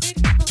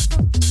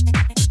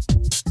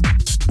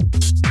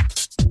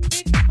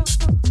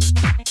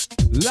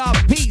 Love,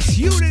 peace,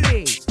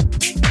 unity.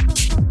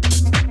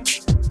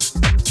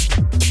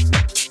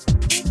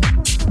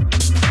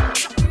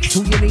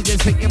 All you need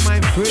is set your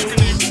mind free.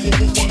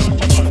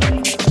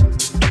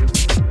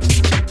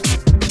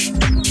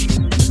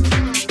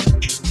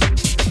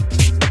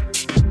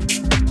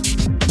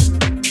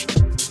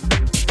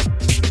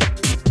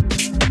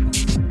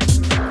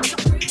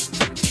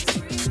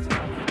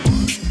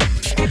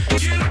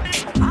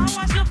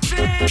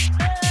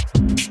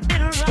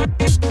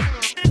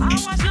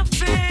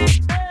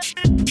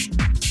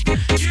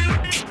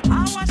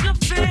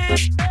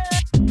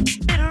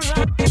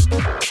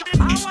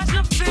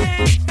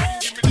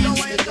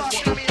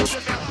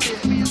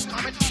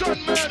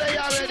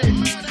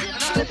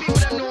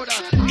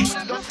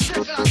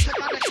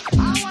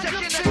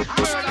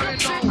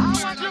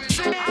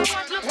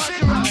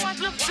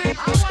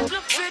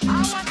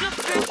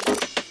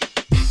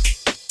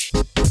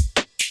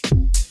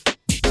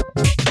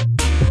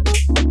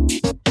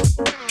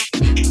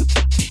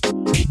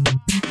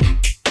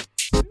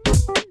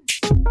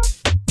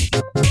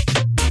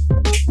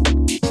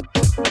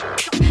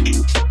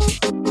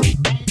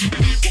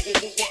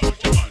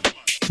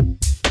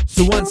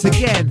 Once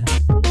again,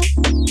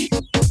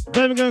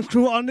 Birmingham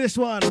crew on this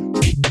one.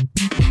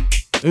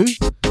 Who?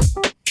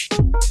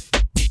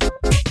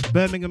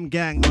 Birmingham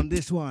gang on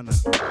this one.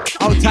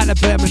 I'll tell the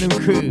Birmingham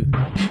crew.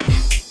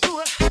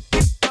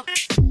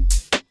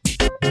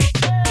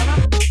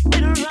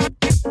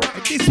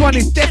 This one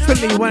is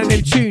definitely one of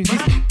them tunes.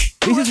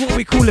 This is what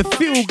we call a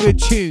feel-good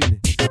tune.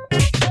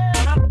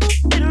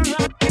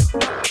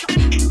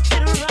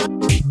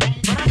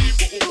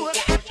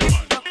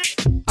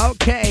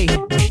 Okay.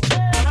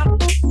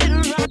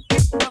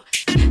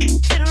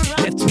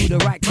 Left to the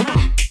right, come on.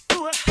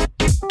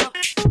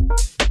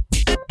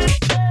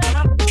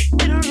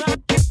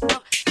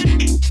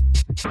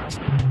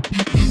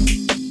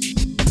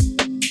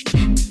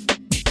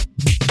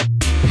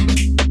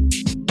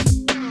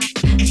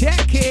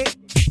 Check it.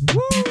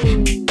 Woo.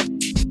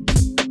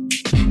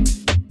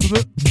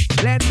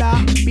 Blender,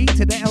 B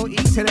to the L, E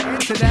to the N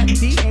to the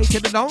D, A to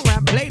the don't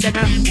rap, play the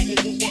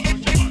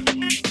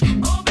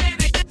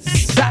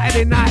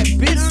Saturday night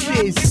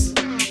business.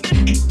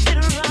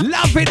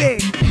 Loving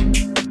it.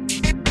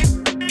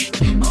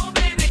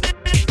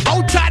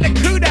 Hold tight the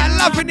crew that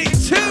loving it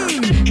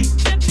too.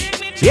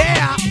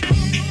 Yeah.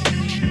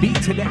 B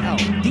to the L,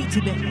 D to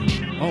the A.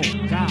 Oh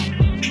God.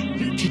 B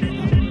to the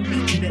L, B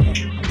to the A,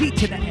 D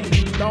to the A.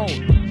 Don't.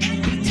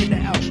 B to the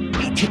L, B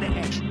to the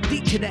A, D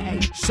to the A.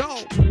 So.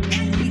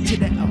 B to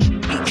the L,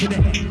 B to the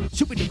A.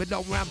 Super duper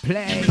don't run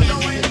play.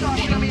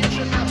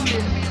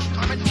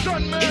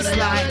 It's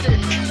like.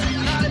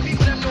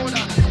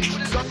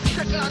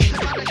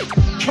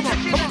 Come on,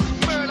 come on.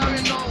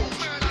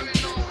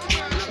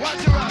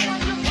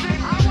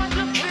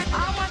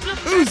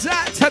 Who's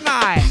that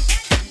tonight?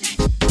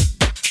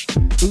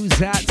 Who's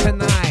that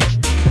tonight?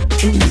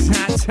 Who's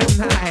that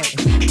tonight?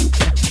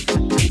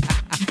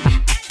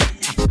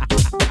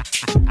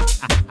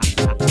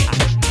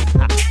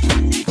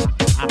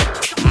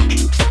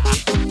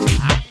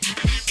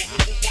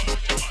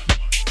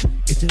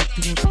 It's a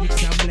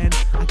mix and blend.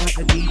 I got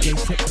the DJ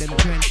set them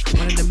trend.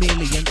 1 in a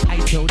million, I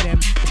told them.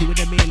 2 in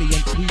a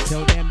million, we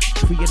told them.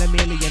 3 in a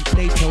million,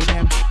 they told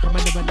them. Come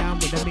on never down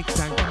with the mix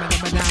and come on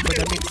never down with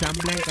the mix and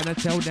blend. Gonna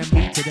tell them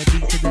B to the D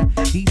to the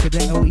D to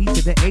the O E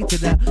to the A to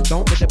the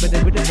don't with the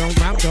don't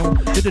ramp don't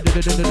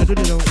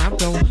don't ramp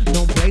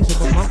don't play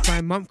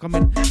so month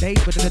coming day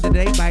but the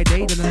day by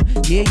day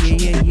year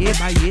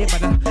by year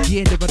but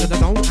yeah the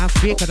don't I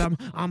fear cause I'm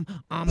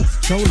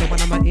solo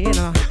when I'm an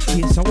inner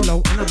yeah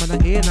solo and I'm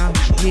an inner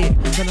yeah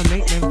gonna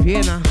make them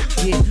fear now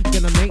yeah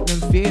gonna make them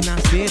fear now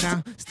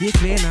stay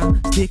clear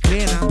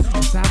now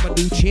it's time to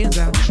do change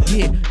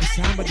yeah it's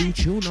time to do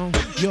tune on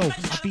yo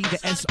I be the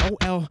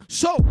SOL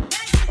so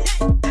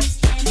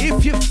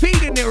if you're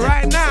feeling it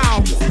right now,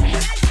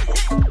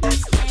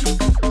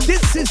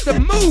 this is the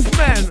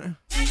movement.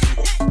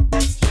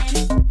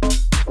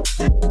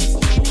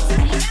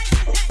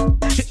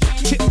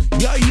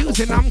 You're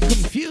using, I'm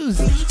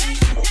confused.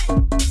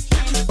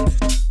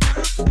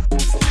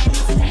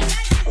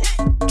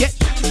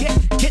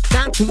 Get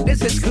down to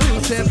this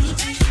exclusive.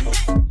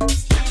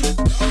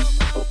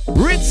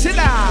 Rinse it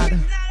out.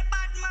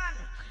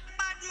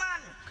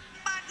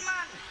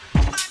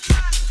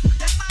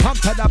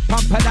 Pump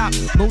it up,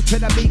 move to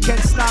the beat can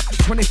stop.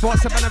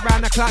 24/7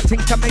 around the clock,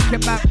 think to make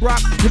it back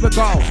rock. Here we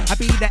go. I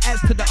be the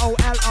S to the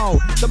O-L-O.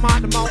 The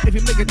man, the mo, if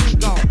you make a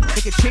jingo,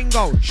 make a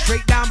chingo.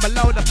 Straight down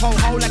below the pole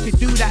hole like you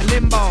do that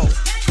limbo.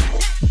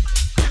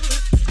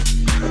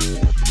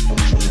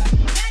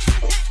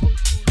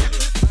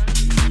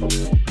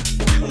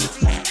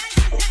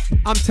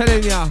 I'm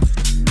telling ya,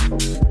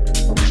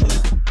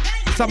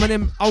 some of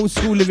them old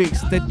school lyrics,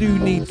 they do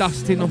need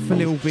dusting off a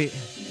little bit.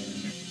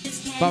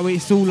 But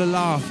it's all a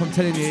laugh, I'm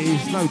telling you,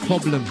 it's no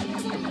problem.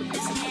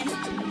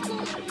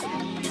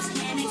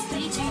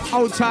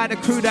 Hold tight, the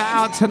crew that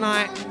are out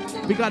tonight.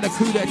 We got the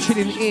crew that are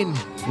chilling in,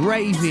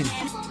 raving.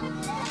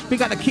 We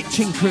got the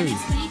kitchen crew.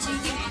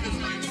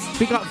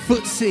 We got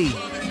Footsie.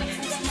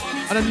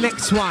 And the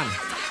next one.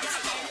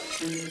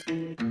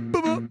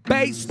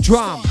 Bass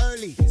drum.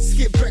 Early,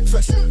 skip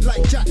breakfast,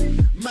 like Jack,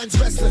 man's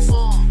restless.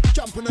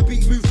 Jump on the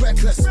beat, move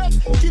reckless.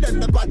 Get them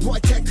the bad boy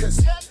techers.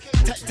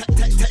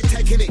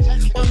 Taking it.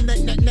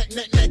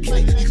 Necking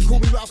it. You can call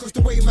me Ralph, cause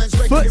the way man's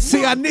wrecking it.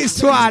 Footsie on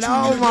this one,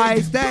 oh my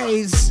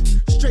days.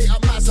 Straight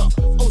up Mazza,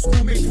 old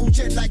school made full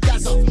jet like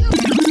Gaza.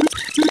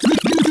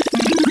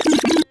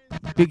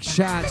 Big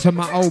shout out to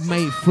my old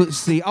mate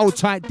Footsie, old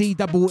tight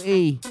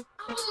D-double-E.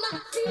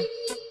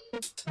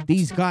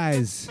 These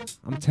guys,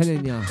 I'm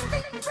telling ya.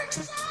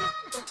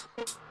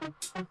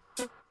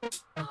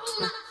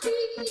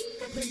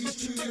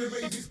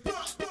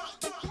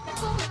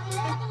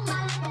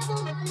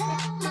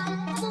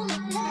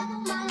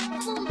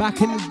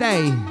 Back in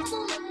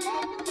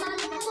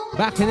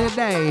the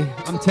day,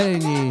 I'm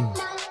telling you.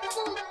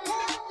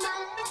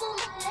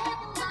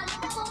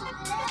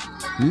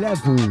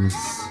 Levels.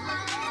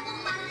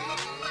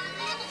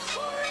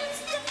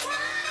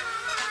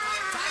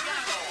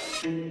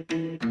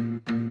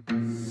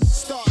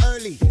 Start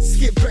early,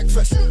 skip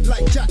breakfast,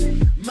 like Jack,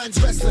 man's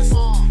restless.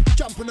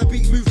 Jump on the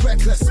beat, move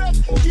reckless.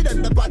 Get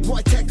them the bad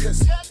boy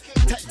techers.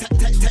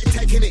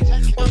 Taking it.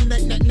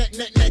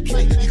 Necking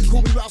it. You can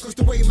call me Ralph, cause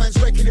the way man's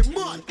wrecking it.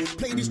 Man,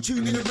 play this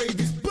tune in the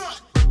raves,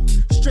 but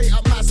straight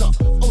up Mazza,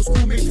 old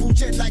school made full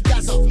jet like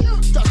Gaza.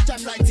 Dust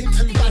jam like Tim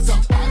and Bazza.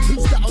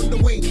 Who's that on the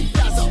wing?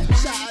 Gaza.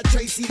 Shout out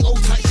Tracy,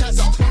 old tight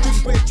Shazza.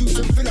 Drink bread juice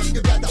and fill up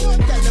your bladder.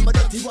 Tell them a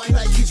dirty wine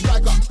like his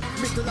ragger.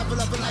 Make the lover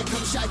like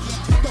I'm Shaggy.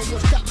 Don't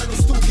watch that man, will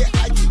still get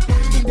aggy.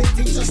 In this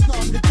thing, just know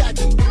I'm the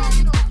daddy.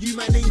 You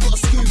man ain't got a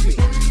Scooby.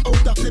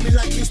 Hold up, let me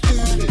like this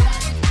stupid.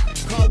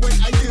 Car when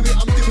I do it,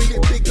 I'm doing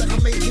it big like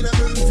I'm making a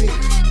movie.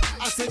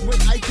 I said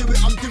when I do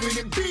it, I'm doing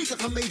it big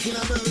like I'm making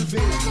a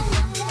movie.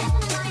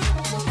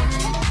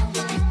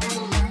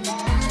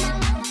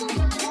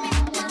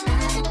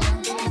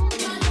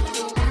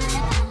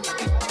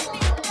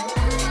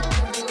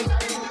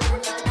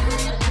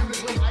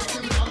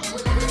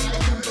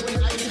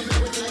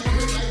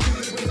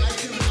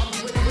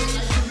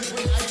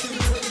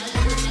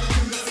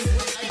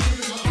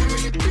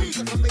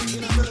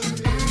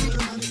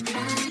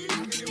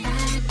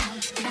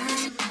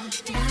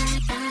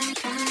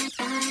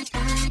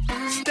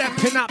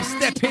 Stepping up,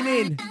 stepping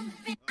in.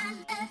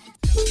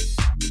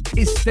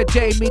 It's the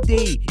Jamie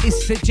D,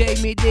 it's the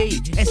Jamie D.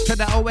 S to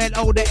the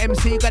O-L-O, the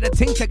MC. Got a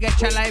thing to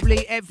get you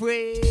lively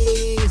every.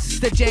 It's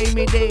the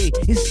Jamie D,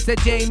 it's the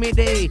Jamie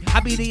D. I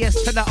be the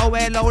S to the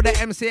O-L-O, the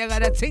MC. I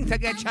got a thing to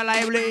get you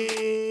lively.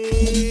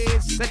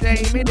 It's the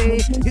Jamie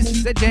D,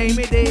 it's the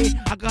Jamie D.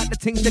 I got the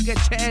thing to get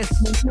your S,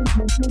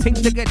 thing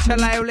to get you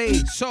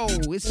lively. So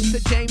it's the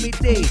Jamie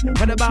D.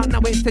 What about now?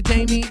 It's the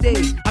Jamie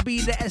D. I be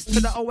the S to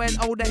the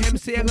O-L-O, the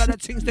MC. I got the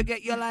things to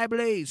get you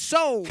lively.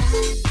 So.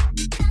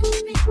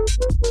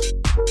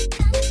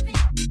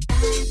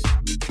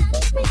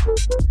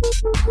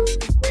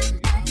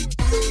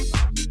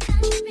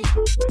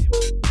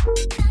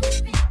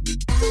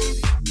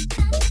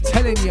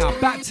 Telling ya,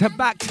 back to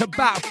back to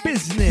back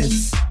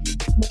business.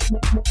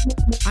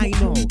 I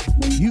know,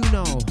 you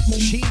know,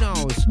 she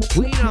knows,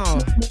 we know.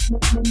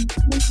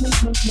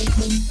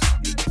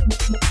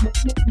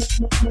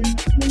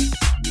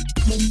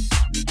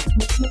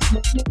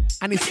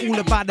 And it's all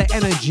about the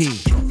energy.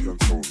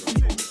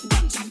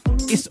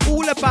 It's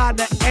all about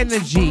the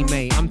energy,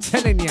 mate. I'm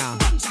telling ya.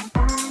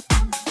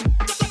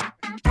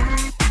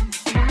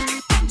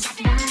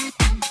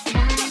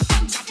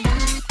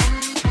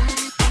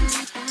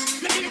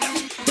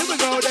 Here we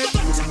go then.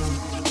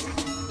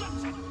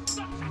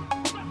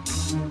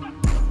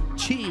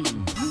 Cheese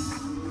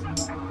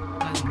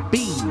and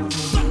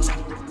beans.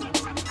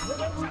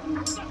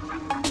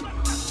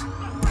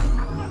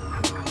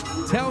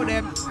 Tell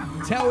them,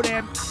 tell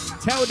them,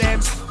 tell them.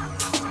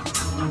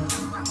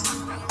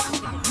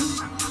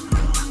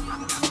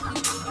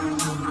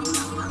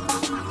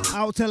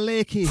 Out to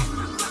Lakey.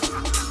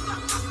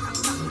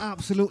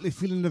 Absolutely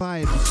feeling the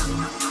vibe.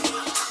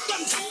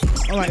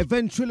 Alright,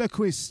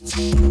 ventriloquist.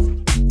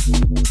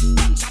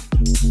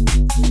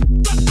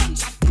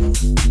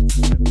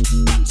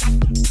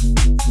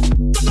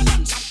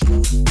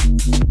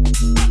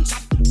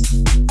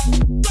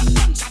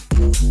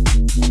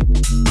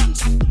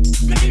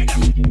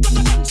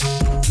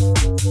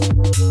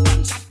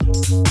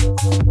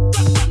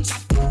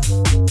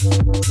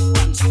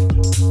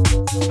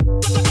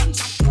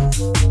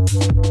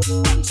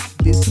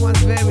 This one's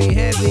very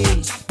heavy.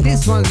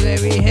 This one's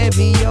very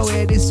heavy. Yo,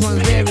 yeah, this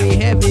one's very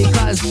heavy.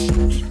 Cause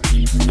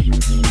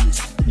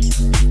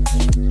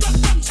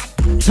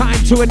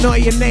time to annoy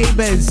your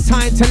neighbors.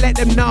 Time to let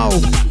them know.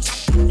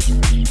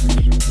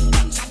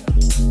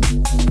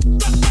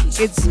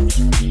 It's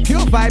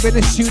pure vibe in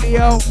the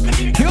studio.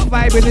 Pure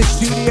vibe in the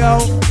studio.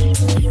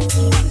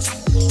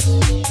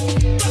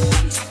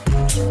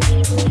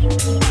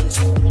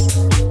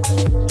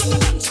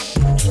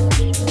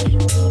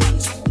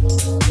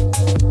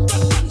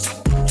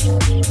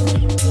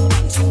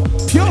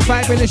 Pure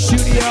vibe in the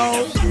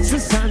studio. To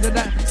sounds of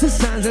that, to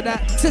sounds of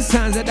that, to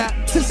sounds of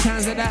that, to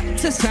sounds of that,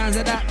 to sounds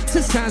of that,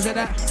 to sounds of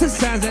that, to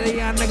sounds of the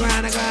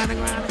underground,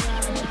 underground.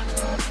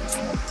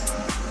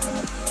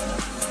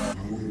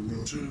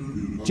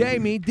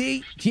 Jamie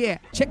D, yeah,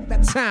 check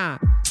that sound.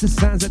 To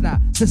sounds of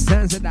that, to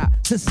sounds of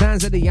that, to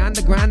sounds of the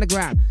underground,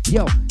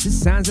 Yo, to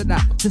sounds of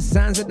that, to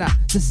sounds of that,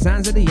 to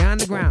sounds of the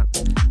underground.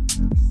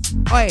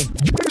 Oi.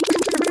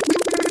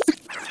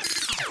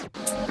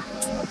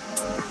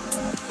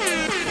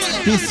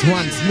 This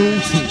one's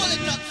naughty.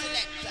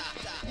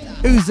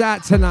 Who's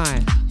that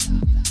tonight?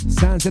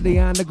 Sounds of the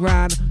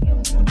underground.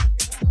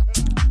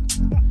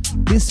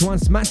 This one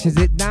smashes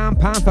it down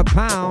pound for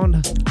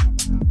pound.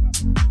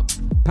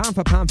 Pound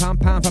for pound,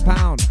 pound, pound for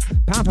pound.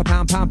 Pound for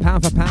pound, pound,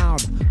 pound for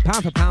pound.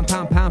 Pound for pound,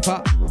 pound, pound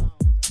for.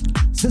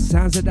 To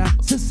sounds of that,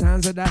 to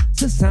sounds of that,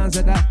 to sounds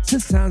of that, to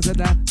sounds of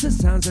that, to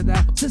sounds of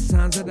that, to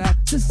sounds of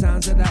that, to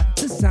sounds of that,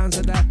 to sounds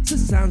of that, to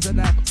sounds of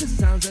that, to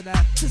sounds of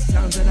that, to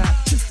sounds of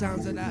that, to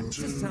sounds of that,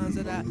 to sounds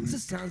of that, to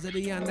sounds of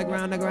the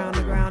underground,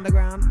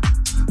 underground.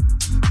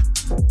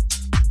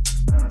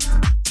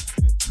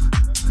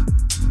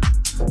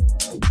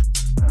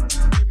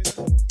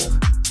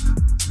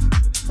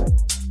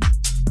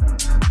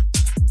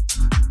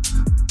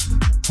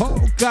 Oh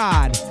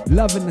God,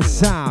 loving the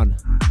sound.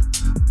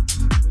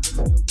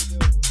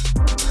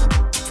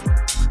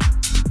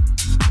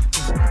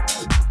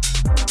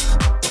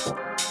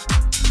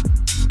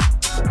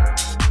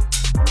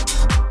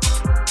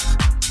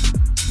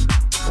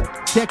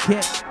 Check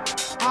it.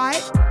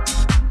 Alright.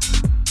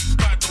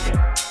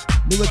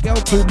 Knew a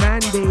girl called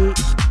Mandy.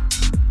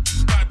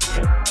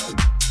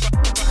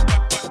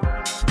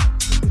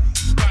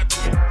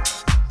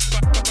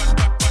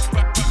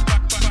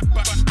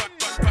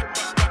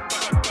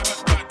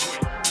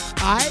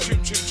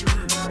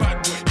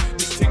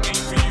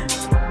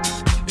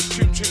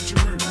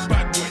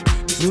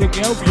 Knew a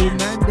girl called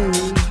Mandy.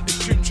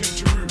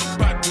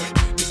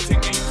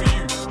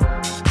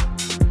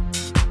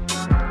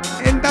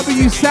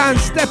 NW Sound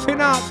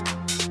stepping up.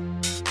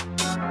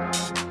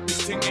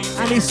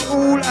 And it's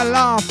all a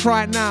laugh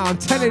right now, I'm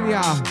telling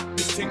ya.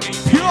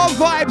 Pure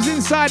vibes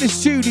inside the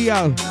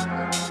studio.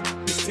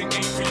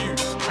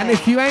 And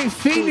if you ain't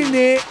feeling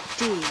it,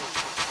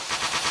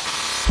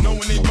 no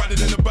one ain't better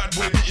than a bad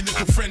boy. Your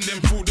little friend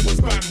them food that was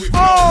bad with.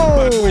 Oh!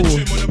 Bad boy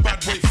trim on a bad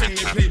boy thing.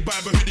 They play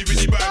bad but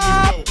really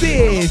bad with.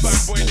 This.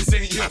 Bad boy, this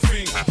ain't your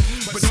thing.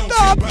 But don't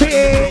Stop feel bad,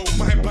 it.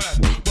 bro. My bad.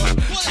 But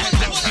I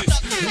love this.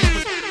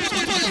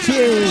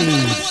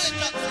 Jeez.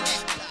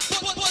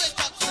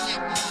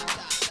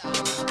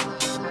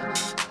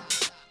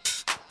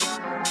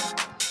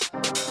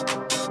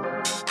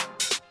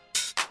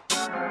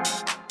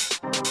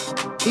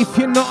 If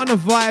you're not on a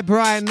vibe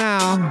right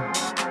now,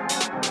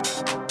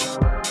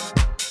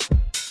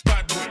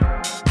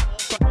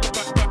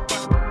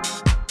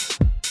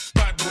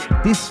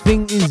 this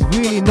thing is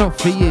really not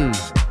for you.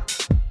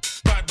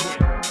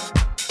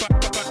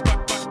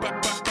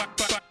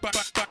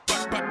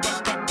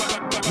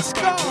 Let's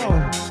go.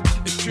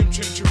 It's Trim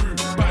Trim Chiru,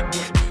 bad boy.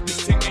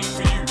 This thing ain't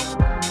for you.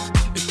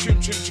 It's Trim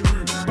Trim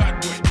Chiru,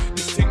 bad boy.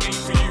 This thing ain't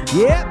for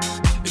you. Yep.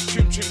 It's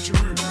Trim Trim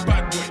Chiru,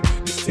 bad boy.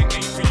 This thing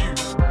ain't for you.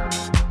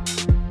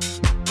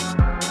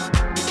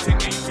 This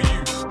thing ain't for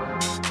you.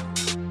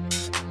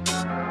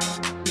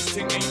 This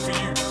thing ain't for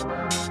you.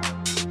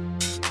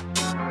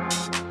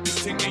 This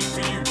thing ain't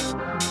for you.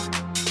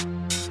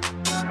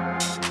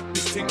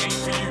 This thing ain't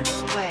for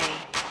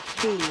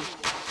you.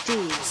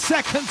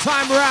 Second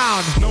time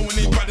round. No one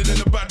ain't better than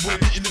a bad boy.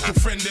 Your little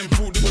friend them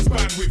food that was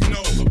bad with.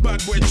 No, a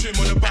bad boy trim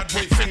on a bad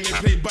boy thing. They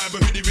play bad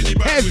but really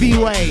bad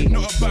Heavyweight. with.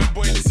 No, not a bad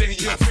boy, this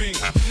ain't your thing.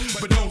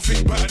 But don't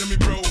think bad of me,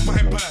 bro.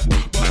 My bad.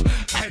 But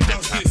I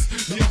does this.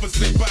 The others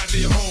play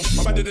badly at home.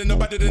 I'm better than a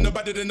better than a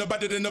better than a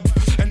better than a.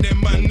 And then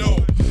man know.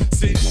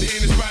 Say they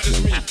ain't as bad as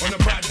me on a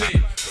bad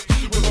day.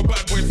 With a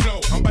bad boy flow.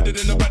 I'm better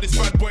than the baddest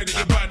bad boy that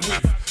you're bad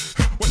with.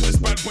 Watch this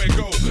bad boy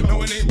go. No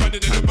one ain't better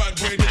than a bad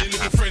boy that your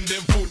little friend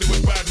them food that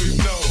was bad with.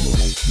 No.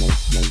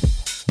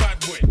 Bad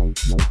boy.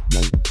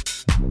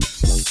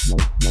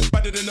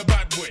 Better than a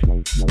bad boy.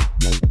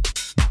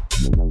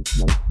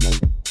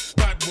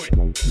 Bad boy.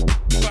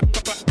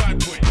 Bad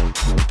boy.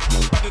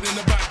 Better than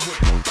a bad boy.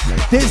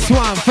 This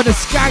one for the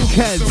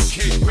skankers.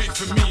 Okay, wait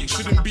for me.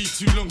 Shouldn't be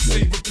too long.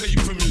 Save a plate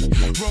for me.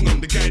 Wrong, I'm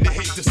the guy that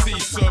hates the C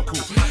circle.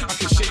 I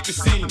can shape the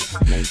scene.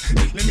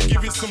 Let me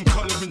give it some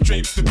color and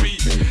drapes the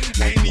beat.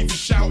 I ain't even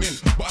shouting,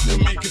 but I can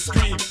make a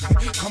scream.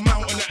 Come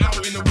out on the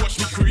outing and watch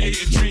me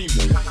create a dream.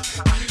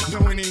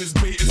 No one ain't as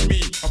bait as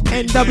me.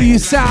 NW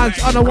Sounds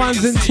on the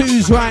ones and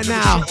twos right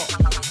now.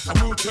 I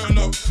will turn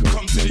up,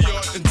 come to the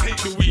yard and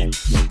take the weed.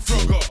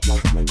 Frog up,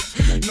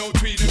 no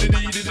tweet.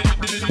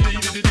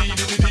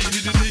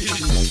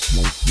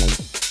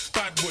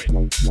 Bad boy,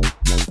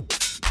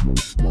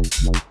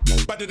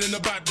 better than a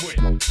bad boy.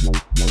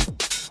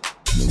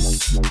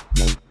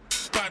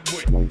 Bad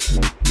boy,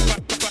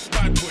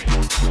 bad boy,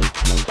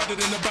 better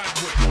than a bad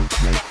boy.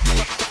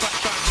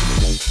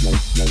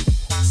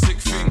 Sick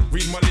thing,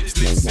 read my lips,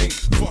 lip sync.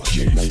 Fuck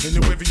you. In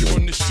the river you're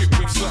on the strip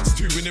with sluts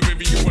too. In the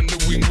river you're on the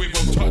wing with,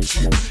 I'll touch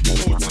you. You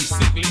hold some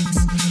sick links.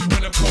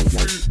 When I come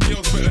through,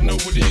 girls better know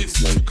what it is.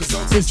 Cause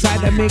I'll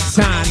inside the mix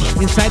on,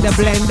 inside the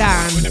blend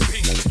on. with the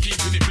pink,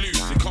 keeping it blue.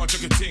 They can't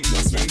jug a ting,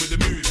 I swing with the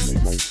moves.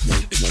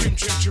 It's trim,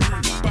 trim,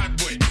 chiroo. Bad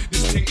boy,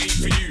 this ting ain't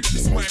for you.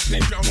 This my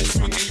playground, this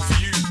swing ain't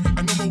for you.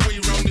 I know my way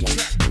around the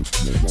track.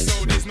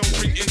 So there's no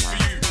ring in for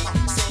you.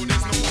 So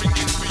there's no ring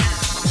in for you.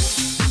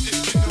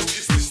 If you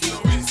notice this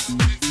noise,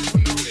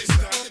 notice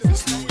that.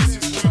 This noise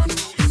is worth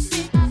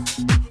noticing.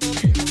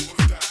 Take note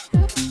of that.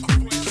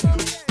 Otherwise you know.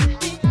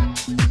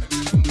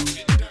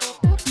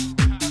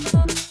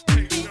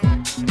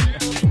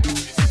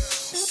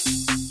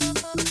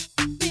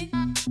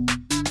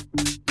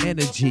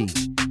 Energy.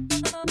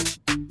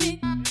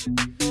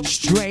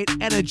 Straight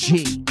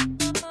energy.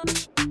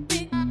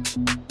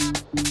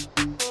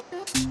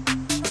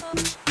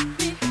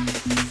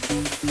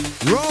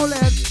 Roll it.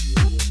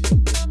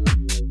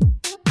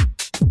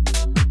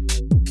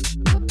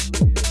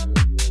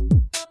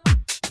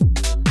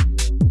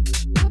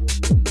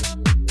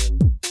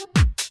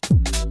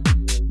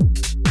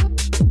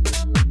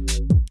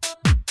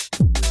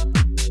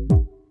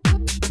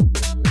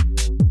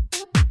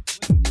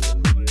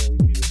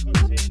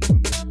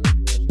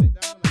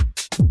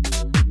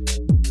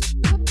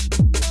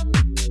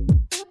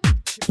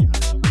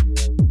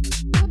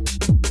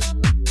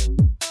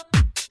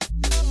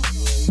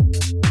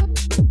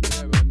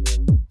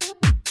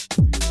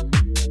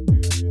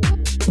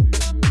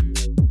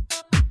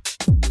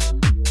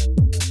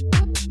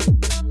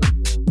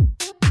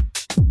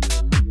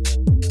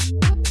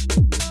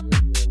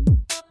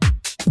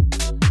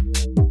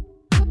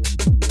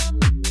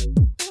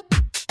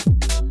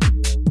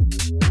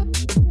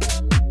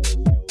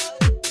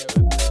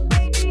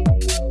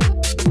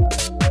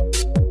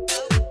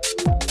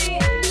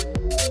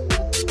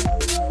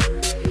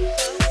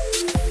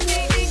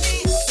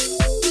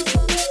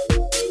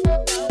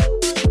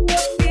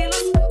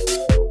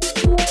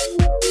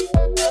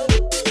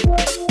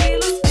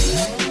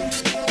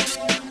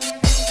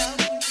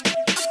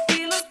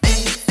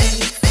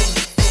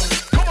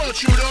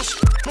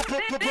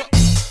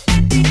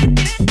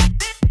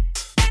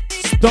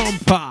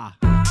 Stomper.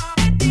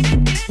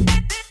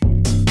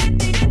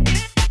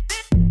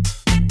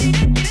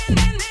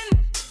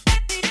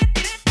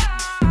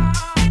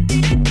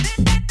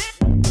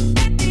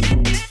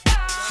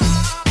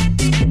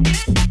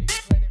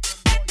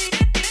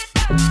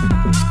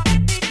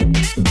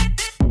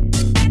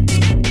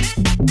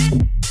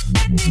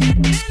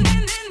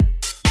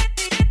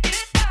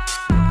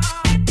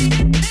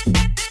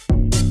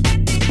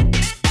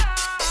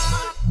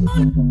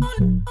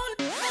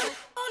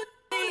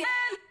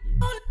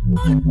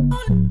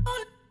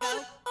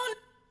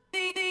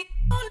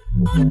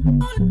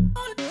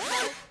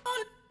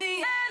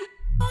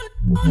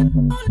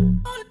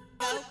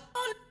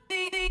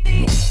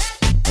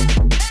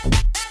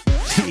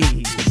 Jeez.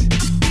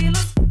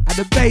 And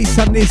the bass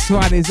on this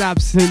one is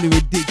absolutely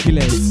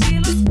ridiculous.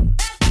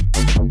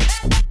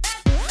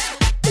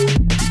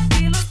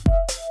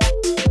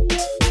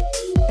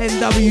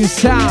 NW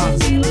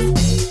Sounds.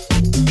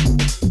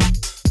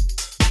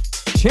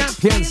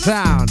 Champion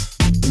sound.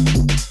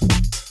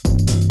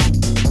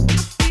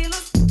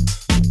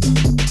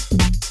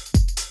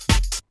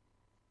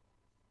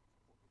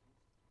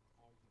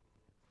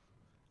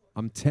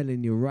 I'm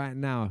telling you right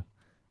now,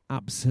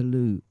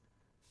 absolute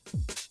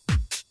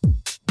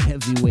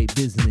heavyweight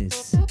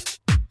business.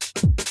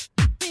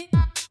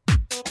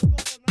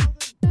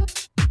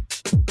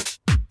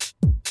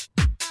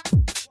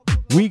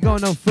 We go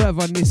no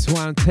further on this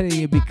one, I'm telling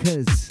you,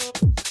 because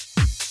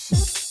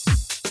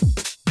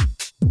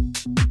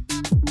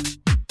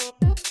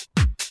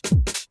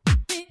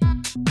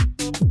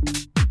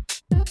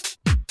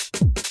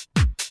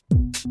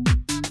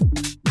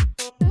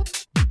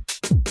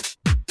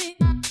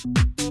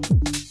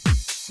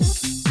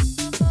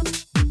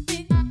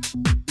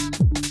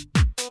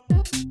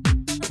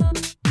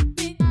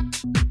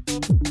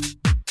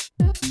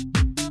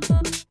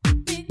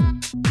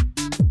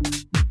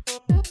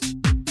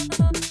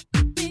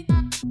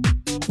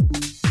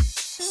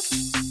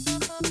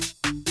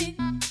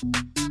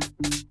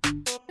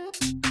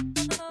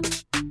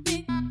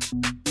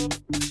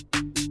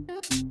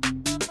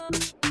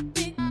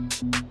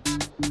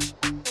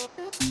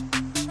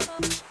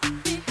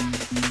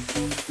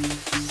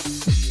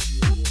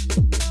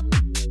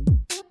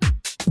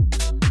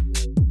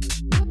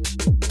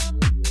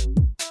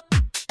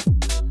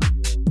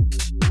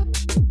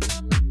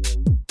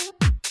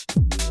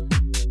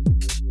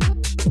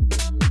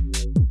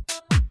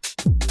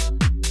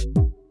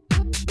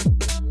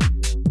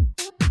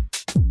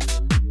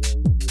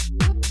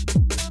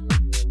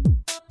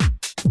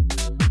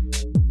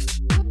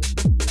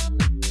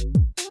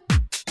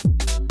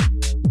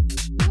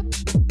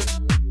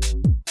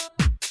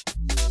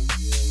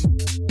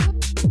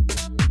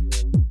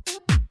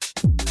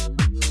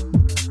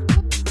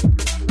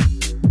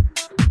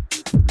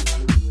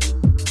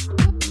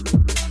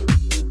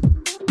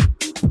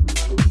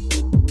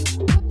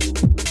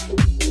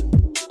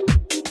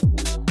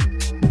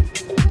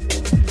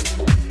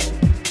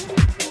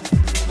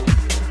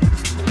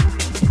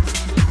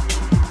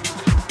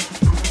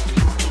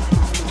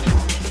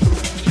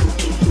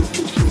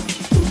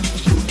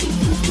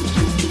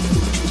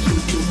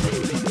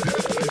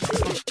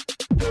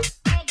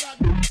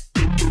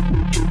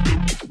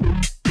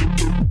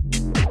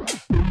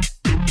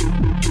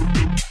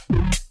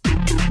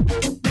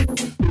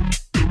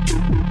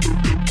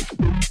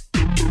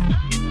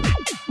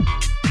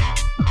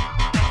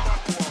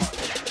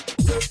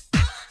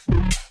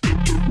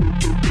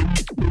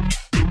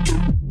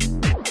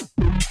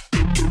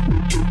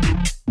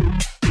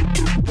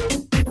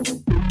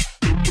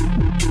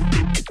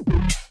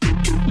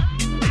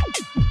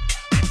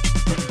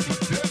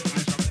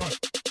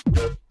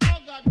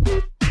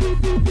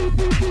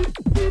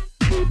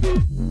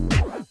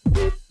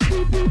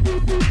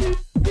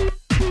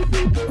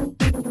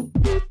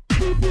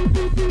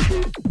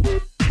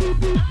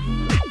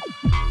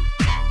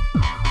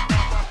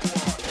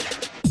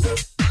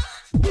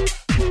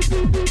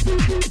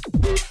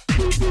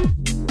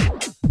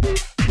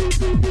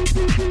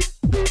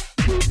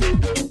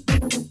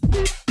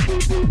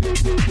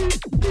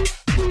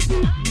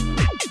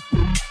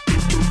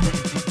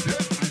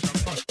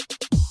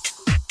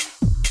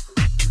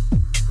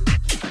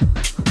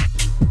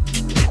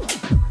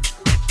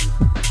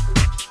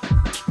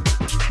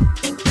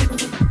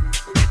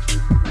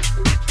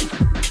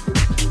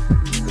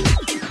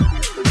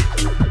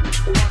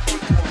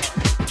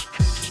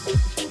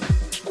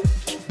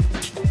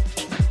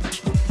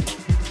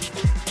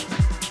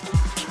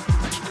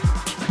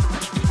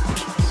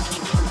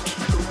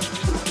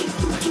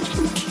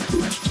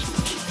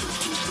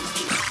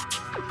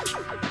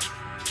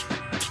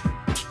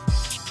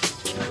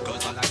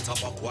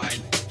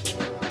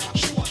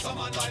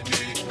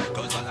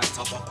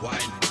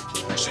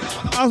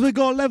As we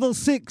go level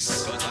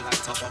 6.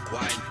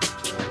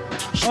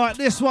 Alright,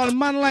 this one,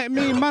 Man Like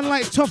Me, Man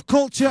Like Tough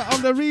Culture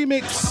on the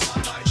remix.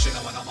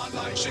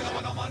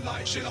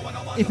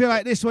 If you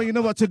like this one, you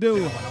know what to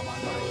do.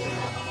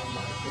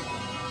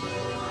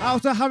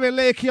 Out to Harry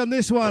Lakey on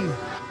this one.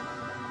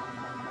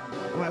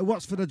 Alright,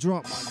 what's for the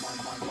drop?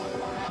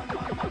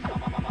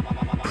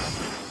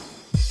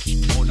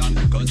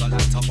 Girls I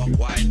like to fuck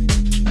wine,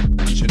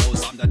 and she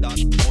knows I'm the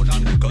done. More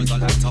than girls I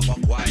like to fuck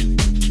wine.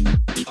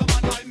 A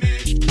man like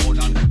me. More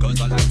than girls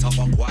I like to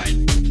fuck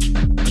wine,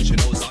 and she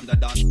knows I'm the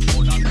done.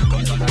 More than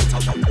girls I like to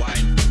fuck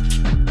wine.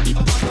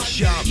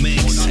 Sharp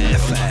Mix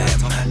FM.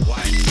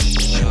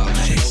 Sharp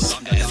Mix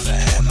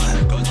FM.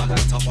 Girls I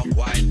like to fuck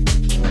wine.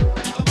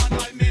 A man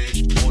like me.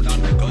 More than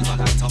girls I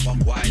like to fuck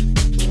wine,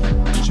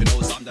 and she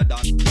knows I'm the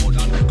done. More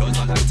than girls I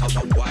like to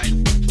fuck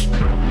wine. A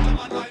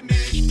man like me.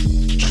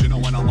 She know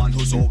when a man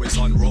who's always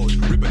on road,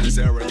 ripping his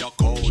area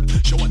cold.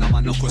 She want a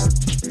man who could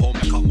home,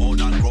 make a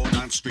moan and groan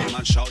and scream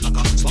and shout like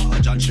a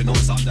slaughter John. She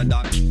knows I'm the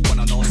done. When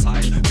I know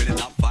side, feeling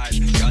that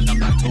vibe. Girl, I'm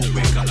like to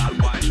wiggle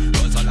and wine.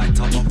 Girls I like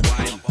to fuck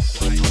wine.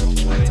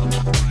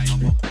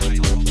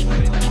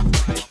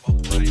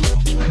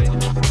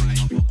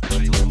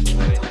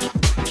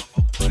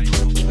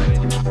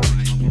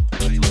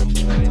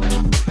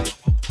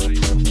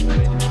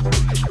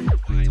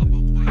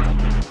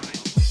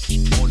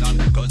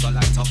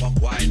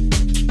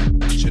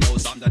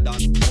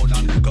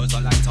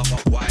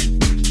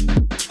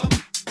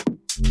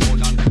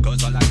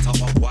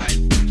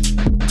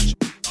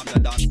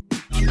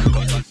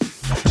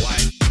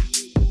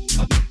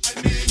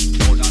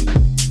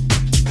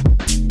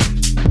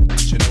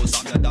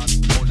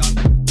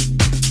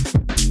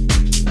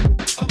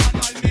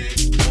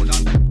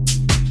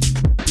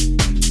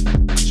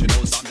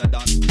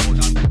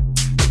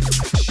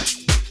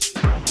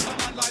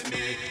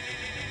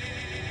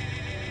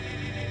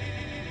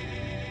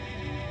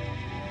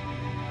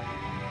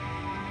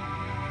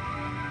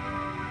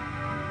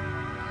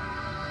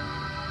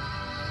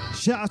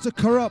 Shout out to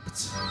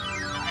Corrupt.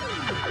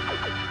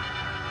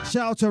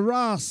 Shout out to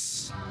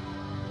Ross.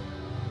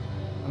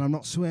 And I'm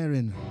not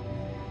swearing.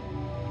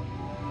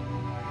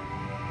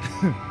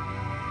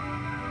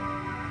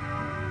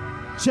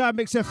 Chart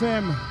Mix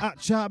FM at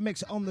Chart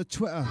Mix on the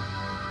Twitter.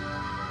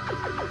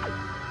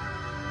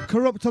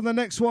 Corrupt on the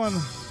next one.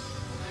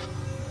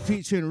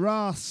 Featuring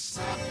Ross.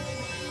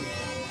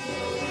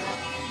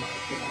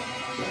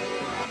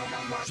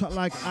 Track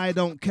like I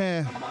Don't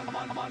Care.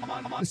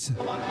 Listen.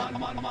 More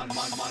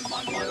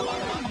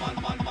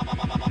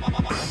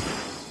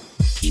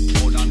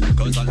than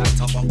girls I like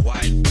to fuck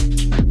wine.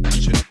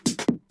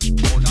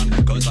 More than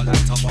girls I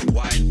like to fuck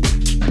wine.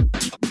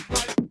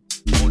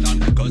 More than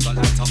girls I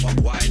like to fuck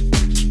wine.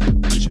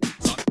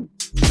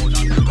 More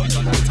than girls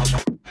I like to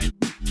fuck wine.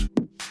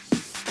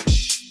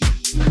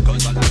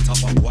 Girls I like to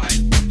fuck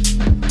wine.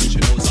 She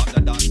knows I'm the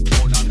done.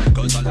 More than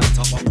girls I like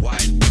to fuck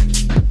wine.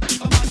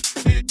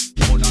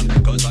 More than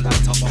girls I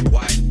like to fuck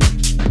wine.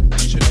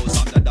 She knows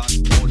I'm the done.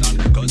 More than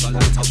girls I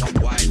like to fuck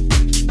wine.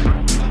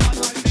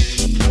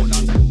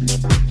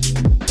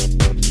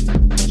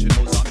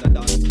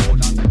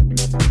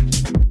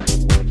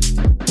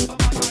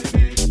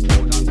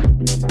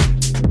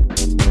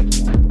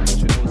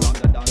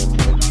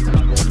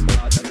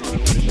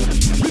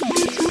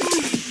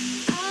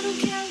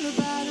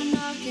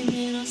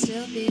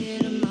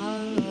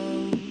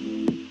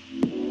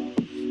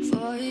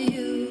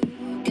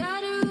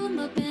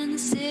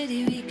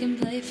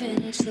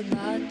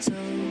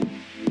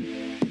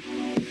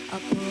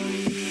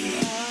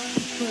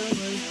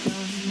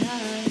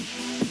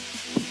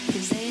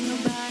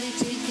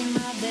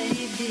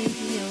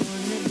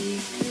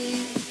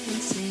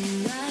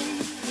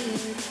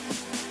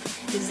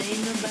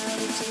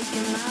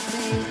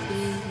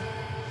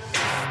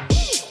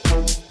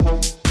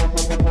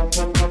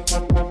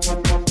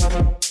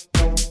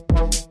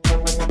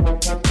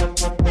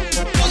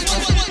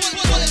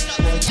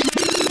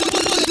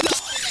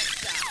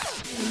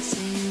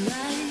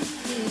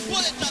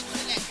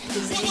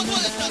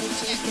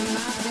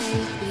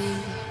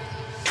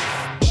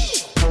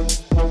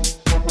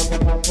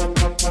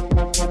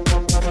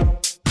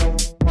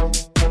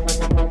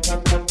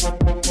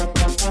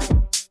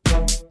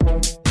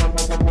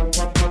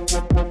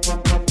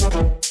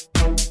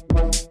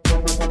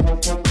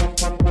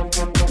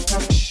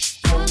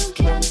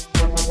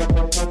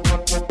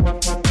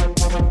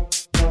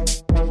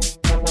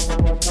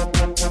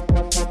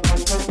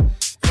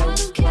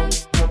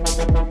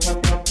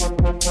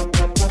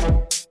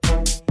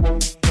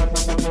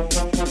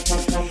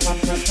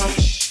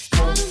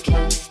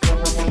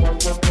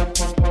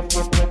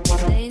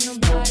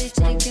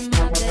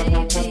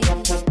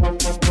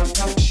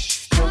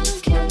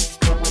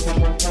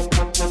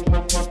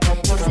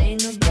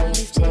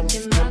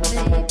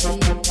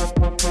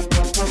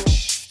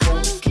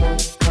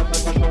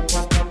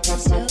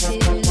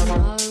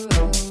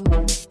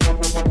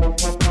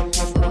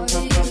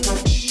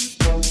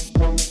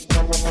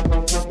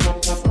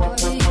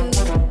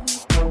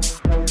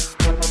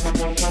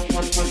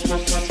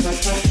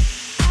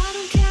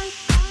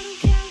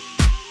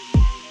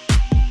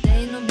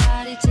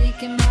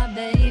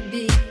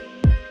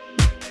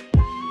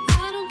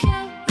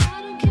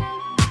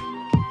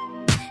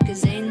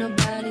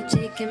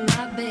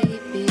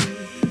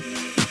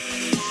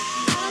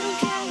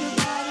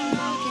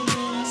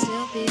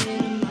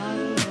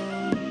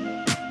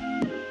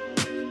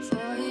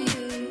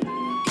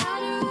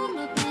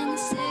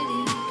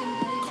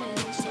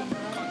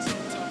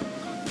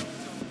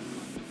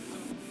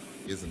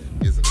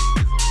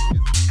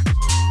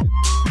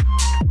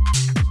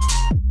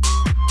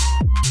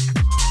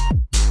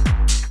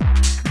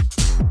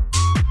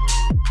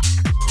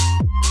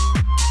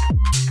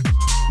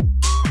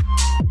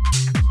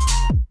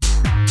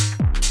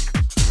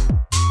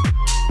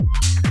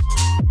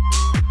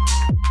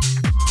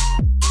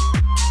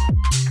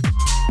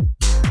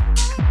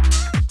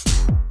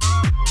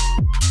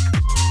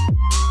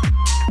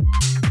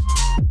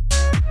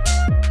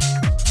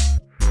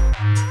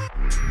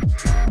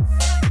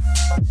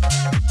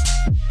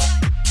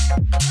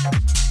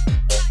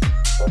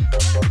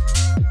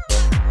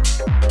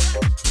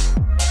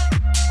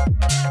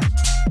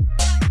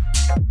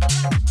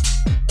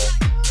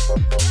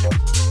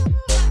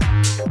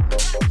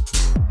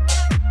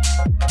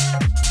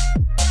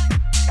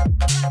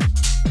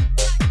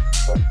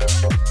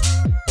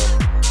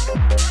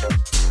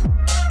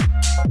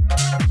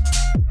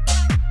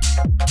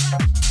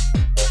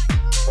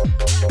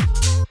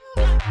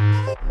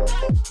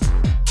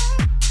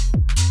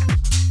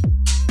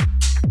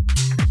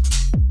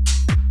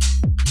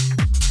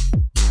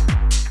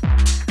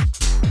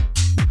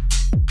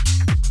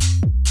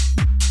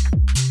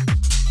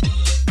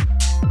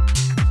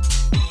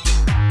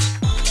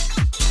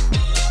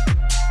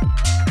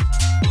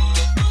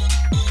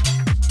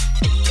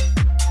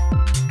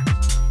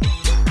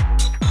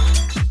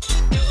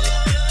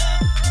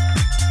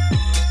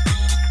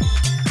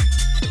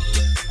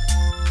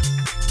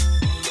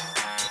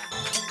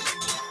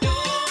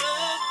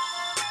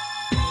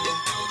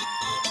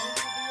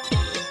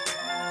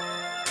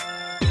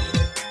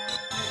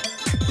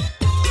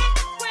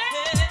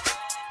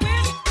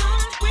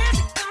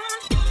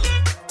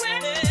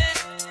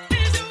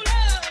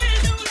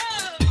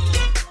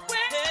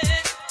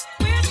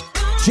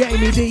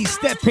 Jamie D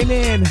stepping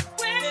in.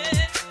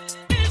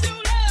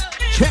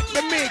 Check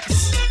the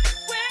mix.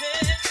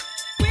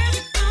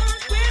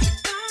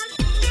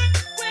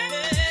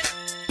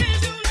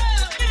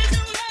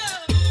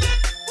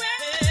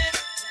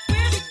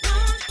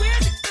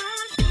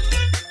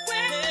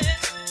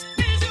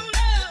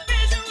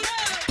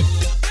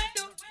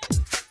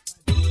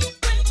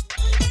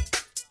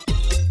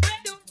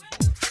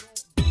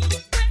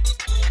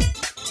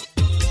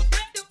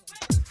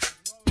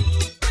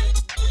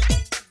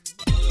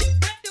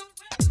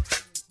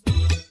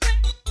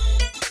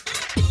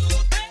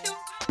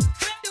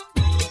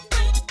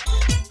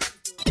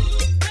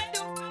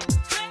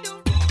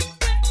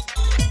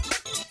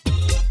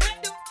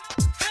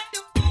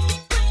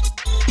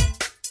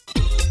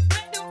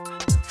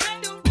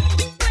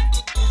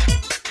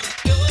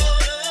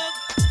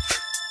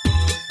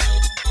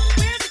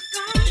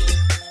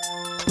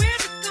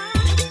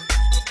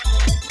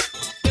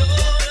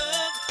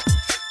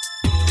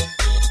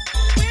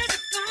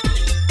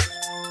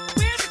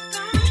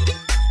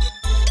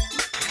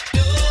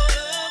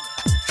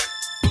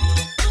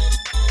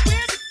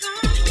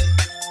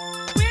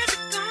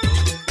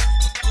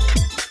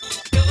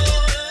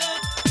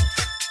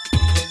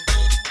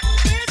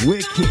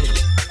 Wicked.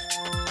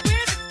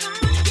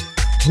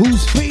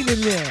 Who's feeling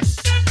there?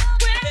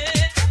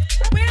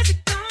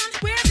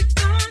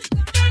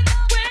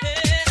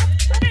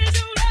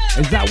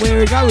 Is that where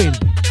we're going?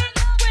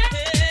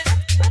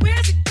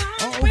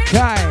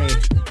 Okay.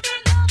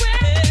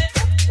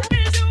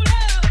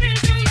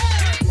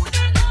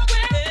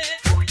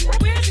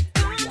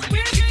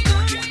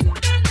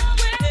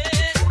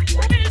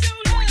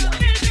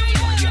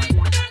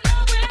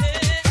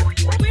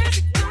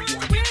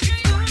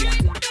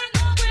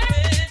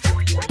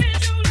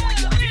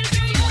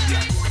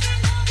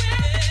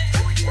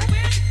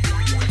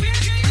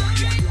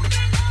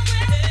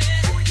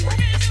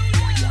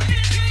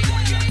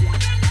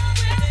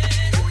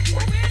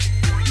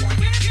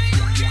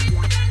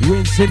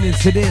 Rinsing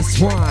into this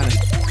one.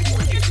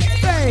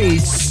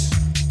 Bass,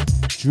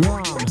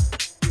 drum,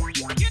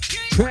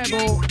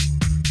 treble,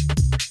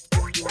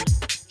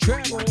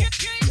 treble,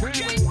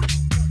 treble.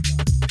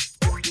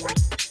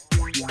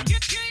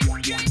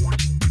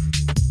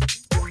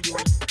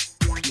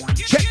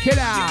 Check it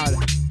out.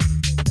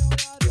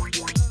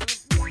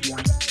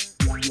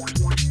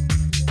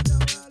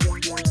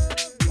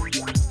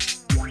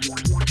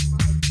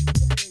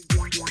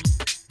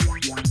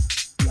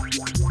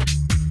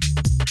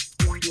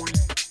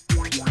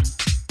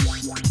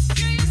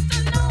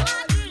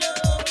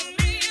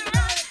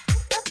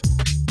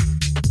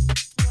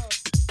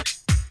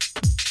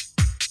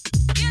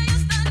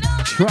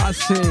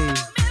 Trusty.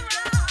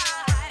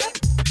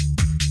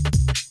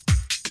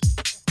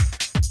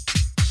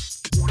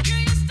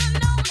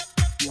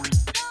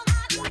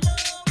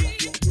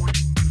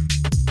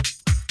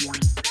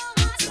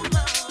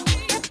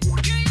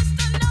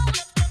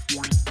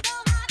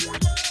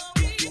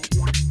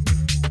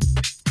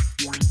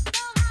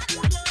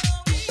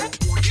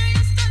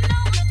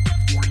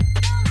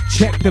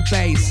 Check the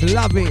bass,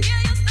 love it.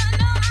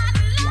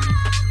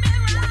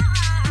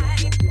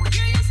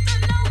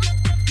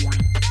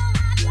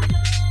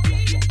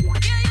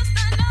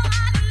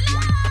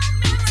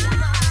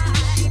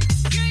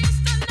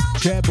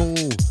 Treble,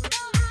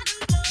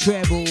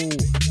 treble,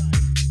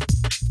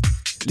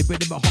 Little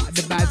bit of hot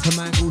the bad to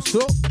mango so.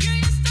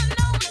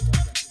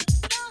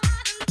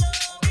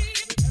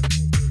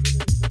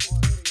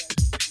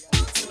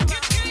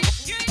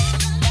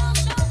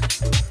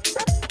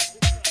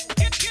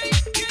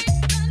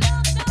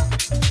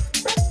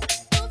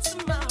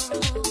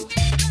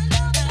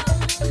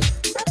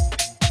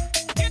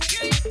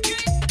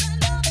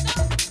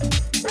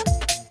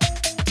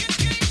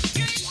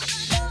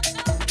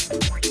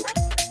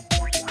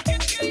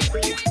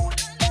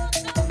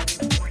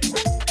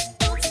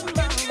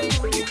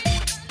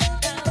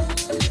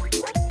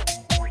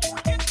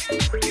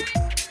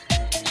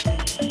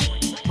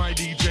 My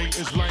DJ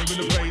is live in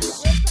the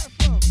place.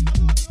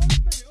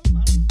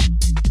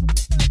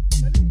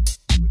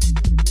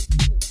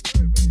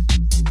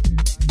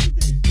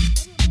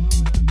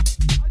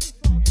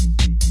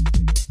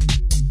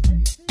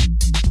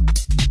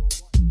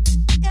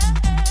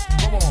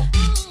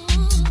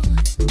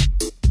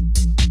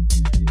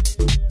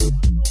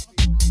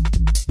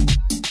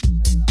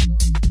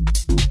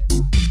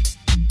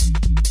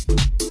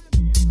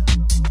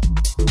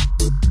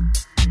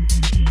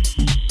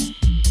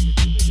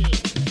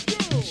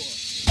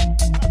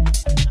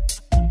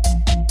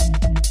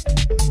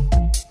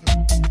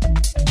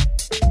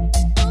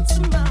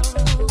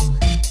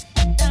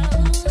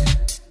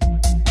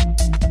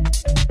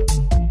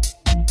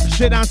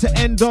 Straight down to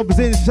N-Dubs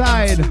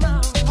inside.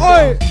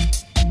 Oi!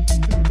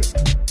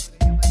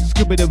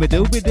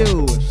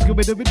 Scooby-Dooby-Dooby-Doo,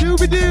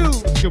 Scooby-Dooby-Dooby-Doo,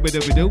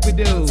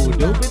 Scooby-Dooby-Dooby-Doo,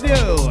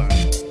 Dooby-Doo.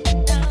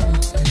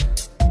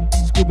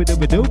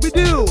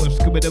 Scooby-Dooby-Dooby-Doo,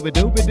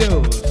 Scooby-Dooby-Dooby-Doo,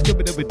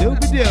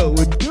 Scooby-Dooby-Dooby-Doo,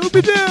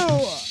 Dooby-Doo.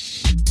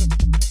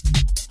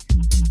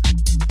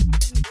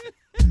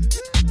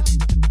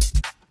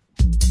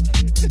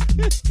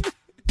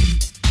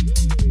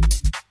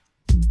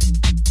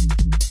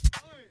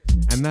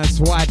 And that's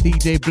why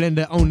DJ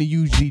Blender only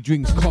usually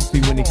drinks coffee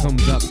when he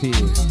comes up here.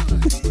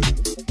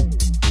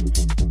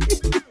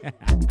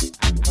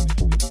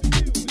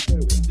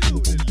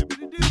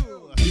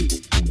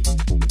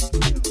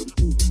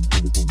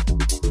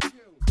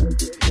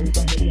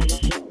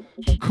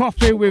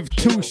 Coffee with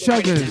 2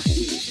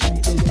 sugars.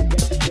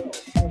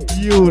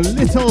 You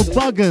little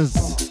buggers.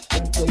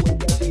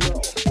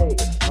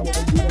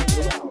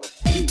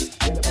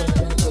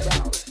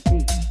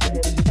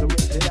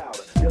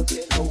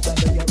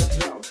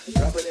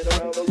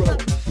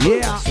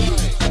 Yeah.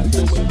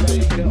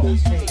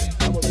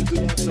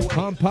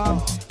 Pump,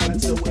 pump,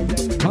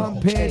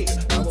 pump it,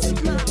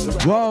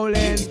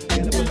 rolling.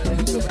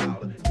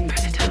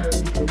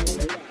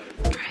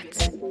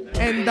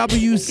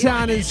 NW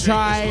sound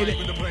inside.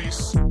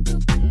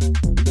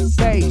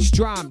 Bass,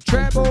 drum,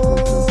 treble.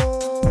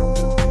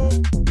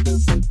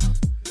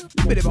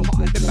 Bit of a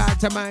hot in the back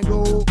to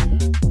mango.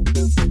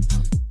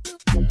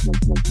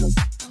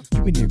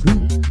 You in the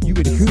group,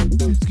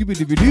 you in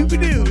the group,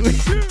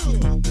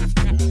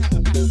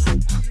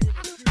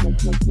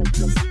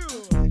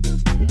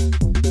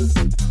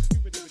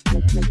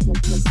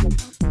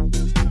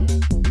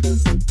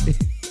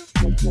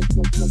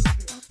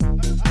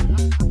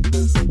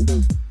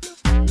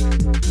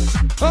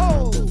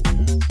 Oh!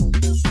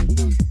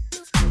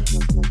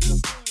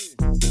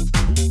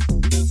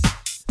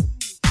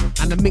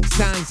 And the mix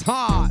sounds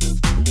hard.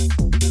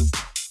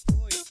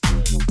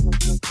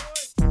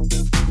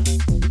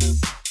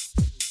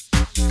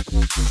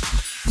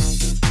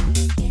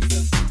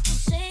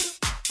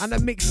 And the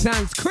mix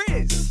sounds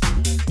Chris.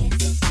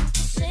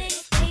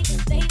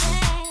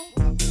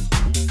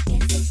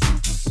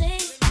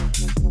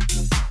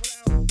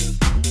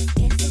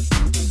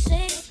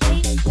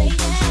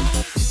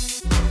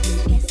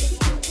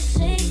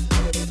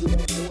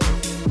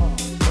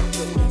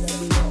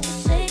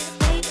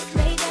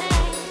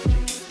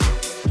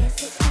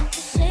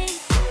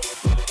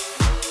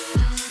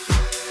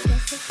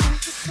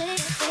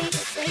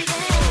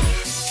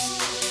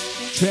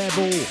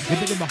 Treble, you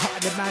been in my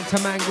heart, the man to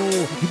mango.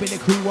 You been the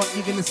crew, what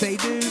you gonna say,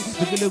 dude?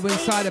 We're gonna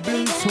inside the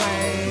blue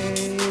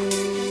sway.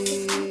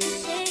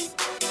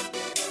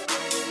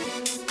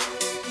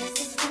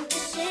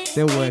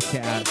 They'll work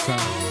it out, son.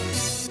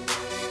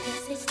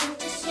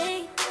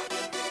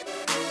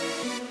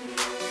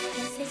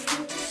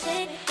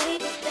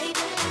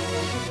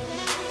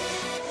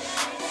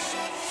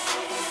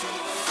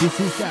 This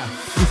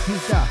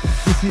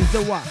is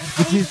the what?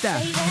 This is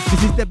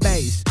the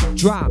bass,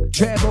 drum,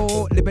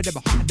 treble, little bit of a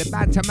hot, the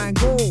band to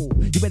mango.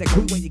 You better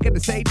cool what you gonna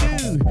say,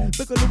 dude.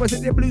 Look at the ones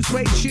in the blue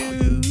suede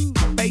shoe.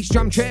 Bass,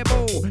 drum,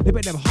 treble, little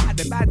bit of a hot,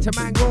 the band to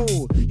mango.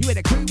 You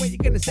better cool what you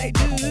gonna say,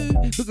 dude.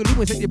 Look at the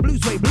ones in the blue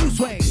suede.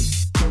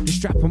 Just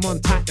strap them on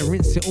tight and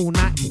rinse it all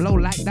night and blow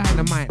like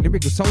dynamite.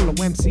 Lyrical solo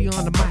MC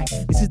on the mic.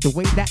 This is the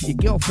way that your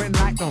girlfriend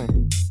like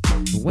them.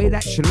 The way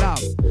that you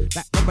love,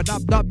 that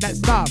rub-a-dub-dub, that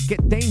stuff.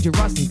 Get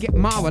dangerous and get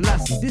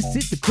marvelous. And this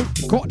is the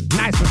cookie court,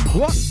 nice and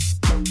what?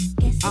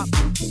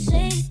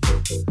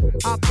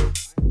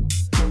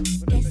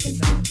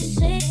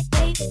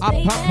 Up,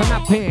 and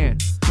up in.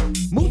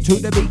 Move to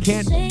the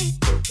beacon,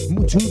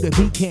 move to the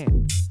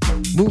beacon.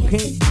 Move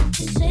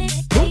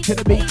to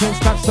the beacon,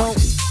 stop so.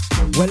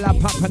 Well, I'm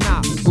popping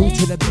out, move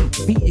to the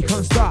beat you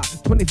can't start.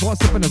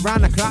 24/7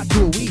 around the clock,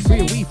 2 a week, 3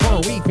 a week, 4 a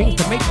week. Things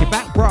to make you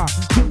back, bruh.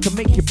 Things to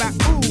make you back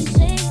move.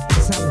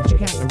 That's how we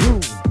check out the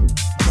room.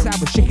 That's how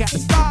we shake out the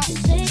start.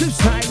 To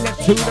side,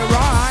 left to the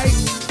right.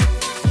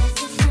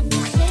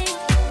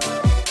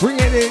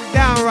 Bringing it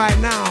down right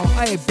now.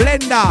 Hey,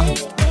 Blender,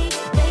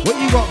 what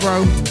you got,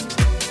 bro?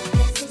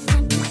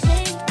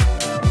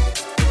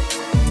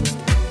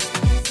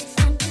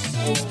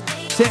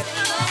 Tip.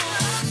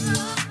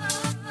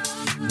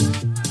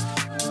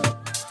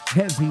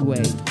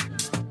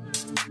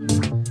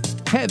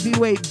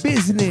 Heavyweight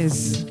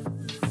business.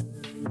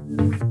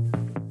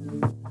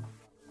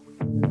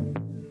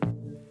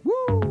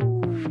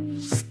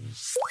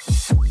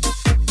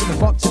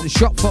 Bop to the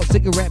shop, pop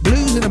cigarette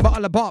blues in a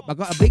bottle of pop. I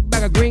got a big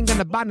bag of green,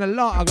 gonna ban a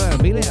lot. I gotta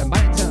feel it and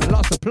bite it to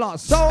lots of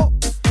plots. So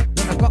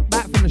when I got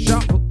back from the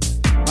shop,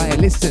 hey,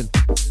 listen,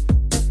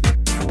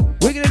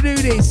 we're gonna do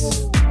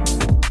this.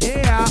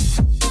 Yeah,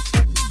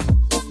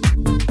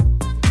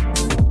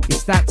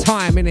 it's that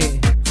time, innit?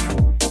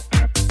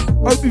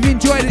 Hope you've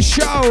enjoyed the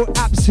show.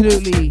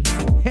 Absolutely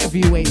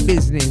heavyweight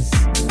business.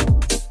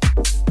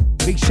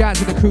 Big shout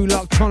to the crew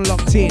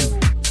locked in.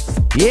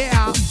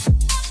 Yeah.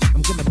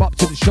 I'm gonna bop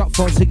to the shop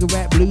for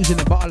cigarette blues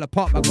and a bottle of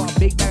pop. I got a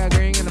big bag of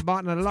green and a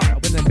bottle of a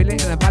lot. With a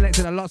billet and a ballot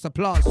to the lots of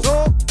plots.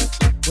 So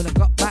when I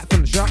got back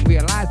from the shop,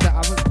 realised that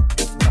I was.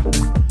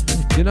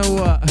 You know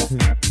what?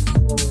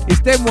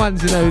 It's them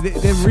ones, you know,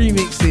 them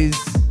remixes.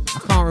 I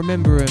can't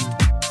remember them.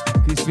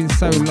 It's been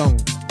so long.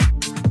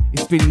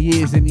 It's been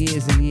years and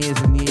years and years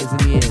and years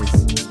and years.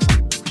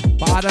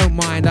 But I don't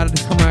mind. I'll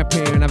just come up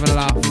here and have a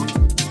laugh.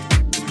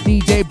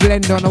 DJ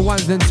Blender on the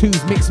ones and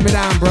twos. Mix me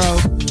down, bro.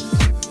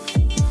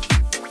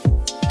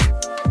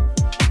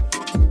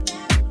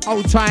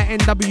 Old tight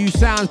NW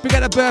sounds. Big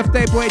up the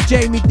birthday boy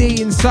Jamie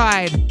D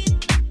inside.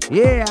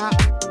 Yeah.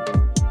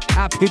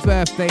 Happy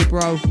birthday,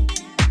 bro.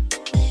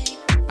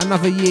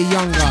 Another year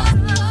younger.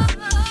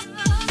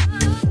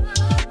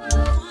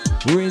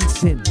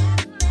 Rinsing.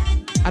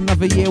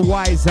 Another year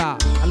wiser.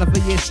 Another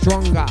year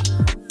stronger.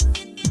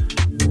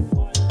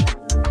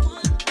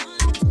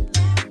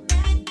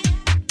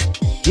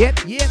 Yep.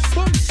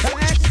 Boom,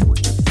 select.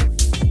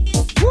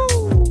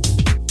 Woo.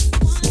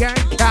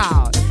 Skank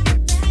out.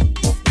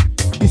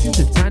 This is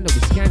the time that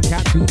we skank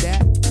out to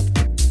that.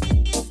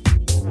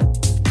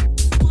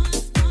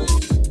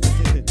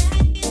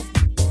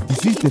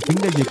 This is the thing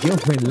that your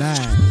girlfriend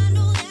likes.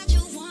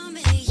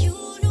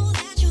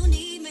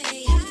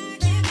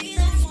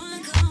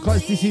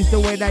 Cause this is the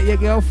way that your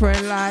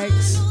girlfriend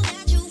likes.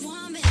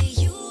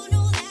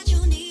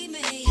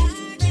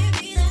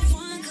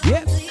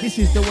 Yep, this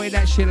is the way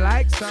that she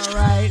likes,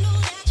 alright.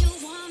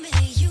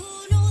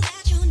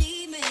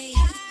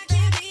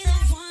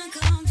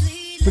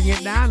 Bring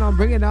it down, I'm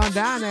bringing it on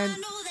down and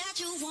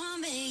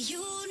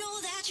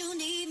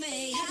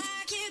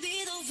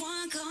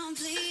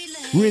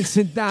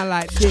rinsing down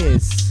like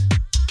this.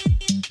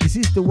 This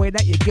is the way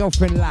that your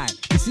girlfriend like.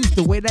 This is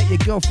the way that your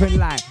girlfriend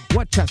like.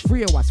 Watch us,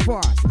 3 of us, 4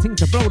 us. Think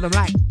to blow them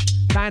like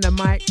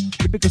dynamite.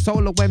 The biggest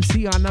solo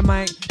MC on the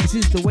mic. This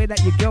is the way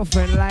that your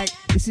girlfriend like.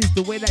 This is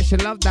the way that she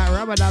love that.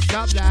 Rubber dub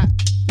dub that.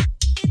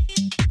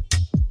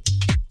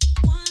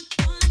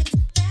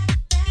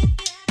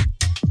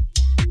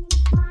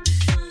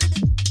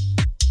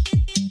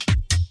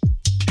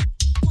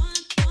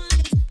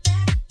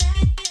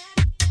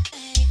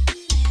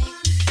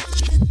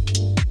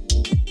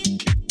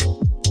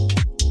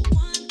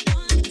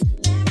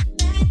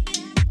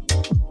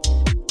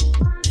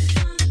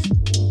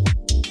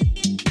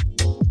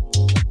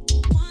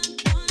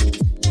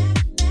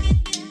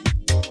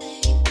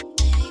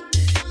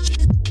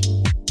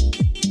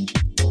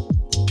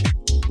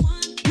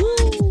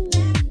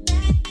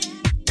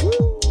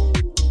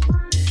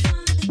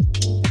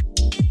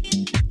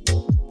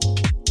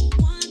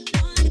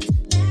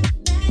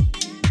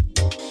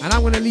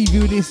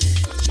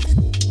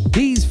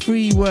 These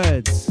 3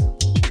 words.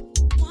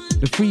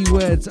 The 3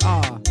 words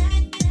are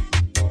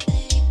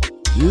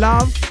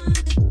love,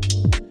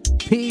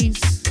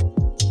 peace,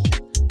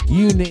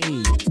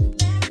 unity.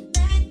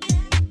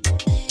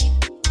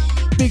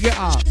 Big it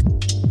up.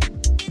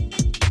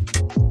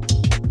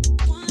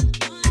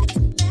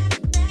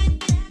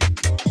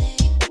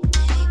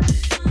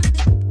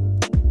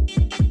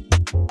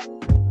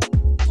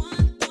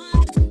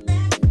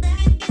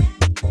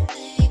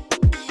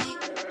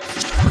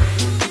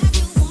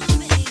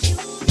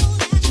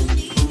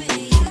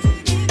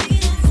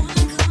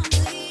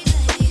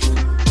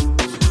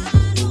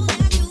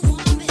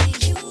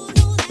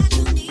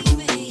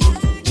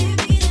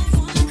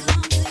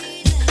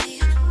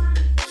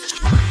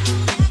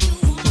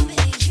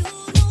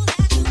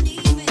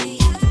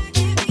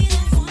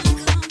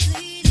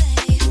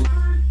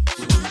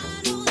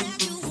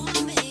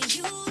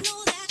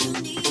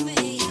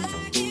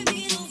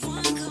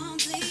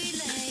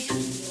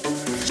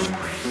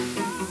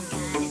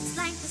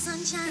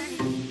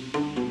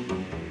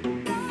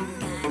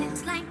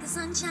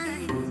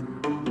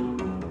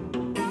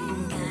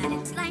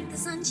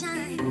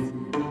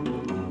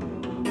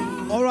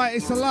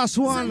 It's the last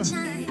one.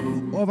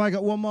 Or have I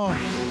got one more?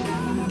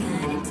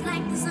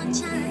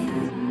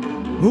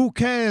 Who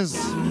cares?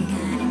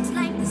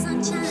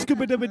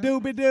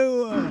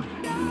 Scooby-Dooby-Dooby-Doo.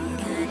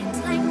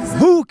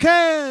 Who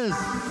cares?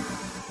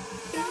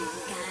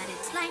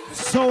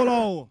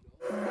 Solo.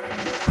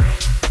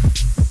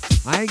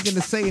 I ain't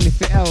gonna say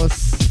anything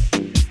else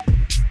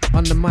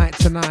on the mic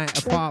tonight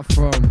apart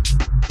from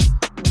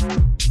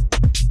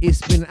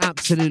it's been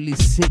absolutely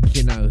sick,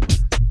 you know.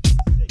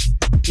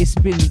 It's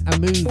been a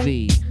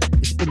movie.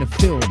 It's been a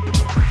film.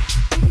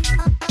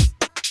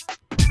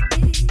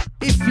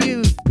 If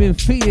you've been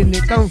feeling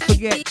it, don't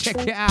forget, check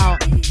it out.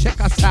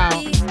 Check us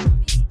out.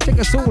 Check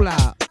us all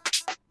out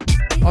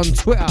on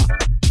Twitter.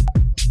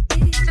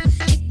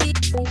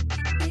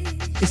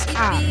 It's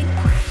at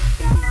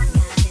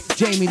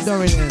Jamie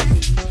Dorrington,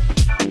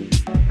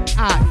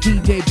 at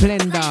DJ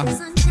Blender,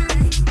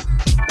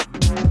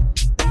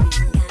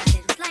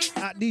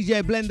 at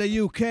DJ Blender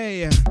UK,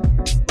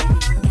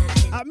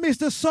 at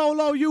Mr.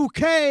 Solo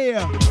UK,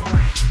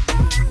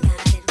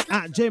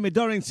 at Jamie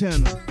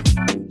Dorrington,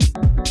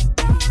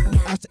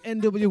 at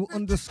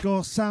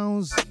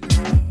NW_sounds,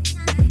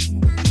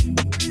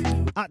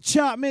 at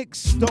Chart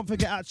Mix. Don't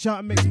forget at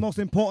Chart Mix, most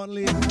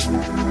importantly.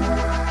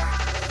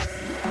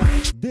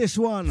 This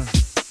one,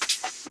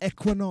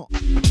 Equinox.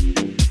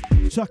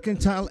 Track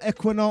entitled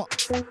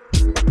Equinox.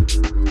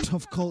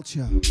 Tough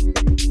Culture.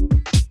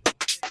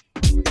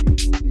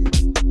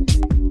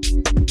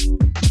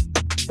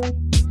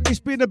 It's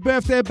been a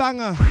birthday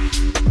banger.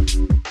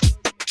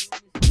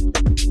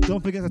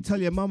 Don't forget to tell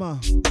your mama.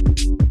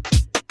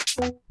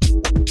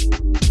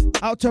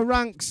 Out to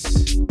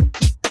Ranks.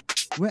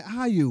 Where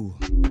are you?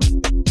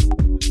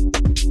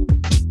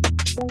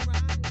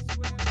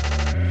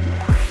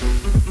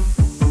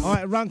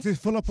 Alright, Ranks is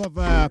full up of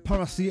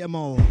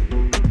paracetamol.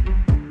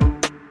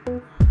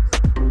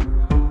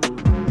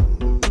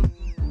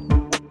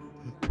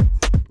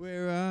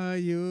 Where are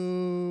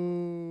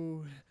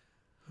you?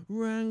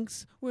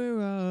 Ranks,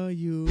 where are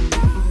you?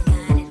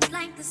 It's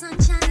like the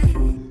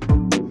sunshine.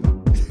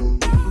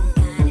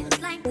 It's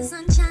like the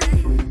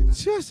sunshine.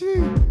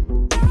 Jesse.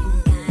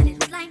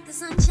 It's like the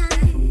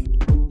sunshine.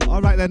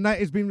 Alright, the night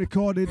has been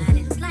recorded.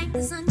 It's like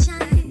the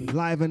sunshine.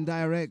 Live and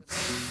direct.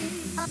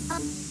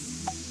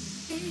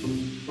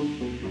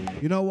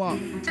 You know what?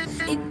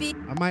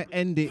 I might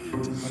end it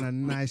on a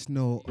nice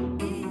note.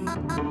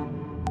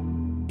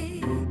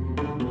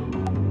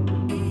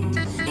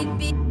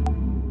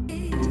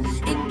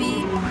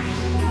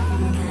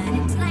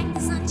 It's like the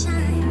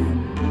sunshine.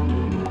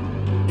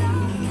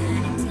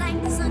 It's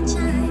like the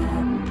sunshine.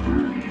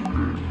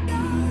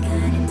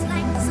 It's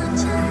like the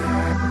sunshine.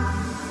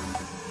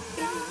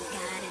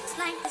 It's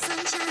like the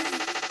sunshine.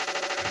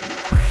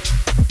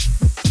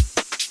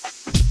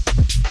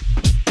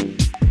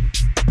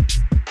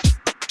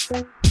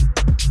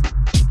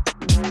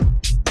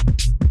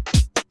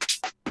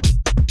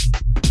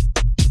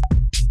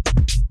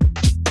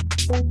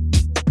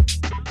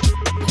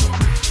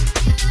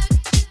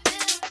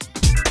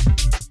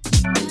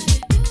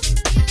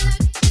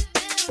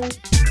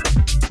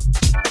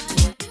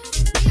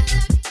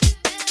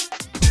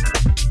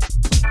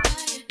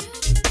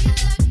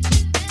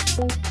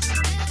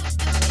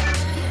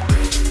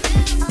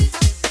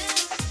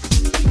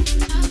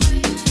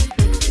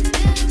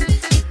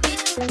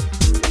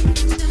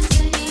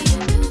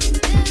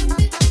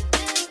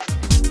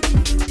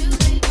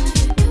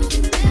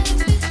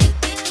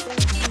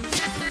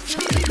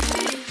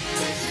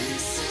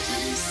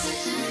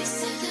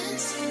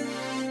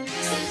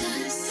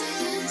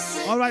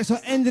 Alright, so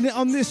ending it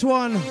on this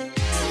one.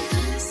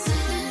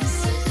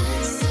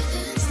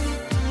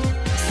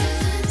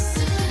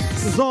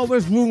 There's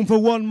always room for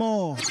one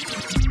more.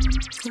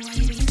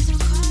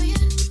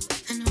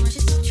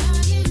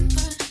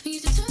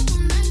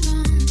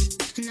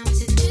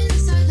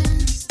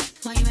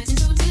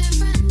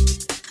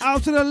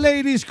 Out to the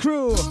ladies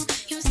crew.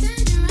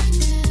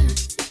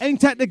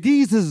 Ain't that the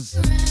geezers?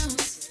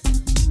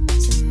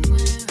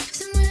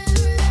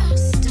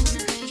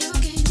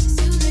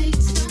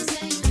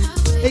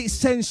 It's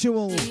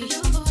sensual,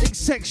 it's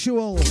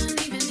sexual,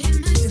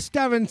 it's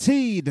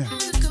guaranteed.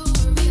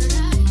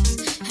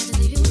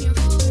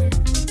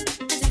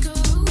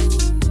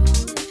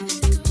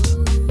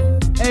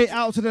 Hey,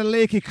 out to the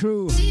Lakey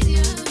crew.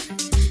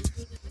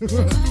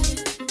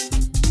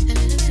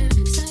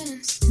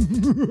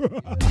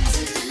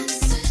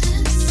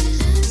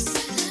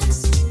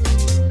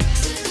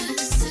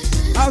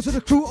 Out to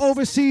the crew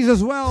overseas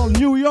as well,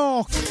 New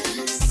York.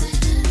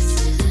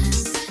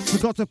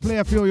 Forgot to play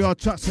a few of your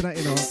tracks tonight,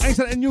 you know. Thanks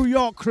to the New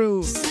York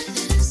crew.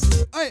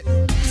 Hey.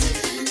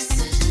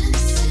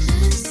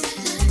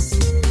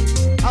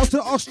 Out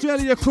to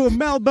Australia crew,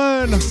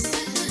 Melbourne.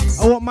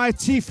 I want my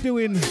teeth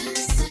doing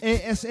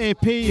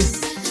ASAP.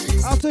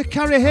 Out to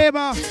Carrie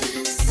Haber.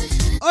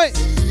 Hey.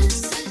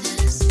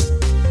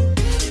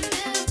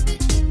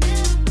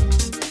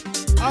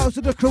 Out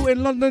to the crew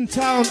in London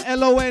town,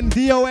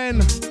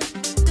 LONDON.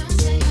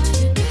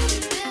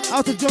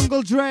 Out to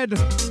Jungle Dread.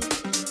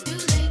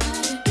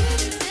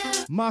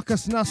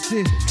 Marcus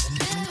Nasty,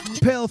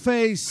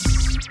 Paleface,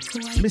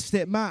 Missed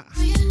it, Matt.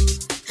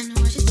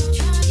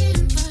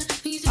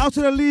 Out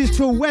to the Leeds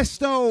to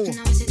Westo.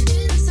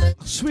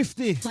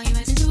 Swifty.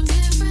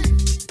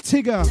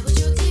 Tigger.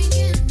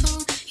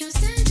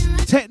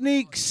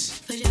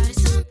 Techniques.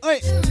 Oi.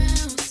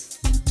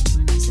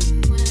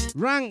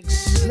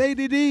 Ranks.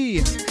 Lady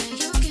D.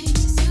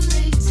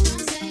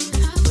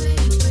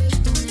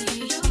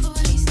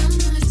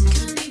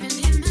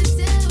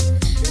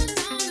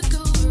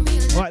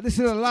 Right, this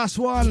is the last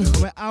one.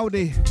 We're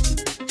Audi.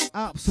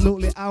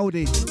 Absolutely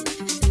Audi.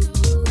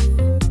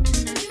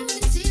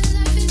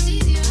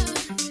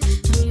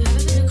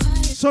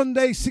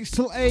 Sunday 6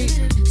 till 8.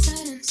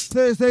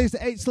 Thursdays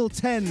 8 till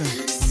 10.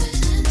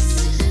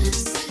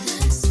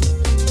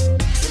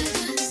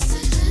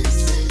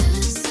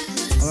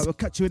 Alright, we'll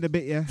catch you in a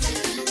bit, yeah?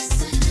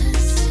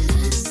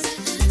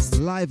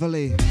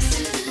 Lively.